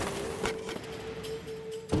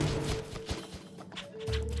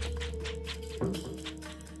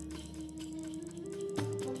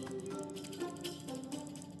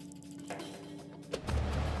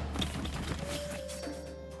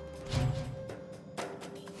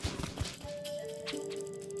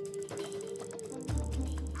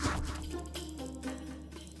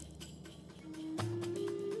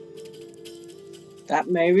 That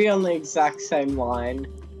may be on the exact same line.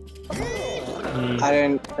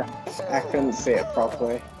 I couldn't see it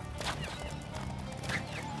properly.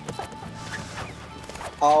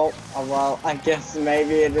 Oh, well, I guess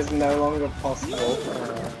maybe it is no longer possible.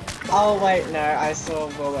 Oh wait, no, I saw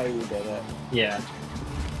the way you did it. Yeah.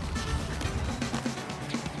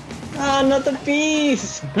 Ah, not the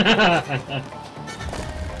bees!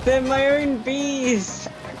 They're my own bees!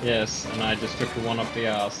 Yes, and I just took the one up the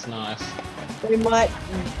ass. Nice. They might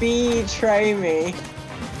betray me.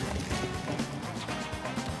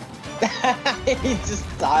 He's just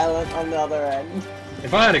silent on the other end.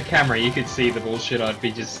 If I had a camera, you could see the bullshit I'd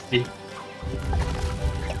be just...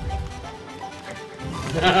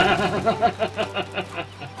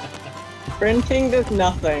 Sprinting does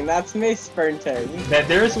nothing, that's me sprinting.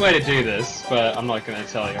 There is a way to do this, but I'm not going to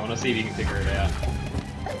tell you. I want to see if you can figure it out.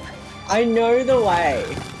 I know the way.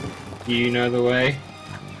 You know the way?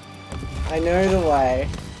 I know the way.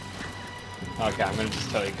 Okay, I'm gonna just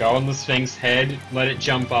tell you. Go on the Sphinx head, let it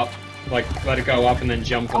jump up, like, let it go up and then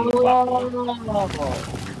jump on the platform.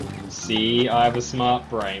 Oh. See, I have a smart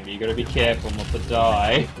brain, but you gotta be careful not to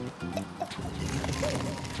die.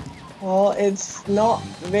 Well, it's not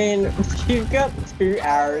been. You've got 2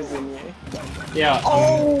 arrows in you. Yeah.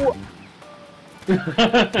 Oh!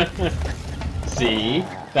 See,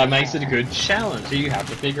 that makes it a good challenge that you have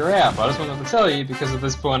to figure out. But I just wanted to tell you because at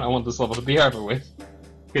this point I want this level to be over with.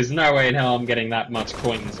 Because no way in hell I'm getting that much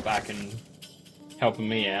coins back and helping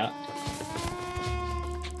me out.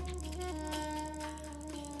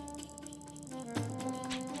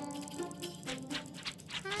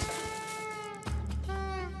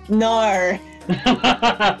 No!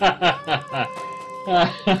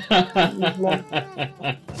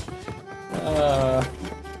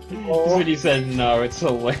 Just when you said no, it's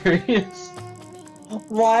hilarious.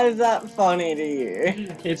 Why is that funny to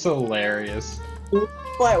you? It's hilarious.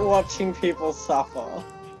 It's like watching people suffer.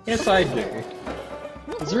 Yes, I do.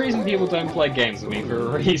 There's a reason people don't play games with me for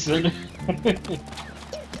a reason.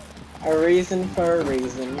 A reason for a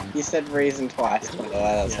reason. You said reason twice, by the way,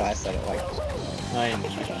 that's why I said it like that. I know.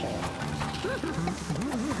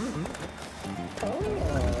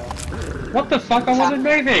 What the fuck? I wasn't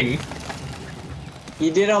moving!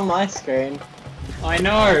 You did on my screen. I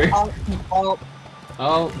know! Oh,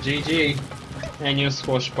 Oh, GG. And you're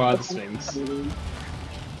squashed by the Sphinx.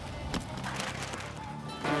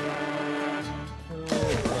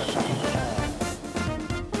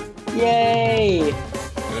 yay!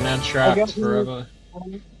 You're now trapped forever.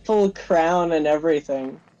 Full crown and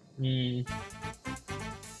everything. Hmm.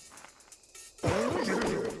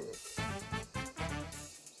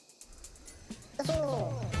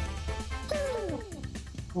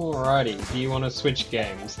 Alrighty, do you want to switch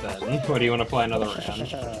games then? Or do you want to play another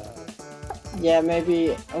round? Yeah,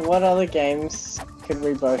 maybe. What other games could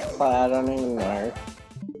we both play? I don't even know.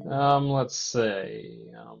 Let's see.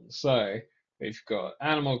 So, we've got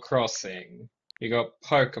Animal Crossing, we got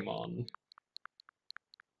Pokemon.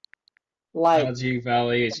 Like, Stardew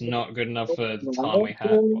Valley is not good enough for the time we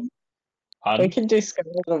have. we Pardon? could do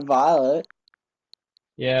Scarlet and Violet.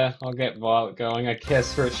 Yeah, I'll get Violet going, I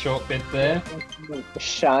guess, for a short bit there.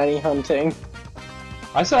 Shiny hunting.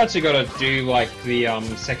 I still actually gotta do, like, the,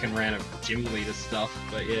 second round of gym leader stuff,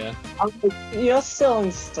 but yeah. You're still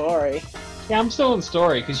in story. Yeah, I'm still in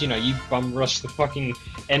story, because, you know, you bum rushed the fucking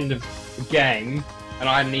end of the game, and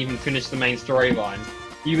I hadn't even finished the main storyline.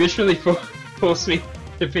 You literally forced me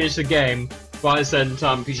to finish the game by a certain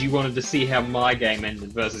time because you wanted to see how my game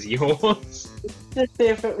ended versus yours. Just see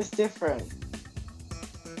if it was different.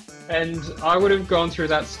 And I would have gone through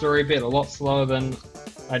that story bit a lot slower than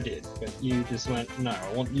I did, but you just went, no,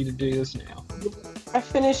 I want you to do this now. I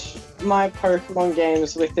finish my Pokemon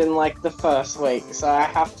games within like the first week, so I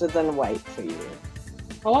have to then wait for you.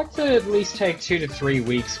 I like to at least take 2 to 3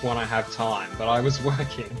 weeks when I have time, but I was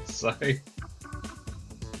working, so...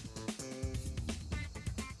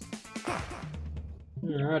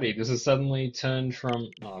 Alrighty, this has suddenly turned from...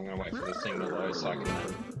 Oh, I'm gonna wait for this thing to load so I can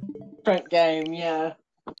then... Different game, yeah.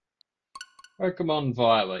 Pokemon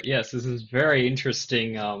Violet. Yes, this is very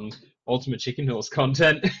interesting, Ultimate Chicken Hills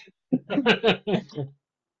content.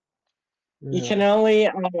 You can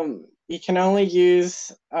only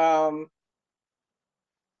use a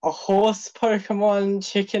horse Pokemon,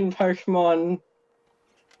 chicken Pokemon,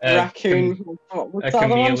 raccoon Pokemon. What's the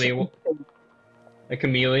other one? A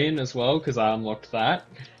chameleon as well, because I unlocked that.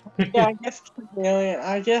 Yeah, I guess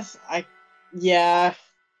chameleon. Yeah.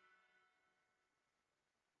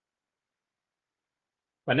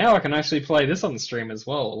 But now I can actually play this on the stream as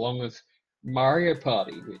well, along with Mario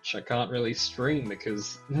Party, which I can't really stream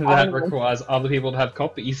because that requires other people to have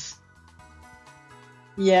copies.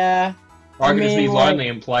 Yeah. Or I could just be lonely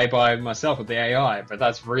and play by myself with the AI, but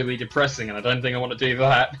that's really depressing and I don't think I want to do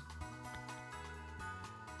that.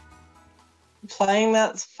 Playing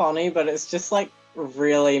that's funny, but it's just like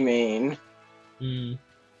really mean. Mm.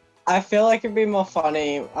 I feel like it'd be more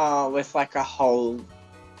funny with like a whole,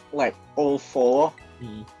 like all 4.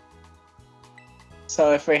 Mm.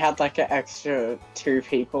 So if we had like an extra 2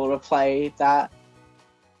 people to play that.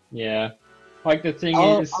 Yeah. Like the thing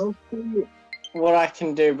is... I'll see what I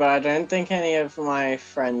can do, but I don't think any of my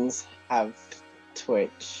friends have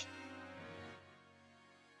Twitch.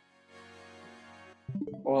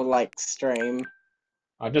 Or like stream.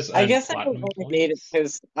 I guess I don't really need it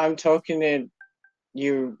because I'm talking to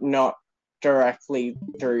you not directly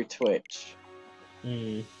through Twitch.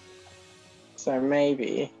 Mm. So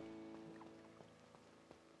maybe.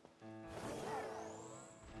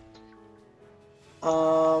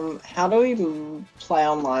 How do we play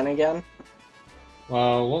online again?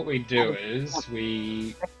 Well, what we do is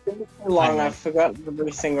we. Too long, Hang I on. forgot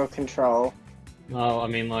every single control. Well, I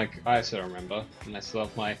mean, like, I still remember, and I still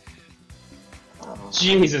have my. Oh.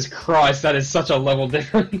 Jesus Christ, that is such a level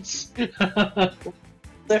difference.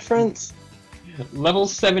 Difference? Level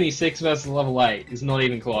 76 versus level 8 is not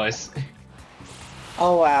even close.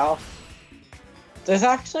 Oh wow. There's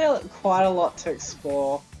actually quite a lot to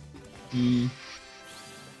explore. Hmm.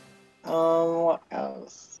 What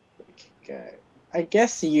else? We could go. I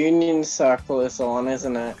guess Union Circle is on,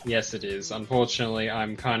 isn't it? Yes, it is. Unfortunately,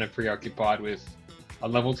 I'm kind of preoccupied with a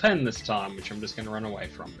level 10 this time, which I'm just going to run away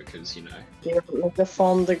from because, you know. Do you want to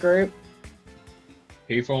form the group?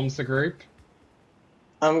 Who forms the group?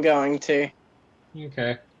 I'm going to.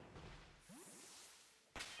 Okay.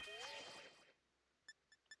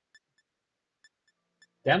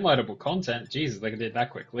 Downloadable content? Jesus, they did that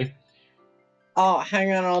quickly. Oh,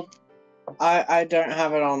 hang on, I don't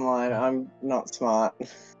have it online. I'm not smart.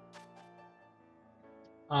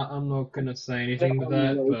 I'm not going to say anything with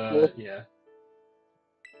that, but yeah.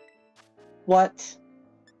 What?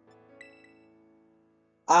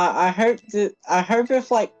 I hope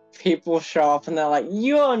if like people show up and they're like,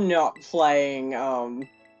 "You're not playing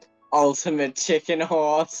Ultimate Chicken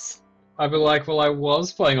Horse." I'd be like, well, I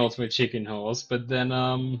was playing Ultimate Chicken Horse, but then,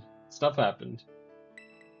 stuff happened.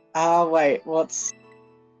 Wait,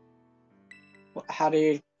 how do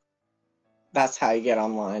you... That's how you get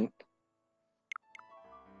online.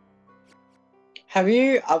 Have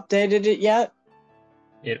you updated it yet?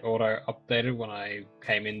 It auto-updated when I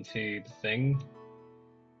came into the thing.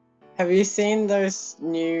 Have you seen those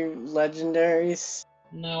new legendaries?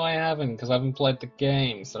 No, I haven't, because I haven't played the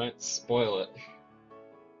game, so don't spoil it.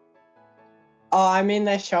 Oh, I mean,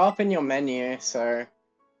 they show up in your menu, so... I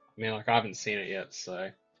mean, like, I haven't seen it yet, so...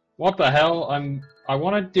 What the hell? I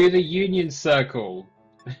want to do the Union Circle!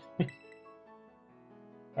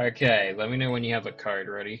 Okay, let me know when you have the code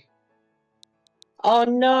ready. Oh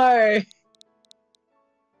no!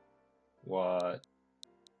 What?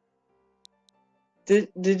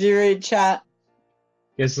 Did you read chat?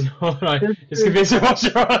 Guess what? It's convinced to watch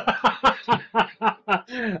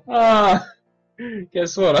it.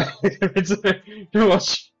 Guess what? I convinced to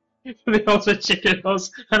watch the Ultimate Chicken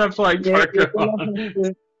Horse and I'm playing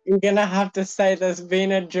Pokemon. You're gonna have to say there's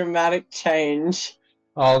been a dramatic change.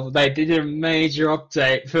 Oh, they did a major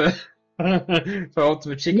update for for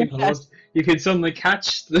Ultimate Chicken Horse. You can suddenly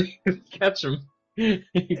catch them. You gotta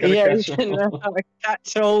Yeah, catch you them can all.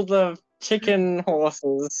 catch all the chicken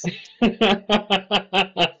horses.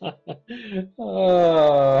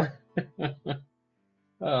 Oh.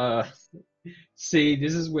 See,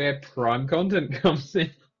 this is where prime content comes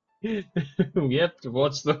in. We have to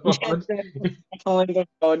watch the VOD. Definitely the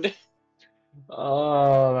pod.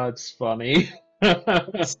 Oh, that's funny.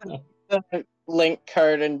 The link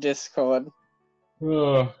code in Discord.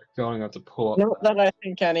 Oh, going up to pull up. Not that I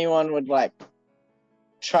think anyone would like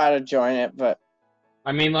try to join it, but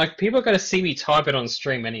I mean, like, people are gonna see me type it on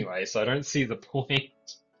stream anyway, so I don't see the point.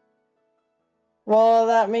 well,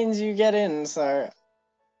 that means you get in. So,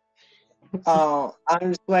 oh, I'm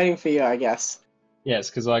just waiting for you, I guess. Yes,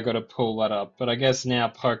 because I gotta pull that up. But I guess now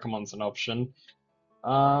Pokemon's an option.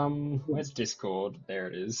 Where's Discord? There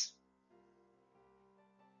it is.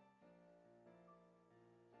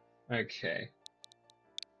 Okay.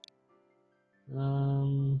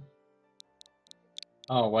 Oh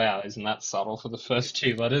wow, isn't that subtle for the first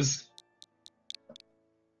two letters?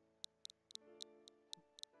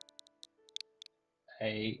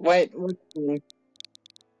 A Wait, what do you mean?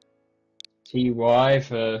 TY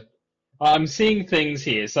for. I'm seeing things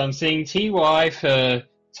here. So I'm seeing TY for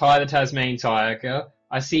Ty the Tasmanian Tiger.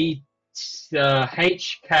 I see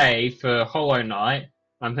HK for Hollow Knight.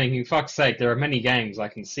 I'm thinking, fuck's sake, there are many games I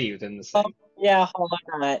can see within the same. Yeah, Hollow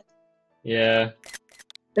Knight. Yeah.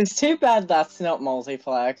 It's too bad that's not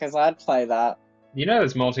multiplayer, because I'd play that. You know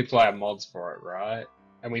there's multiplayer mods for it, right?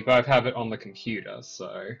 And we both have it on the computer,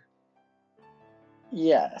 so...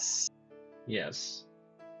 Yes. Yes.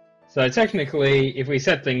 So technically, if we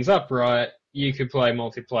set things up right, you could play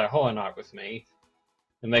multiplayer Hollow Knight with me.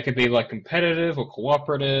 And they could be like competitive or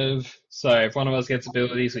cooperative. So if one of us gets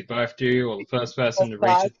abilities, we both do, or the first person to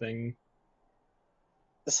reach a thing.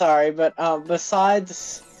 Sorry, but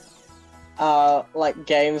besides like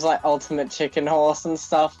games like Ultimate Chicken Horse and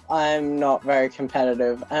stuff, I'm not very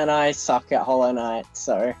competitive, and I suck at Hollow Knight,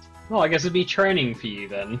 so... Well, I guess it'd be training for you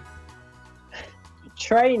then.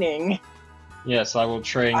 Training? Yes, I will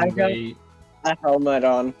train I got the... a helmet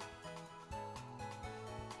on.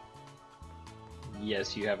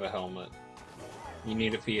 Yes, you have a helmet. You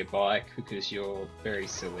need it for your bike because you're very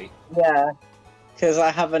silly. Yeah, because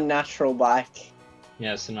I have a natural bike.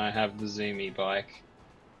 Yes, and I have the Zoomy bike.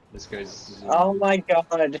 This goes zoom. Oh my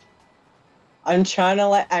god. I'm trying to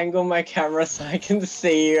like angle my camera so I can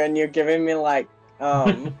see you, and you're giving me like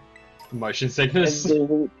Motion sickness.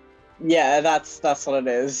 Yeah, that's what it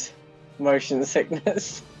is. Motion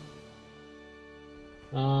sickness.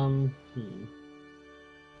 Hmm.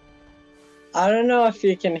 I don't know if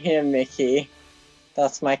you can hear Mickey.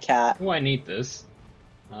 That's my cat. Oh, I need this.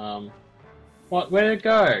 What? Where did it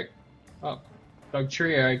go? Oh, Dog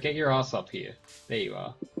Trio, get your ass up here. There you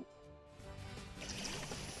are.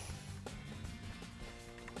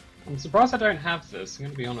 I'm surprised I don't have this, I'm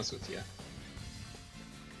gonna be honest with you.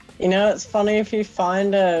 You know, it's funny if you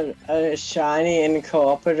find a shiny in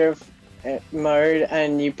cooperative mode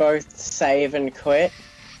and you both save and quit,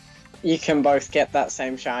 you can both get that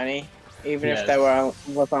same shiny, even if there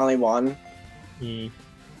was only one. Hmm.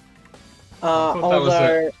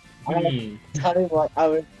 Although, I'll tell you what, I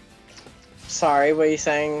was... Sorry, were you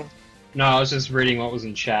saying? No, I was just reading what was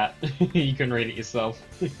in chat. You can read it yourself.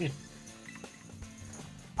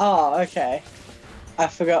 Oh, okay. I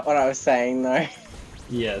forgot what I was saying, though.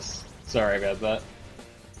 Yes, sorry about that.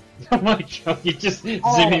 Oh my god, you're just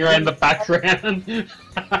zooming around the background.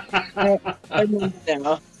 I remember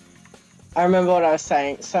now. I remember what I was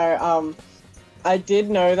saying. So, I did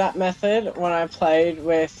know that method when I played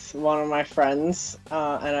with one of my friends,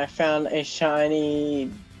 and I found a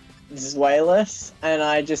shiny Zweilous, and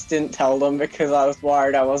I just didn't tell them because I was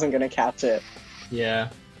worried I wasn't going to catch it. Yeah.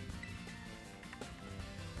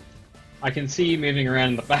 I can see you moving around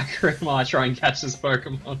in the background while I try and catch this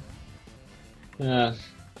Pokemon.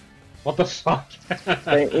 What the fuck?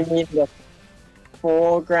 So you need the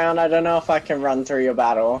foreground. I don't know if I can run through your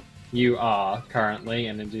battle. You are, currently,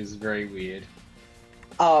 and it is very weird.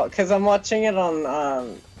 Oh, because I'm watching it on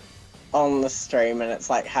the stream, and it's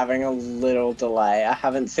like having a little delay. I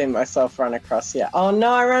haven't seen myself run across yet. Oh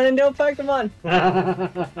no, I ran into a Pokemon!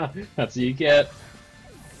 That's what you get.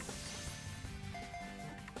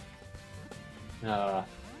 Fuck.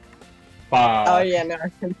 Oh yeah, now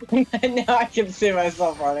I can see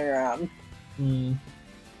myself running around.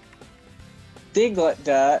 Diglett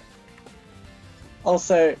Dirt.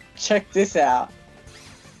 Also, check this out.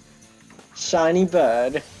 Shiny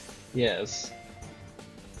bird. Yes.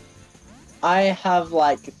 I have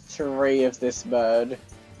like 3 of this bird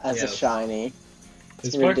as a shiny.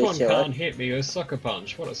 This It's Pokemon ridiculous. can't hit me with Sucker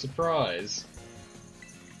Punch. What a surprise.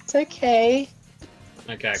 It's okay.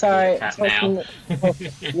 Okay, Sorry, cat now.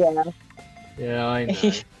 Yeah. Yeah, I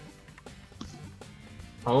know.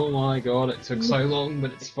 Oh my god, it took so long,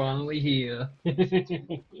 but it's finally here.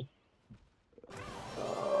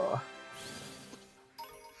 Oh.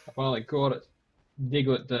 I finally caught it.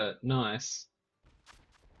 Diglett Dirt, nice.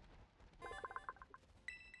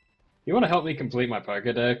 You want to help me complete my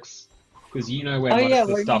Pokedex? Because you know where most of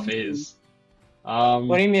the stuff is. What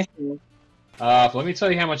are you missing? Let me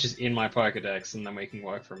tell you how much is in my Pokedex, and then we can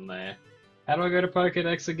work from there. How do I go to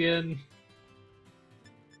Pokedex again?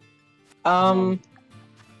 I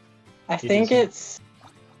think it's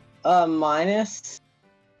minus.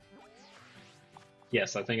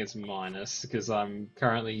 Yes, I think it's minus, because I'm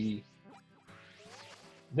currently...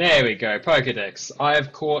 There we go, Pokedex. I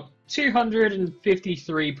have caught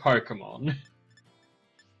 253 Pokemon.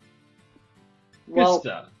 Well, Good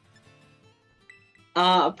stuff.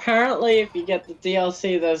 apparently if you get the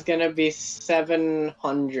DLC, there's gonna be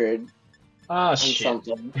 700 Ah, and shit.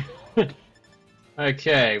 something.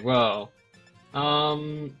 Okay, well...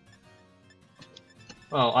 Well,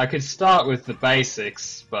 I could start with the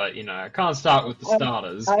basics, but, you know, I can't start with the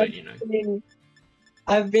starters, but, you know...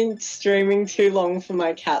 I've been streaming too long for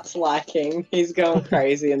my cat's liking. He's going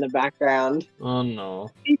crazy in the background. Oh no.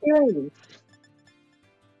 What are you doing?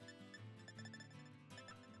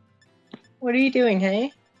 What are you doing,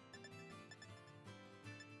 hey?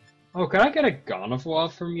 Oh, can I get a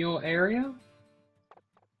Gardevoir from your area?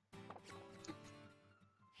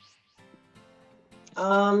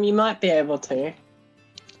 You might be able to.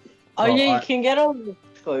 Oh Well, yeah, you can get all the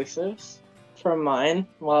exclusives from mine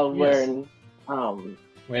while we're in,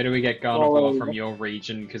 Where do we get Gardevoir from your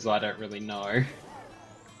region? Because I don't really know.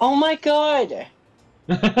 Oh my god!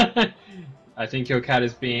 I think your cat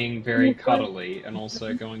is being very cuddly and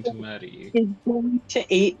also going to murder you. He's going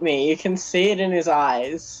to eat me. You can see it in his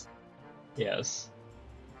eyes. Yes.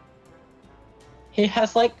 He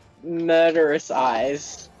has like murderous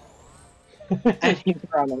eyes. And he's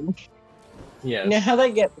running. Yes. You know how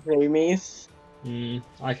they get zoomies?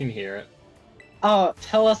 I can hear it. Oh,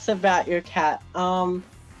 tell us about your cat.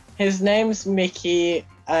 His name's Mickey,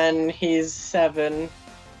 and he's 7.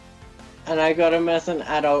 And I got him as an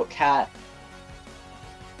adult cat.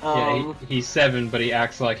 Yeah, Um, he's 7, but he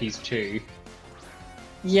acts like he's 2.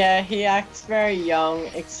 yeah, he acts very young,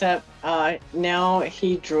 except now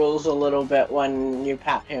he drools a little bit when you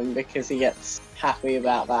pat him because he gets happy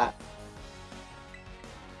about that.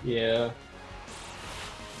 Yeah.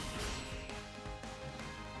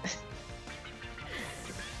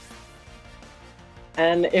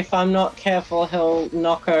 And if I'm not careful, he'll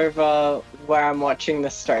knock over where I'm watching the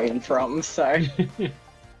stream from, so...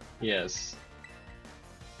 Yes.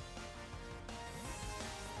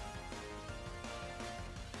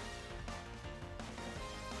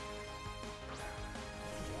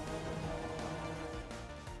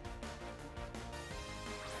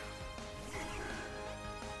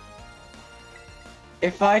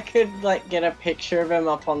 If I could, like, get a picture of him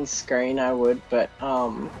up on screen, I would, but,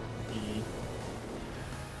 Mm.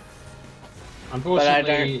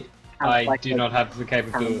 Unfortunately, I do not have the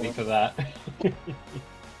capability for that.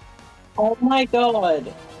 Oh my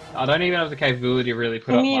god! I don't even have the capability to really put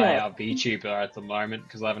Come up my here. VTuber at the moment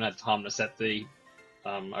because I haven't had time to set the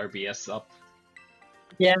OBS up.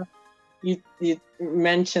 Yeah, you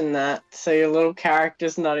mentioned that, so your little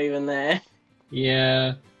character's not even there.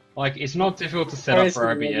 Yeah, like it's not difficult to set Or up is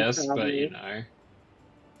for mine, OBS, but sadly. you know.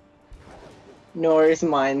 Nor is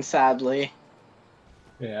mine, sadly.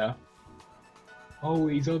 Yeah. Oh,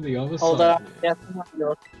 he's on the other Although, side. yes,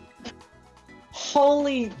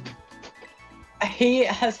 holy... He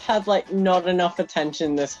has had, like, not enough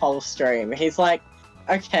attention this whole stream. He's like,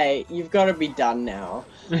 okay, you've got to be done now.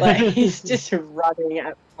 Like, he's just running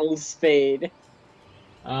at full speed.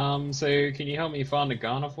 So can you help me find a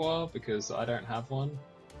Gardevoir because I don't have one?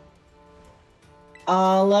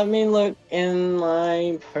 Let me look in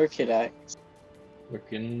my Pokedex. Look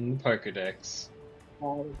in the Pokedex.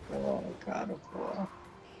 Gardevoir.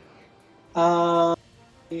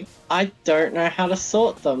 I don't know how to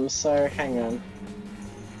sort them, so hang on.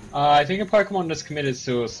 I think a Pokemon just committed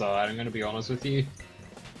suicide, I'm gonna be honest with you.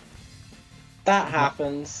 That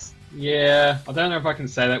happens. Yeah, I don't know if I can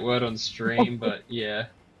say that word on stream, but yeah.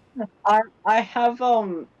 I have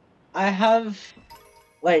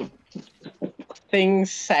like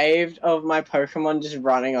things saved of my Pokemon just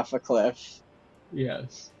running off a cliff.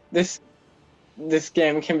 Yes. This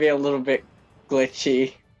game can be a little bit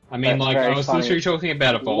glitchy. I mean, That's like, I very was funny. literally talking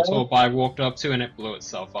about a Voltorb I walked up to and it blew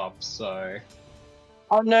itself up, so...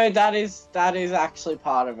 Oh no, that is actually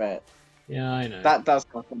part of it. Yeah, I know. That does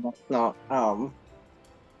happen. That's not a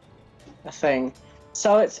thing.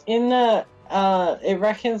 So it's in the it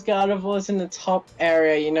reckons Gardevoir's in the top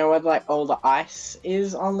area. You know where like all the ice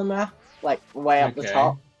is on the map, like way up the Okay.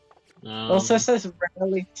 top. It also Um, says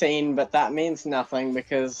rarely seen, but that means nothing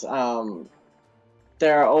because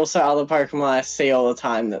there are also other Pokemon I see all the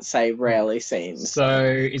time that say rarely seen. so,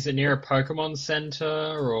 is it near a Pokemon Center,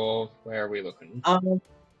 or where are we looking?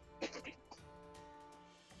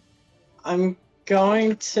 I'm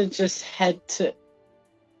going to just head to.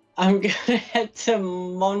 I'm gonna head to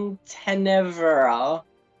Montenevera,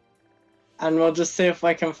 and we'll just see if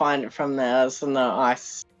I can find it from there. It's in the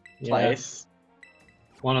ice place.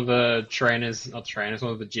 One of the trainers, not trainers,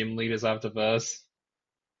 one of the gym leaders I have to verse.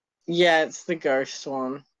 Yeah, it's the ghost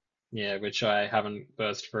one. Yeah, which I haven't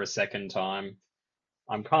versed for a second time.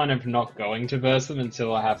 I'm kind of not going to verse them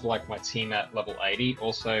until I have like my team at level 80.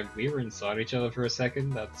 Also, we were inside each other for a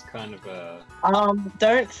second. That's kind of a...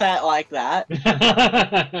 Don't say it like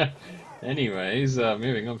that. Anyways,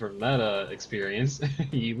 moving on from that experience,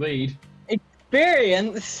 you lead.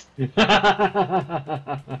 Experience?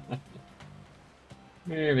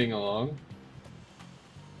 Moving along.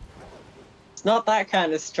 It's not that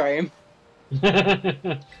kind of stream.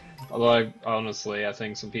 Although, honestly, I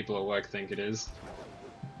think some people at work think it is.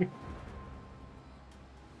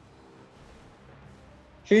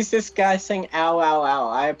 Who's this guy saying ow ow ow?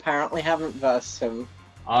 I apparently haven't versed him.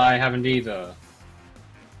 I haven't either.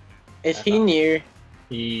 Is he new?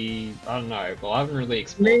 I don't know. Well, I haven't really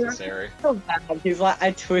explored this area. He's like,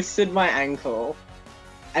 I twisted my ankle,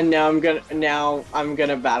 and now I'm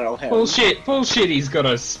gonna battle him. Bullshit! Bullshit! He's got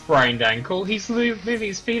a sprained ankle. He's moving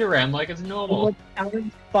his feet around like it's normal.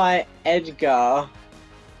 Challenged by Edgar.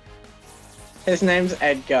 His name's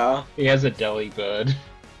Edgar. He has a deli bird.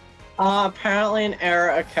 Apparently an error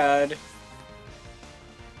occurred.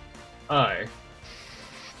 Oh.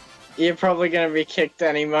 You're probably gonna be kicked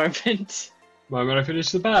any moment. Moment I finish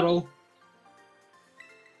the battle.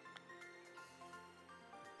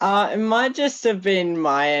 It might just have been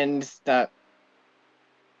my end that...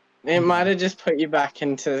 It might have just put you back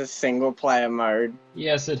into single player mode.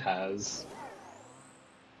 Yes, it has.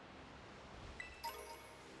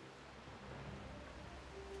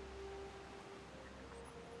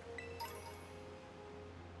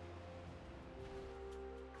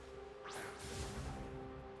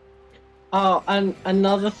 Oh, and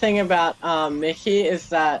another thing about Mickey is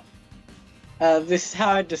that this is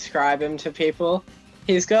how I describe him to people.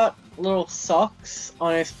 He's got little socks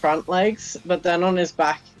on his front legs, but then on his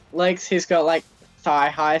back legs he's got like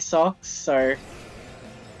thigh-high socks, so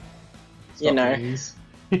you know. Stockings.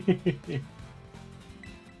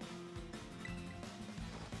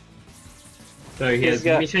 So he He's has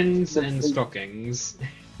got- mittens and stockings.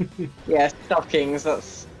 Yeah, stockings,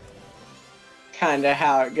 that's kinda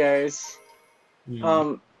how it goes.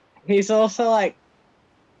 Hmm. He's also like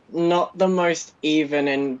not the most even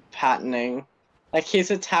in patterning. Like he's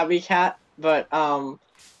a tabby cat, but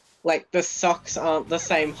like the socks aren't the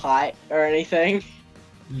same height or anything.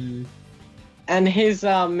 Hmm. And his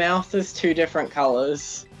mouth is two different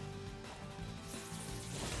colors.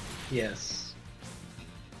 Yes.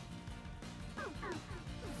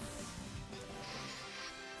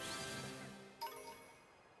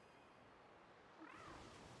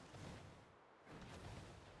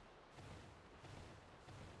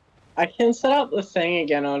 I can set up the thing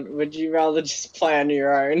again, or would you rather just play on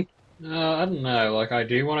your own? I don't know, like I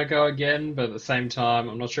do want to go again, but at the same time,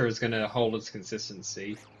 I'm not sure it's going to hold its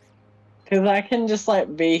consistency. Because I can just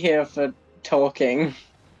like be here for talking.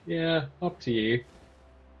 Yeah, up to you.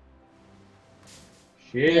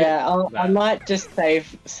 Shit. Yeah, I That. might just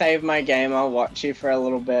save my game. I'll watch you for a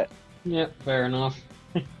little bit. Yeah, fair enough.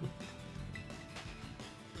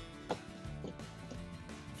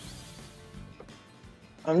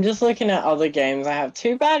 I'm just looking at other games I have.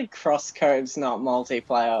 Too bad Crosscode's not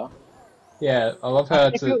multiplayer. Yeah, I love how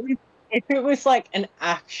If if it was like an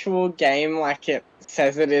actual game like it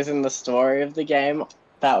says it is in the story of the game,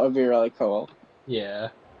 that would be really cool. yeah.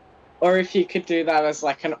 Or if you could do that as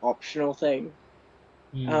like an optional thing.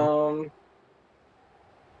 Hmm.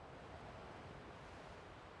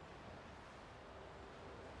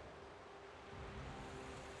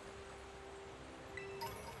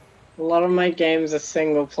 A lot of my games are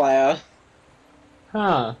single player.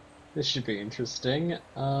 Huh. This should be interesting.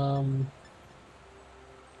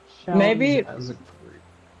 Maybe- Challenge as a group.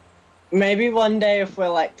 Maybe one day if we're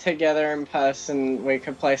like together in person, we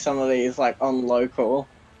could play some of these like on local.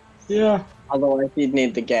 Yeah, Otherwise, you'd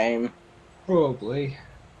need the game. probably.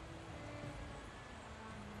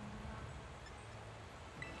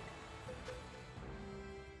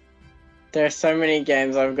 There are so many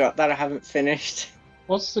games I've got that I haven't finished.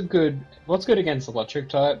 What's good against electric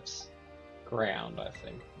types? Ground, I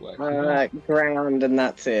think. Ground, and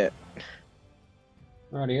that's it.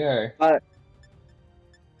 Rightio.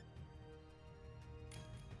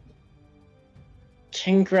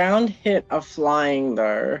 Can ground hit a flying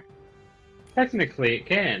though? Technically it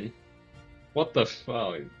can. What the f-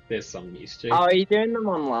 oh, there's some used to. Oh, are you doing them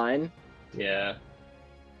online? Yeah.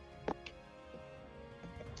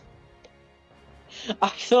 I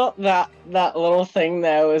thought that little thing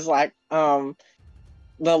there was like the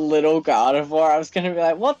little Gardevoir. I was gonna be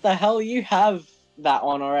like, what the hell? You have that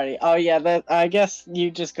one already? Oh yeah, that I guess you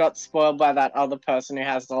just got spoiled by that other person who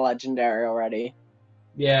has the legendary already.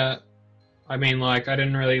 Yeah. I mean, like, I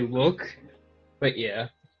didn't really look, but yeah.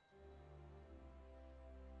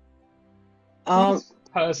 This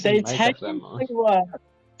person They make up that much.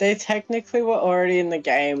 they technically were already in the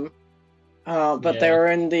game, but they Yeah. were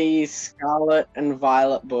in the Scarlet and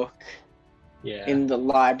Violet book Yeah. in the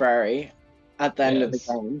library at the end of the Yes.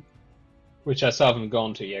 game. Which I still haven't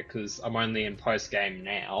gone to yet because I'm only in post game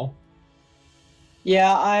now.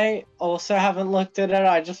 Yeah, I also haven't looked at it.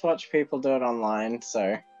 I just watch people do it online,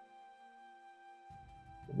 so.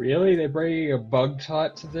 Really? They're bringing a bug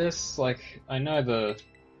type to this? Like, I know there's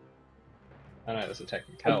a A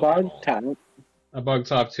technicality. bug and all. type. A bug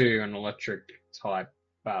type 2 and electric type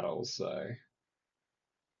battle, so.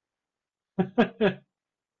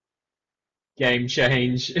 Game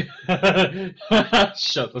change. Shut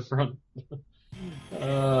the front.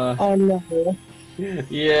 Oh no.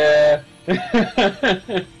 Yeah.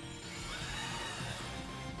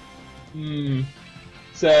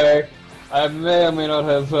 So, I may or may not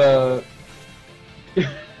have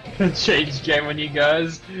changed game on you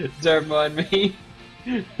guys. Don't mind me.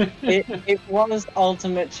 It was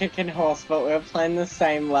Ultimate Chicken Horse, but we were playing the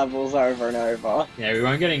same levels over and over. Yeah, we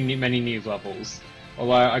weren't getting many new levels.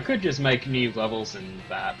 Although I could just make new levels in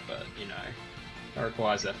that, but you know, that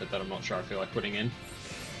requires effort that I'm not sure I feel like putting in.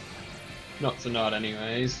 Not tonight,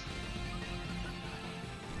 anyways.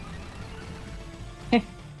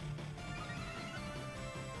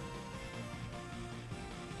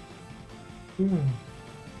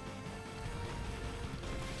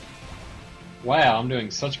 Wow, I'm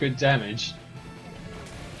doing such good damage.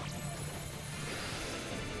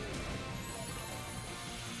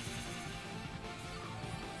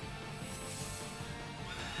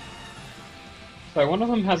 So one of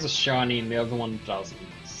them has a shiny and the other one doesn't,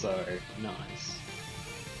 so nice.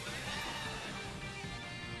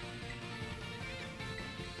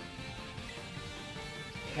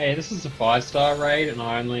 Hey, this is a 5-star raid and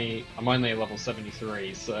I'm only a level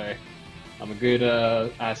 73, so I'm a good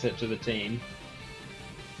asset to the team.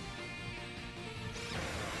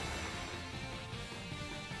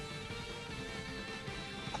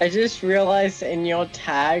 I just realized in your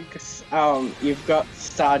tags, you've got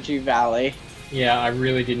Stardew Valley. Yeah, I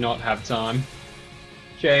really did not have time.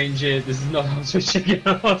 Change it. This is not Ultimate Chicken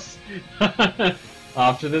Horse.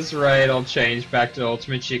 After this raid, I'll change back to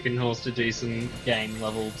Ultimate Chicken Horse to do some game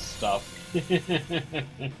level stuff.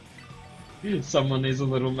 Someone is a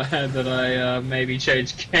little mad that I maybe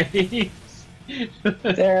changed games.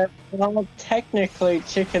 They're not technically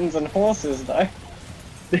chickens and horses, though.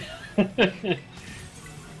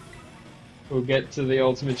 We'll get to the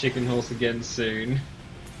Ultimate Chicken Horse again soon.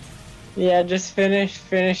 Yeah, just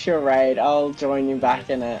finish your raid. I'll join you back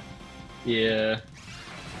in it. Yeah.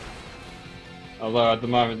 Although at the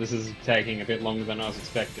moment this is taking a bit longer than I was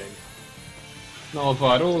expecting.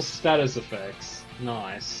 Nullified all status effects.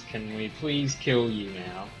 Nice. Can we please kill you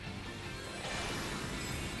now?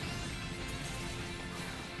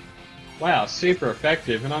 Wow, super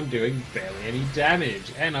effective, and I'm doing barely any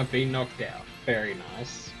damage, and I've been knocked out. Very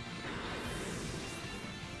nice.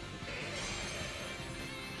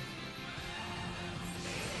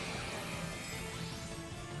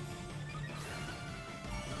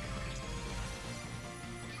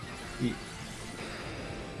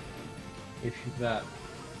 If that,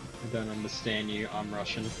 I don't understand you, I'm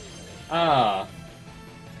Russian. Ah!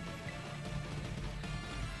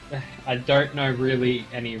 I don't know really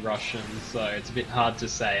any Russian, so it's a bit hard to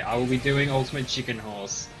say. I will be doing Ultimate Chicken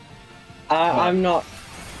Horse. I'm not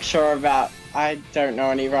sure about... I don't know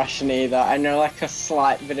any Russian either. I know like a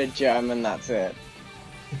slight bit of German, that's it.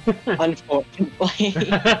 Unfortunately.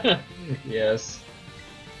 Yes.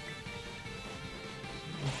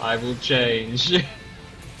 I will change.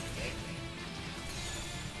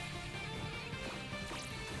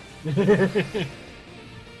 Oh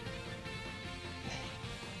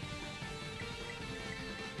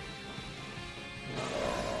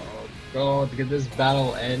god, did this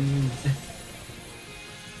battle end?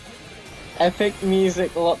 Epic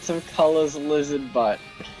music, lots of colors, lizard butt.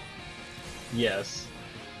 Yes.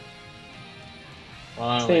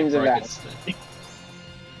 Finally, Seems broke about. its-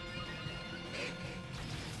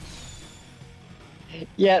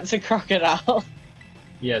 Yeah, it's a crocodile.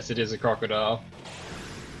 Yes, it is a crocodile.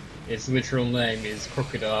 Its literal name is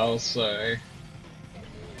Crocodile, so...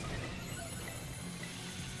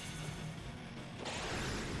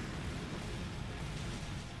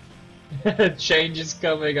 Change is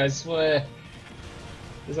coming, I swear.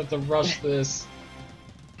 Just have to rush this.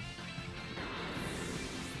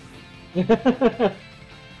 I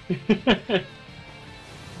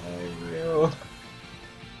will.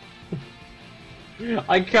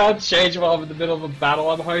 I can't change while I'm in the middle of a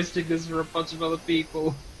battle. I'm hosting this for a bunch of other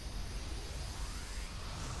people.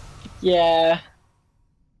 Yeah.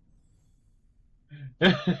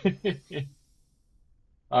 I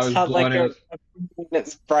was Had like blown out. a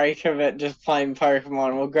minutes break of it just playing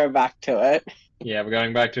Pokemon. We'll go back to it. Yeah, we're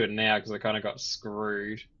going back to it now because I kind of got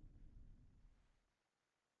screwed.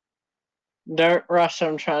 Don't rush,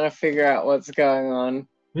 I'm trying to figure out what's going on.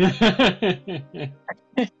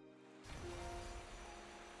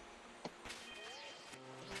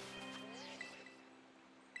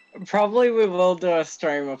 Probably we will do a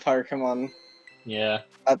stream of Pokemon Yeah.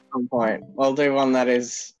 at some point. We'll do one that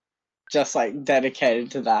is just like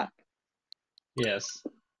dedicated to that. Yes.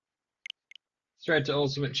 Straight to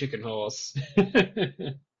Ultimate Chicken Horse.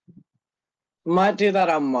 Might do that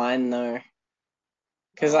on mine though.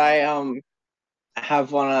 Cause I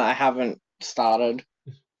have one I haven't started.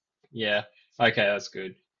 Yeah. Okay, that's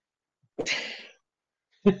good.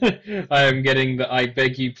 I am getting the I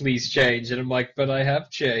beg you please change, and I'm like, but I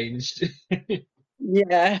have changed.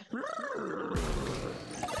 Yeah.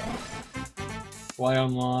 Play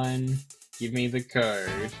online. Give me the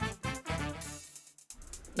code.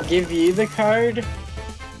 Give you the code?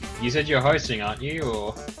 You said you're hosting, aren't you?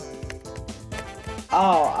 Or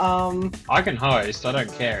Oh, I can host. I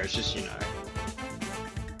don't care. It's just, you know.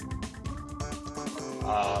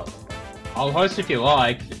 I'll host if you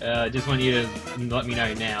like. Just want you to let me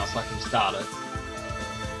know now so I can start it.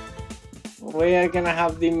 we are gonna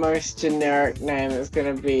have the most generic name. It's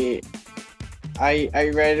gonna be... Are you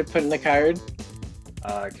ready to put in the code?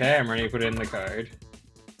 Okay, I'm ready to put in the code.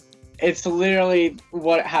 It's literally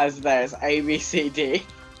what it has there. It's ABCD.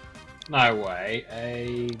 No way.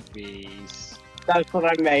 A, B, C. That's what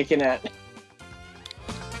I'm making it.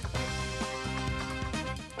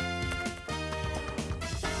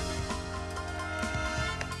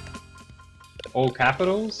 All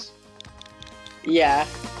capitals? Yeah.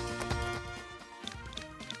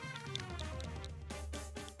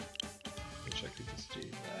 Wish I could just do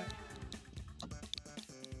that.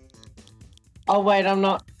 Oh wait, I'm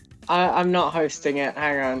not hosting it.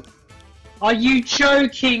 Hang on. Are you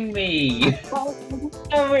joking me? I don't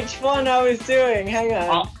know which one I was doing. Hang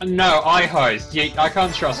on. No, I host. I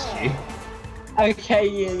can't trust you. Okay,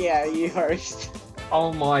 yeah, you host.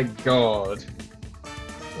 Oh my god.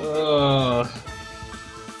 Ugh.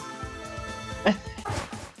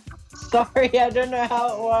 Sorry, I don't know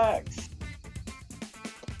how it works.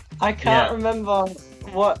 I can't remember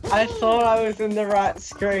what I thought I was in the right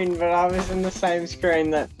screen, but I was in the same screen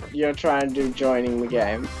that you're trying to do joining the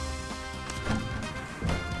game.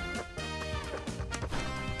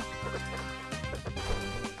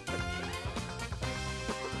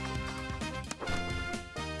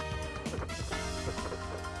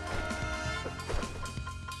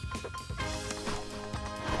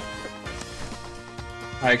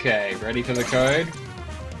 Okay, ready for the code?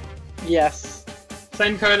 Yes.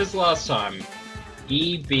 Same code as last time.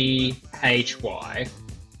 EBHY.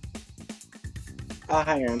 Oh,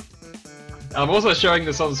 hang on. I'm also showing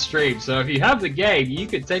this on stream, so if you have the game, you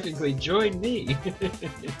could technically join me.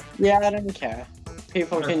 Yeah, I don't care.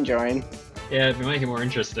 People can join. Yeah, it'd make it more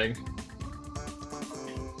interesting.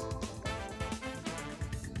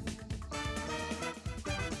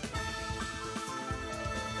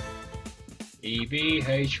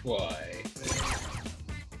 EBHY.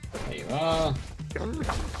 There you are. I'm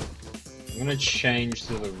gonna change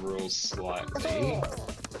to the rules slightly.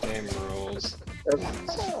 Game rules.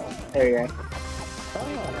 There you go.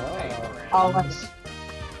 Oh,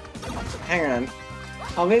 hang on.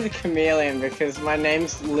 I'll be the chameleon because my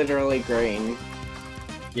name's literally green.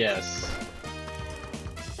 Yes.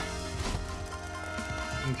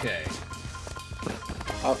 Okay.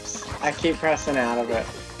 Oops. I keep pressing out of it.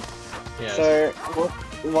 Yes. So,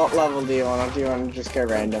 what level do you want? Or do you want to just go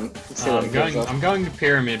random? And see what it gives us? I'm going to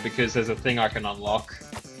pyramid because there's a thing I can unlock.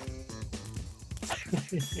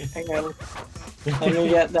 Hang on. Let me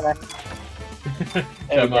get there.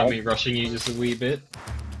 Don't mind me rushing you just a wee bit.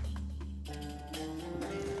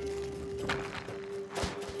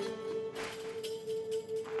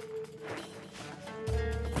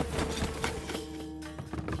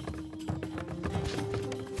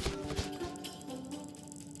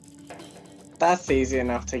 That's easy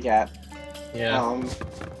enough to get. Yeah.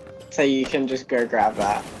 So you can just go grab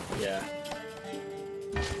that. Yeah.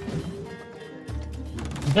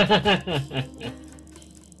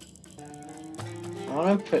 I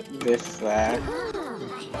want to put this there.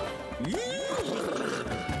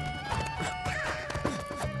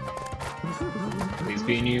 Please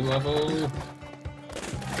be a new level.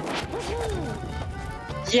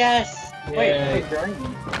 Yes! Wait, Yay. green.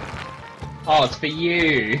 Oh, it's for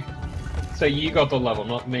you. So you got the level,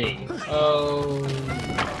 not me. Oh.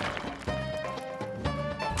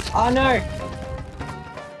 Oh no!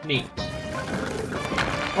 Neat.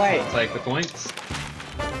 Wait, I'll take the points.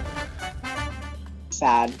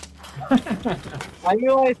 sad. Why do you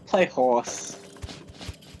always play horse?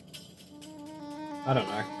 I don't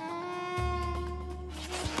know.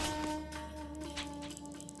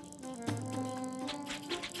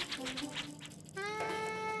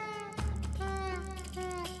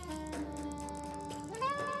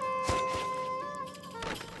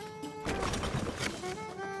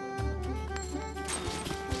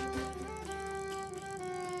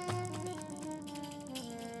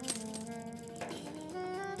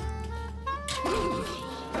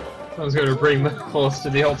 I was going to bring the horse to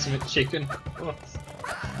the ultimate chicken.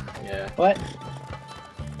 Yeah. What?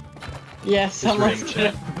 Yes, Just someone's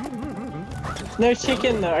reading gonna... No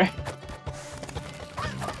chicken though.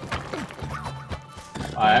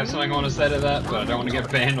 I have something I want to say to that, but I don't want to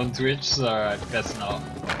get banned on Twitch, so I guess not.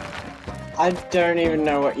 I don't even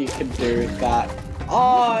know what you could do with that.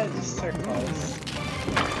 Oh, it's so close.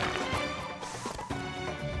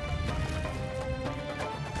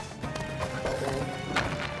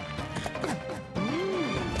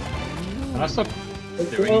 Can I stop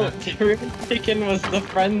doing Well, that? the real chicken was the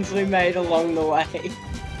friends we made along the way.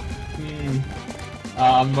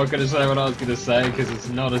 I'm not going to say what I was going to say, because it's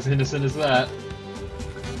not as innocent as that.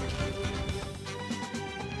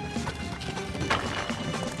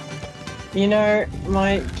 You know,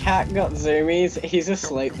 my cat got zoomies. He's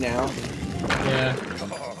asleep now. Yeah.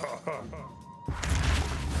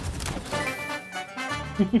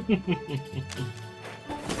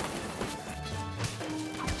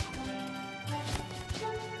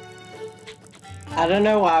 I don't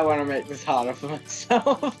know why I want to make this harder for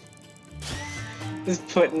myself. Just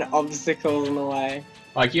putting obstacles in the way.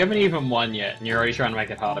 Like, you haven't even won yet, and you're already trying to make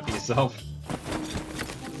it harder for yourself.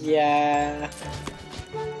 Yeah.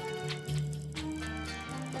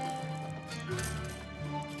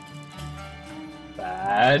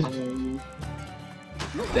 Bad.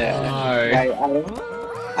 There. No. Wait,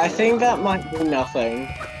 I think that might be nothing.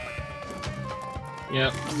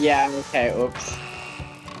 Yep. Yeah, okay, oops.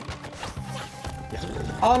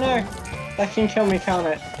 Oh no! That can kill me, can't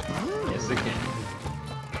it? Yes, it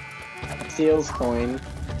can. Seal's coin.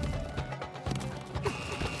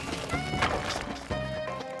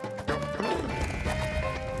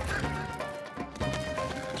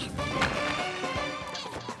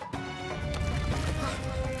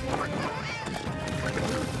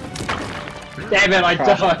 Damn it, I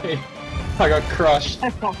Crushed. died! I got crushed.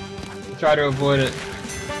 Try to avoid it.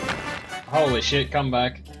 Holy shit, come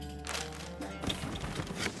back.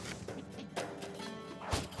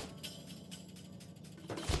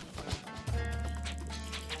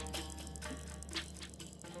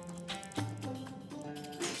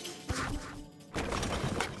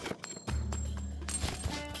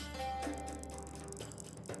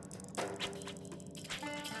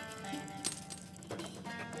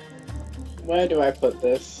 Where do I put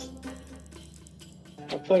this?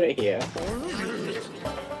 I'll put it here.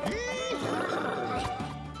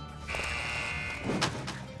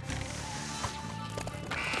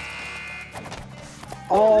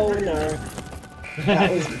 Oh no.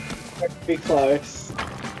 That was pretty close.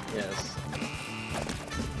 Yes.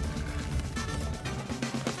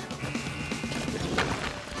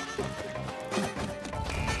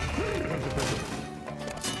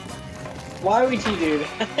 Why would you do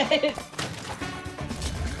that?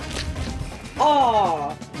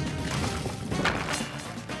 Oh!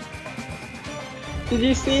 Did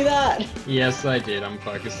you see that? Yes, I did, I'm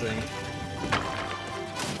focusing.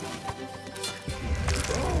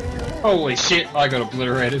 Holy shit, I got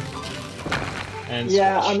obliterated. And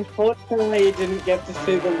Yeah, squashed. unfortunately you didn't get to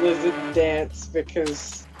see the lizard dance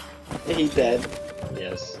because he's dead.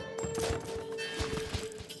 Yes.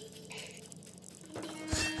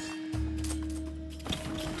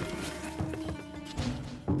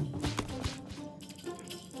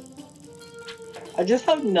 I just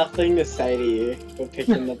have nothing to say to you for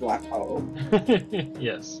picking the black hole.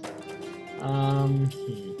 Yes.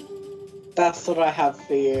 That's what I have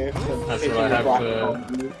for you for That's picking what I the black have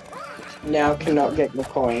hole. You now cannot get the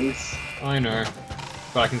coins. I know.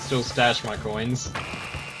 But I can still stash my coins.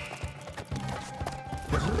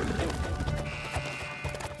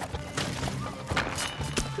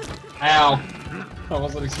 Ow! I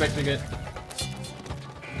wasn't expecting it.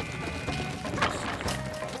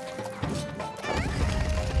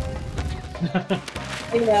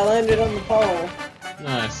 Hey, I landed on the pole.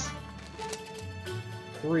 Nice.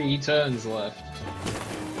 3 turns left.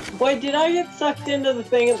 Wait, did I get sucked into the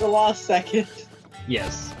thing at the last second?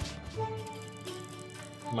 Yes.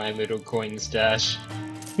 My little coin stash.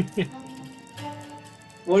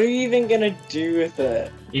 What are you even gonna do with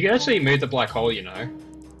it? You can actually move the black hole, you know.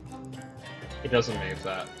 It doesn't move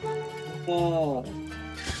that. Oh.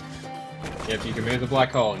 Yep, you can move the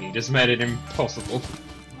black hole, and you just made it impossible.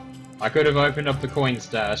 I could have opened up the coin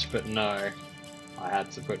stash, but no. I had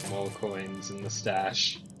to put more coins in the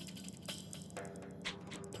stash.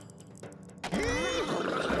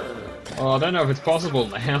 Oh, I don't know if it's possible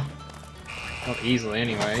now. Not easily,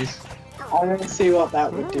 anyways. I don't see what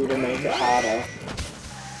that would do to make it harder.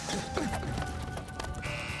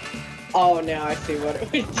 Oh, now I see what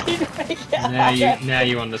it would do to make it Now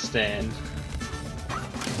you understand.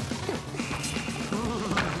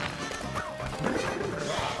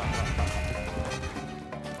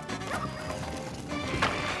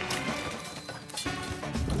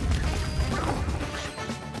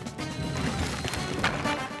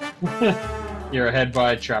 You're ahead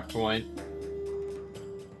by a trap point.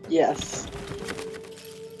 Yes.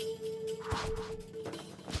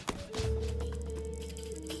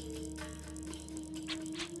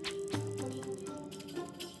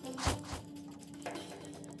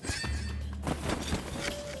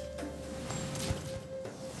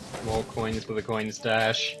 More coins for the coin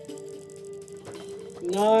stash.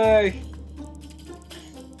 No!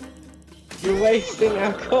 You're wasting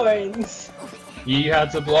our coins! You had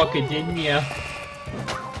to block it, didn't you?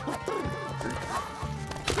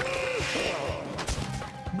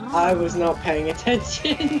 I was not paying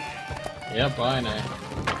attention. Yep, I know.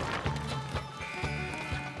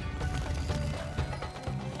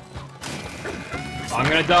 I'm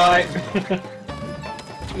gonna die!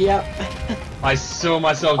 Yep. I saw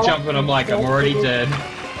myself jump and I'm like, I'm already dead.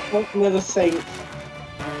 Welcome to the sink.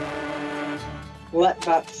 Let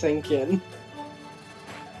that sink in.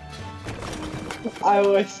 I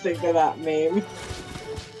always think of that meme.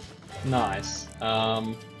 Nice.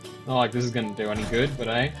 Not like this is gonna do any good, but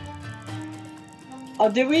eh? Oh,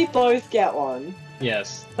 did we both get one?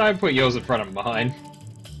 Yes. Don't put yours in front and behind.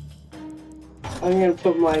 I'm gonna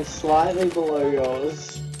put mine slightly below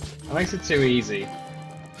yours. That makes it too easy.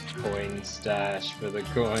 Coin stash for the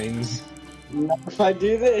coins. Not if I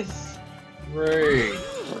do this. Rude.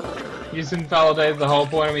 You just invalidated the whole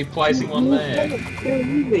point of me placing one there. It's too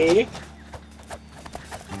easy.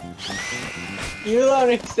 You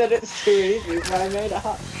only said it's too easy, but I made it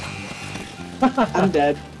hard. I'm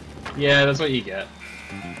dead. Yeah, that's what you get.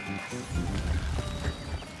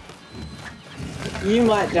 You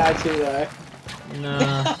might die too, though.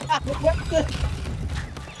 Nah.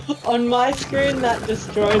 On my screen, that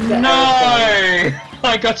destroyed the No! airplane.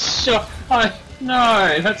 I got shot.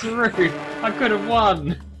 No, that's rude. I could have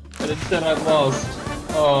won, but instead I lost.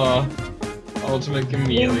 Oh, ultimate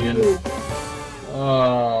chameleon.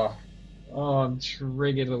 Oh, I'm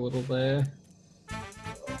triggered a little there.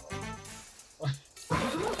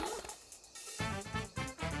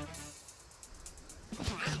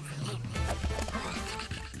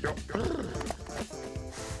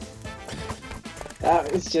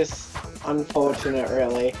 That was just unfortunate,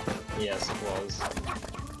 really. Yes, it was.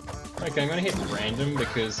 Okay, I'm gonna hit random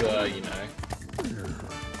because, you know,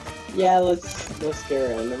 Yeah, let's go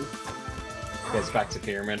random. goes back to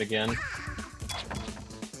pyramid again.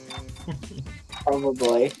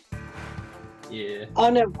 Probably. Yeah. Oh,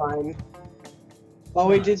 never mind. Well,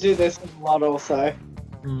 we did do this a lot also.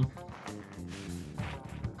 Hmm.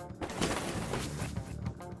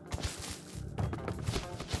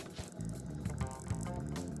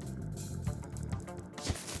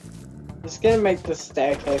 Just gonna make the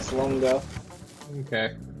staircase longer.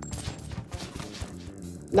 Okay.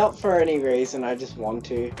 Not for any reason, I just want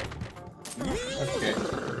to. Okay.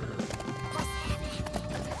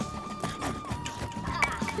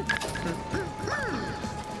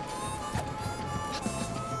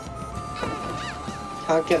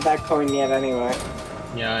 Can't get that coin yet anyway.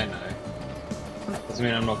 Yeah, I know. Doesn't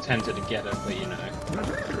mean I'm not tempted to get it, but you know.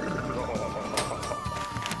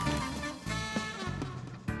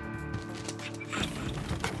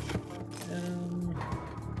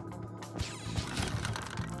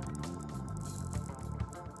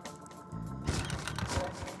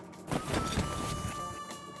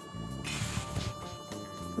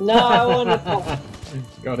 No, I want to.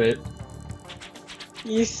 Got it.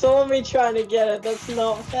 You saw me trying to get it. That's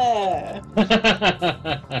not fair. That's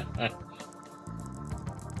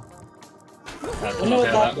I know not what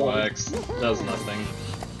how that that works. Does nothing.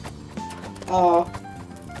 Oh,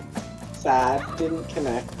 sad. Didn't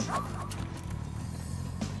connect.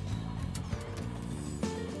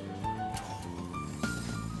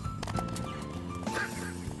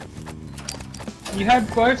 You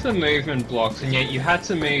had both the movement blocks, and yet you had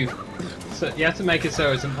to move. So you had to make it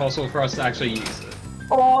so it's impossible for us to actually use it.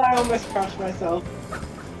 Oh, I almost crushed myself.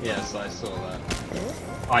 Yes, I saw that.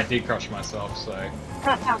 I did crush myself, so.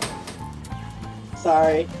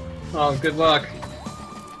 Sorry. Oh, good luck.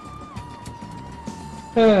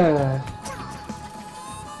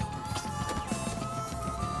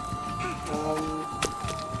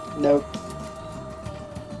 Nope.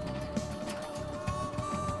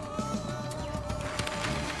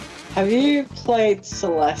 Have you played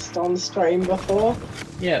Celeste on stream before?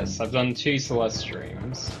 Yes, I've done 2 Celeste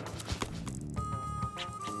streams.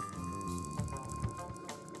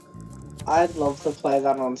 I'd love to play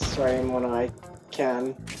that on stream when I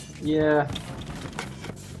can. Yeah.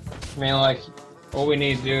 I mean, like, all we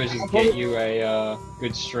need to do is just get you a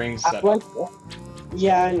good stream set.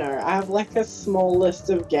 Yeah, I know. I have like a small list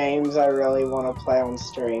of games I really want to play on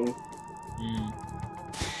stream. Mm.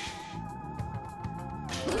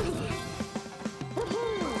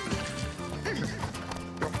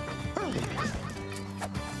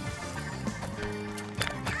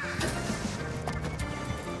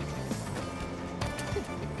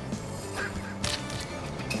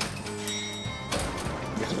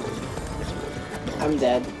 I'm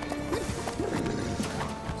dead.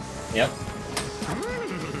 Yep.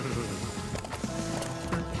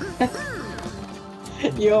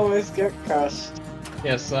 You almost got crushed.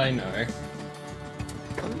 Yes, I know.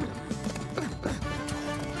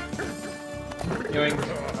 Yoink.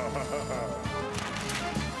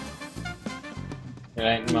 It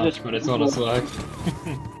ain't much, but it's honest work.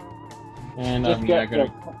 And I'm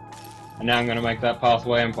now gonna make that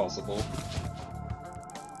pathway impossible.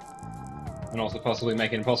 And also possibly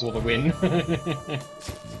make it impossible to win.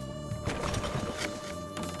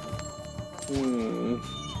 Hmm.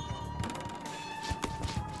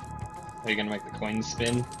 Are you gonna make the coin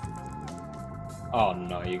spin? Oh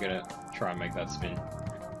no, you're gonna try and make that spin.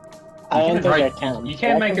 I don't think I Right, can. you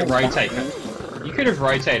can't make it rotate. Look, You could have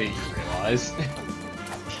rotated, you realise.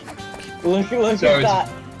 look So at that.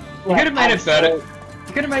 You could have made it absolute- vertical.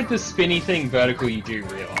 You could have made the spinny thing vertical, you do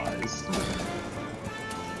realise.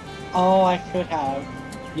 Oh, I could have.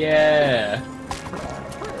 Yeah.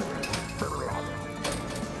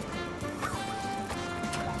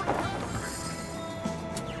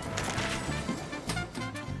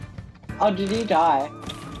 Oh, did he die?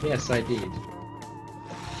 Yes, I did.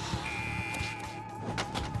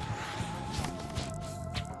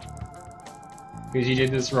 Because you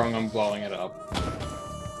did this wrong, I'm blowing it up.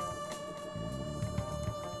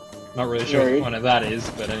 Not really sure what the Rude. point of that is,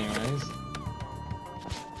 but anyways.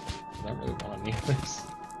 I don't really want any of this.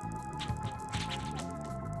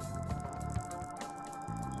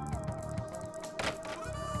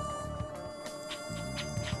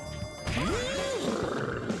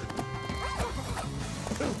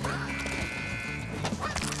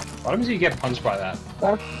 What happens if you get punched by that?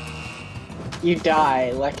 You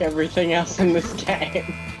die, like everything else in this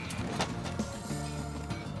game.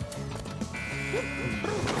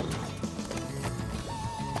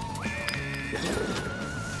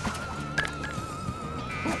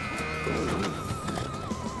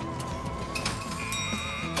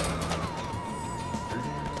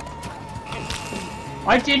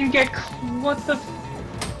 I didn't get. What the?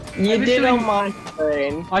 You was did doing- on my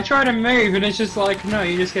screen. I try to move and it's just like, no,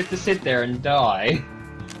 you just get to sit there and die.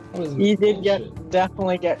 That was You did bullshit.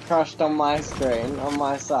 definitely get crushed on my screen, on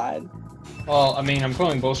my side. Well, I mean, I'm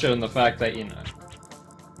calling bullshit on the fact that, you know.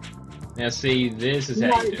 Now, see, this is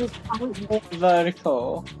how you do it.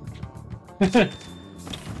 Vertical.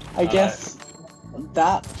 I guess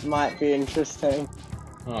that might be interesting.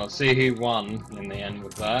 Oh, see who won in the end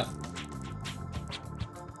with that.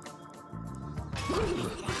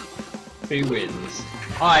 Who wins?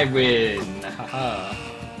 I win! Haha.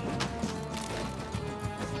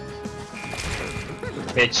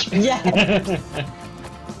 Bitch. Yeah.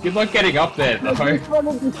 Good luck getting up there, I though. just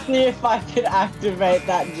wanted to see if I could activate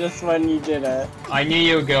that just when you did it. I knew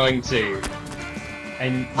you were going to.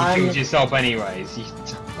 And you I'm- killed yourself anyways, you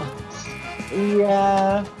dumbass.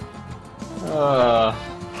 Yeah.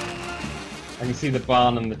 I can see the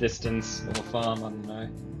barn in the distance, or the farm, I don't know.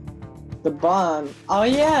 The barn. Oh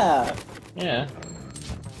yeah. Yeah.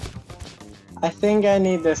 I think I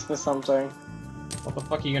need this for something. What the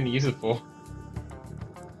fuck are you gonna use it for?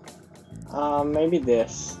 Maybe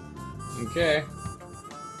this. Okay.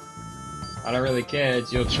 I don't really care,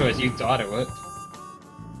 it's your choice, you die to it.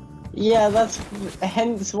 Yeah, that's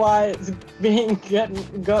hence why it's being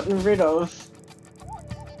gotten rid of.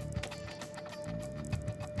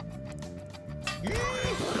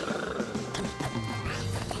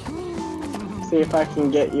 See if I can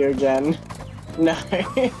get you again. No.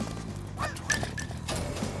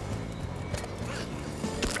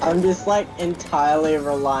 I'm just like entirely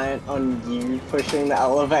reliant on you pushing the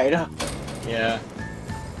elevator. Yeah.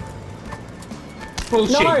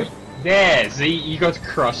 Bullshit! No! There, see, you got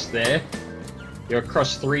crushed there. You got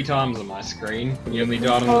crushed 3 times on my screen. You only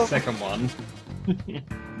died on the Oh. second one.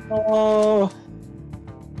 Oh.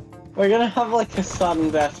 We're gonna have like a sudden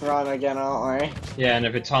death run again, aren't we? Yeah, and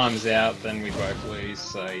if it times out, then we both lose,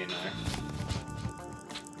 so, you know.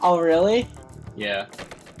 Oh, really? Yeah.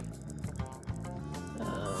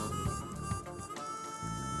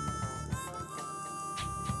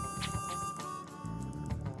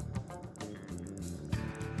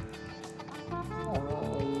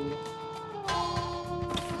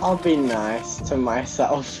 I'll be nice to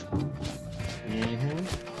myself. Mm-hmm.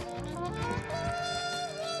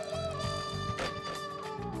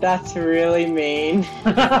 That's really mean.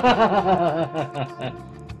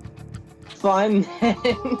 Fine then.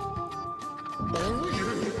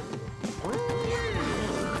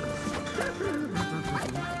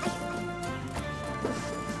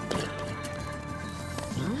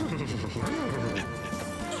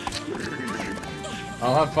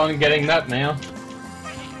 I'll have fun getting that now.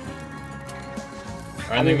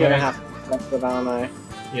 I'm Only gonna way- have to press it, aren't I?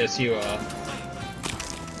 Yes, you are.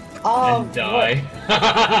 Oh, And die.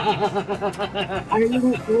 I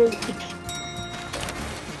didn't really...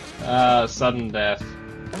 Sudden death.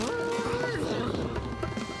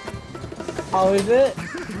 Oh, is it?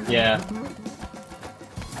 Yeah.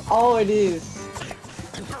 Oh, it is.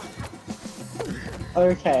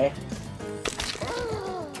 Okay.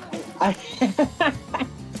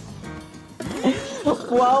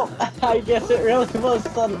 Well, I guess it really was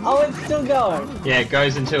sudden. Oh, it's still going. Yeah, it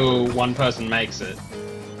goes until one person makes it.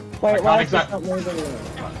 Wait, can't why is this exact- not moving?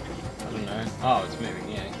 I don't know. Oh, it's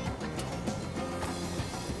moving, yeah.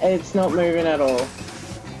 It's not moving at all.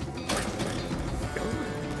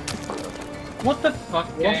 What the fuck,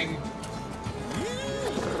 gang?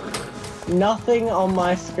 Nothing on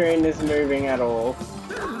my screen is moving at all.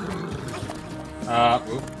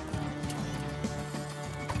 Whoop.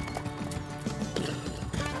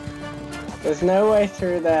 There's no way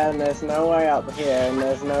through there, and there's no way up here, and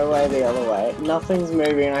there's no way the other way. Nothing's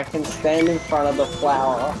moving. I can stand in front of the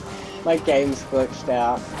flower. My game's glitched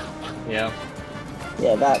out. Yeah.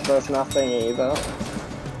 Yeah, that does nothing either.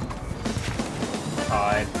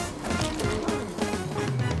 Hide.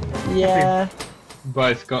 Yeah.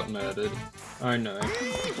 Both got murdered. Oh no.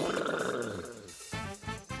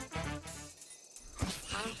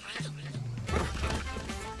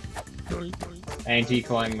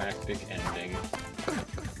 Anticlimactic ending.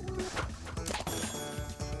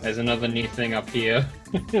 There's another new thing up here.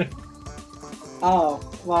 Oh,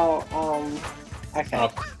 well, okay.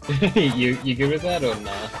 Up. you good with that or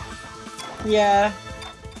nah? Yeah.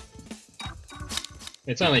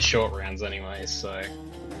 It's only short rounds anyway, so.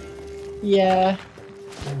 Yeah.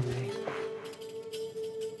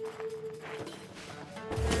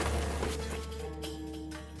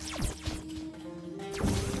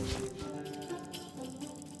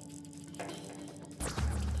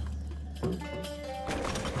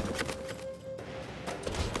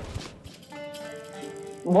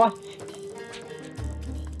 What?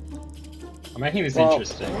 I'm making this Well-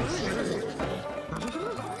 interesting.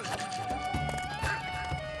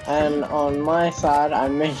 And on my side,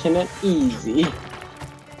 I'm making it easy.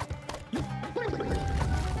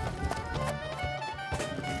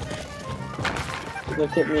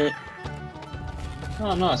 Look at me.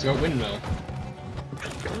 Oh nice, got windmill.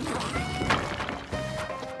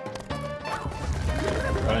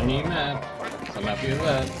 Got a new map. So I'm happy with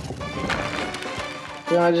that.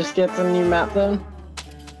 Do I just get the new map then?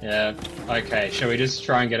 Yeah. Okay, shall we just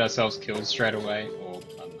try and get ourselves killed straight away? Or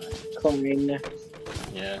I don't know. Coin.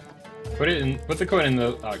 Yeah. Put the coin in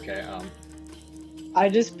the okay, I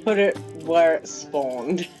just put it where it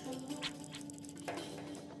spawned.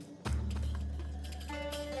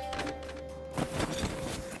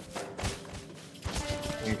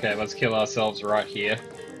 okay, let's kill ourselves right here.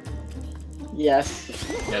 Yes.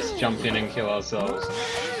 Yes, jump in and kill ourselves.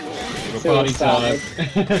 Little party time.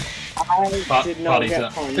 Suicide. I did not party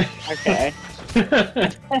get time. punched. Okay.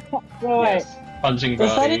 No, wait. Yes, punching Does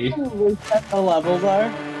that body. even reset the level though?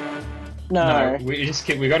 No. No,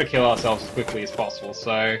 we gotta kill ourselves as quickly as possible,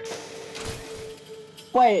 so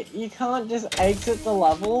Wait, you can't just exit the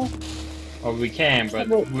level? well, we can, but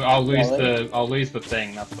I'll lose the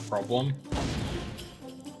thing, that's the problem.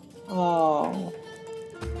 Oh.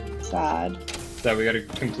 Sad. So we gotta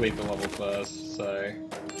complete the level first, so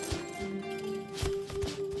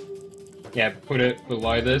yeah, put it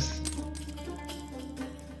below this.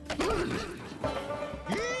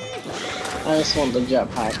 I just want the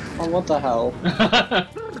jetpack. Oh, what the hell?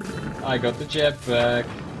 I got the jetpack.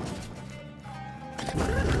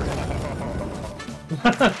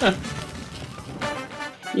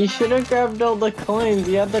 You should have grabbed all the coins.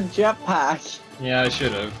 You had the jetpack. Yeah, I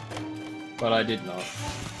should have, but I did not.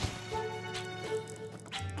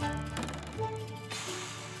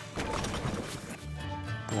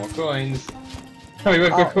 More coins. Oh, we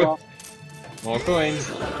got well, more coins.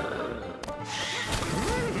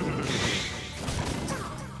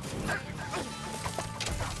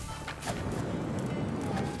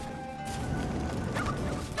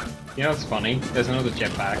 You know what's funny? There's another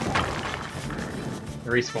jetpack. It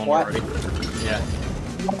respawned What? already. Yeah,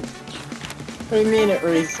 what do you mean it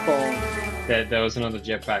respawned? there was another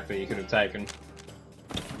jetpack that you could have taken.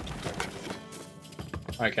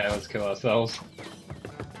 Okay, let's kill ourselves.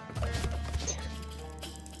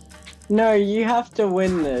 No, you have to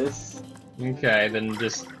win this. Okay, then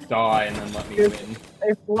just die and then let me win.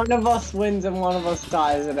 If one of us wins and one of us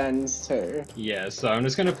dies, it ends too. Yeah, so I'm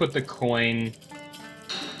just gonna put the coin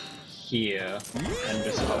here and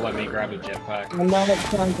just let me grab a jetpack. I know it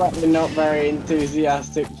sounds like you're not very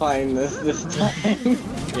enthusiastic playing this time.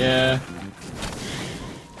 Yeah.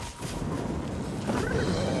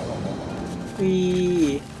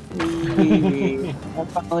 Wee. I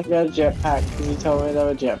finally got a jetpack because you told me there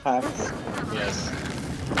were jetpacks. Yes.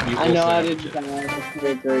 You I know also I have didn't jet- die if we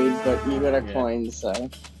agreed, but you got a Yeah. coin, so.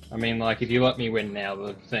 I mean, like, if you let me win now,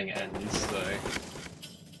 the thing ends, so...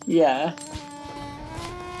 Yeah.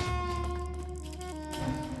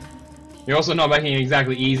 You're also not making it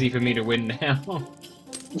exactly easy for me to win now.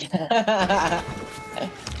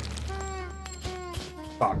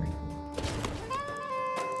 Fuck.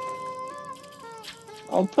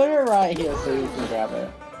 I'll put it right here so you can grab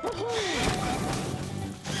it.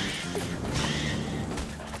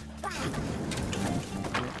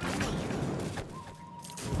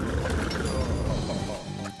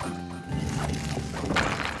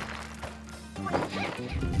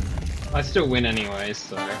 I still win anyway,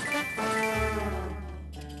 so... I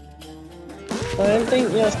don't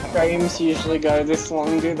think your streams usually go this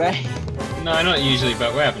long, do they? No, not usually,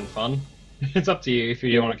 but we're having fun. It's up to you if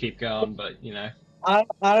you want to keep going, but, you know. I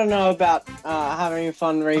don't know about having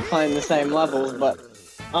fun replaying the same levels, but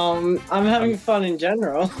I'm having fun in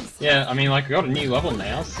general. Yeah, I mean, like, I got a new level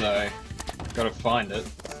now, so... Gotta find it.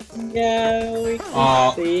 Yeah, we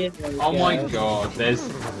can see it. Oh my god, there's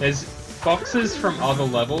boxes from other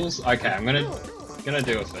levels. Okay, I'm gonna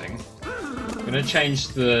do a thing. I'm gonna change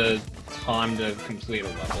the time to complete a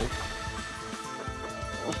level.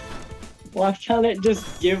 Why can't it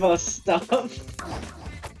just give us stuff?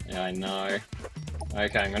 Yeah, I know.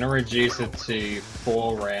 Okay, I'm gonna reduce it to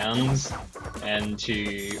 4 rounds and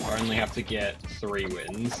to only have to get 3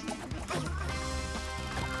 wins.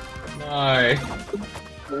 No.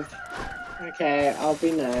 Okay, I'll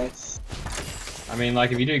be nice. I mean,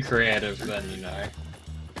 like, if you do creative, then, you know...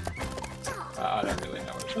 I don't really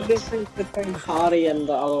know what The it does. difference between party and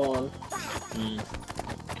the other one.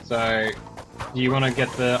 So, do you want to get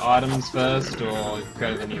the items first, or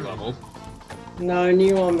go to the new level? No,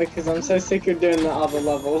 new one, because I'm so sick of doing the other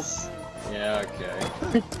levels. Yeah,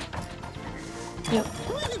 okay. Yep.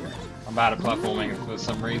 I'm bad at platforming for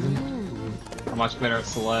some reason. I'm much better at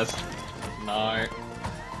Celeste. No.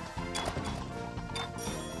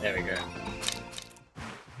 There we go.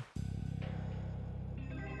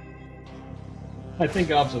 I think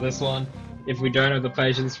after this one, if we don't have the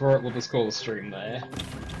patience for it, we'll just call the stream there.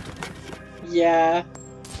 Yeah.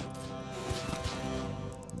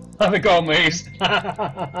 Have a goal moves!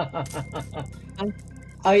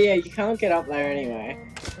 Oh yeah, you can't get up there anyway.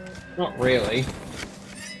 Not really.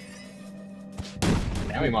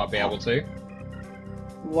 Now we might be able to.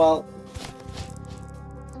 Well,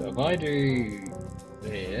 So if I do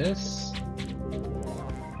this...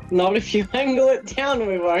 not if you angle it down,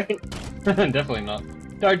 we won't. Definitely not.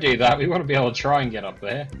 Don't do that, we want to be able to try and get up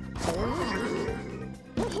there.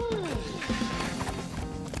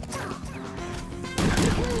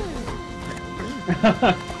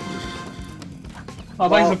 Oh,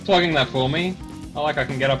 thanks for plugging that for me. Not like I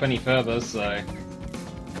can get up any further, so...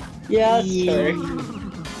 Yeah, that's true.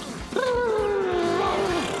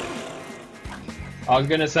 I was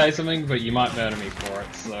gonna say something, but you might murder me for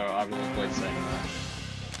it, so I will avoid saying that.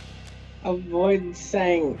 Avoid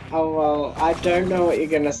saying, oh well, I don't know what you're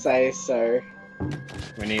gonna say, so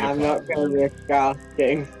We need I'm not gonna be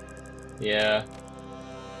asking. Yeah.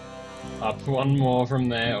 Up one more from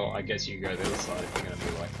there, or I guess you go the other side if you're gonna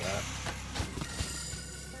be like that.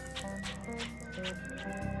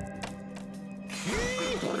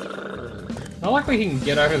 Not like we can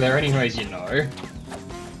get over there anyways, you know.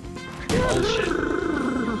 Oh shit.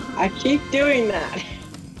 I keep doing that.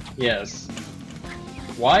 Yes.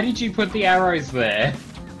 Why did you put the arrows there?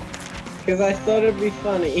 Because I thought it'd be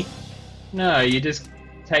funny. No, you're just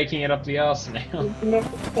taking it up the arse now. It's not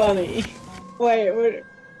funny. Wait,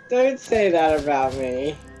 don't say that about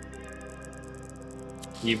me.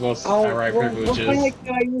 You've lost Oh, arrow what privileges.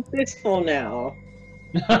 can I use this for now?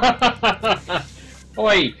 Oh,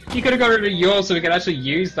 wait, you could have got rid of yours so we could actually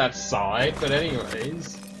use that side, but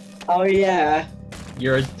anyways. Oh yeah.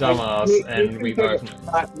 You're a dumbass, and we both know.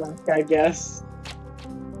 Back, I guess.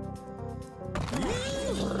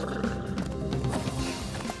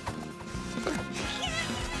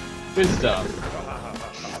 Good stuff.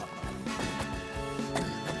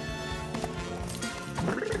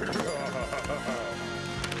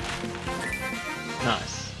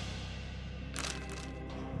 Nice.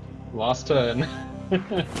 Last turn.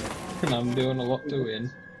 And I'm doing a lot to win.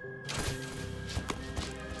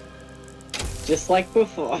 Just like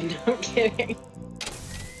before, no I'm kidding.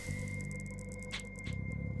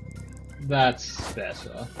 That's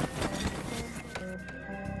better.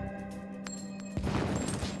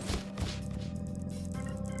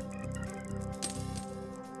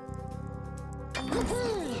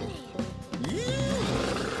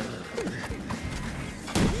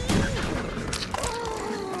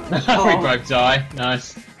 We both die.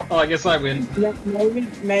 Nice. Oh, I guess I win. Yeah,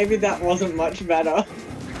 maybe that wasn't much better.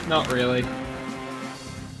 Not really.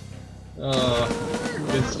 Oh,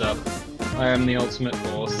 good stuff. I am the ultimate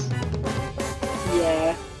force.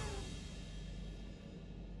 Yeah.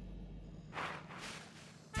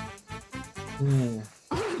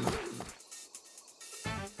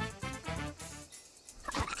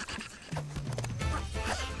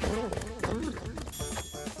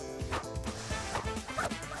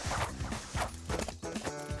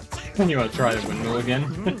 You want to try the windmill again?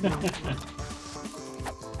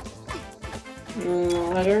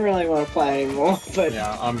 I don't really want to play anymore, but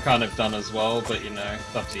Yeah, I'm kind of done as well, but you know,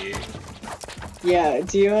 it's up to you. Yeah,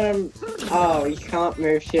 do you want to... Oh, you can't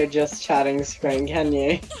move to your just chatting screen, can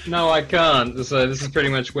you? No, I can't. So this is pretty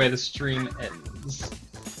much where the stream ends.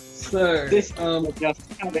 So, This is the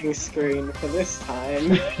just chatting screen for this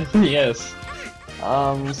time. yes.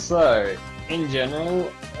 So, in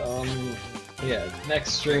general, yeah,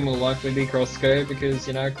 next stream will likely be Crosscode because,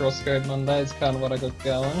 you know, Crosscode Monday is kind of what I got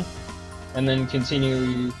going. And then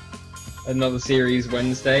continue another series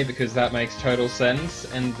Wednesday because that makes total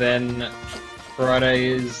sense. And then Friday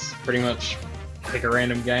is pretty much pick a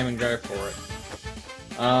random game and go for it.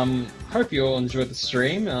 Hope you all enjoyed the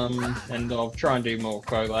stream, and I'll try and do more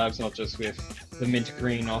collabs, not just with the Mint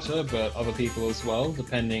Green Otter, but other people as well,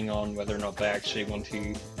 depending on whether or not they actually want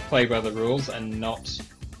to play by the rules and not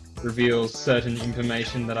reveal certain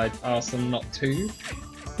information that I ask them not to.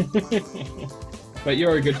 But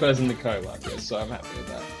you're a good person to collab with, so I'm happy with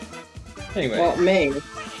that. Anyway. What, me?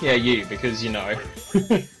 Yeah, you, because, you know,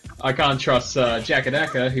 I can't trust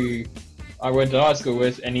Jackadaka, who I went to high school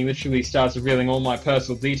with, and he literally starts revealing all my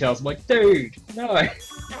personal details. I'm like, dude, no,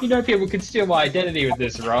 you know people could steal my identity with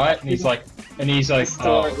this, right? And he's like,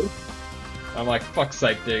 oh. I'm like, fuck's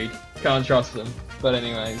sake, dude, can't trust them. But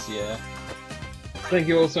anyways, yeah. Thank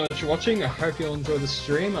you all so much for watching. I hope you'll enjoy the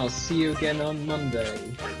stream. I'll see you again on Monday.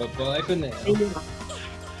 Bye-bye for now.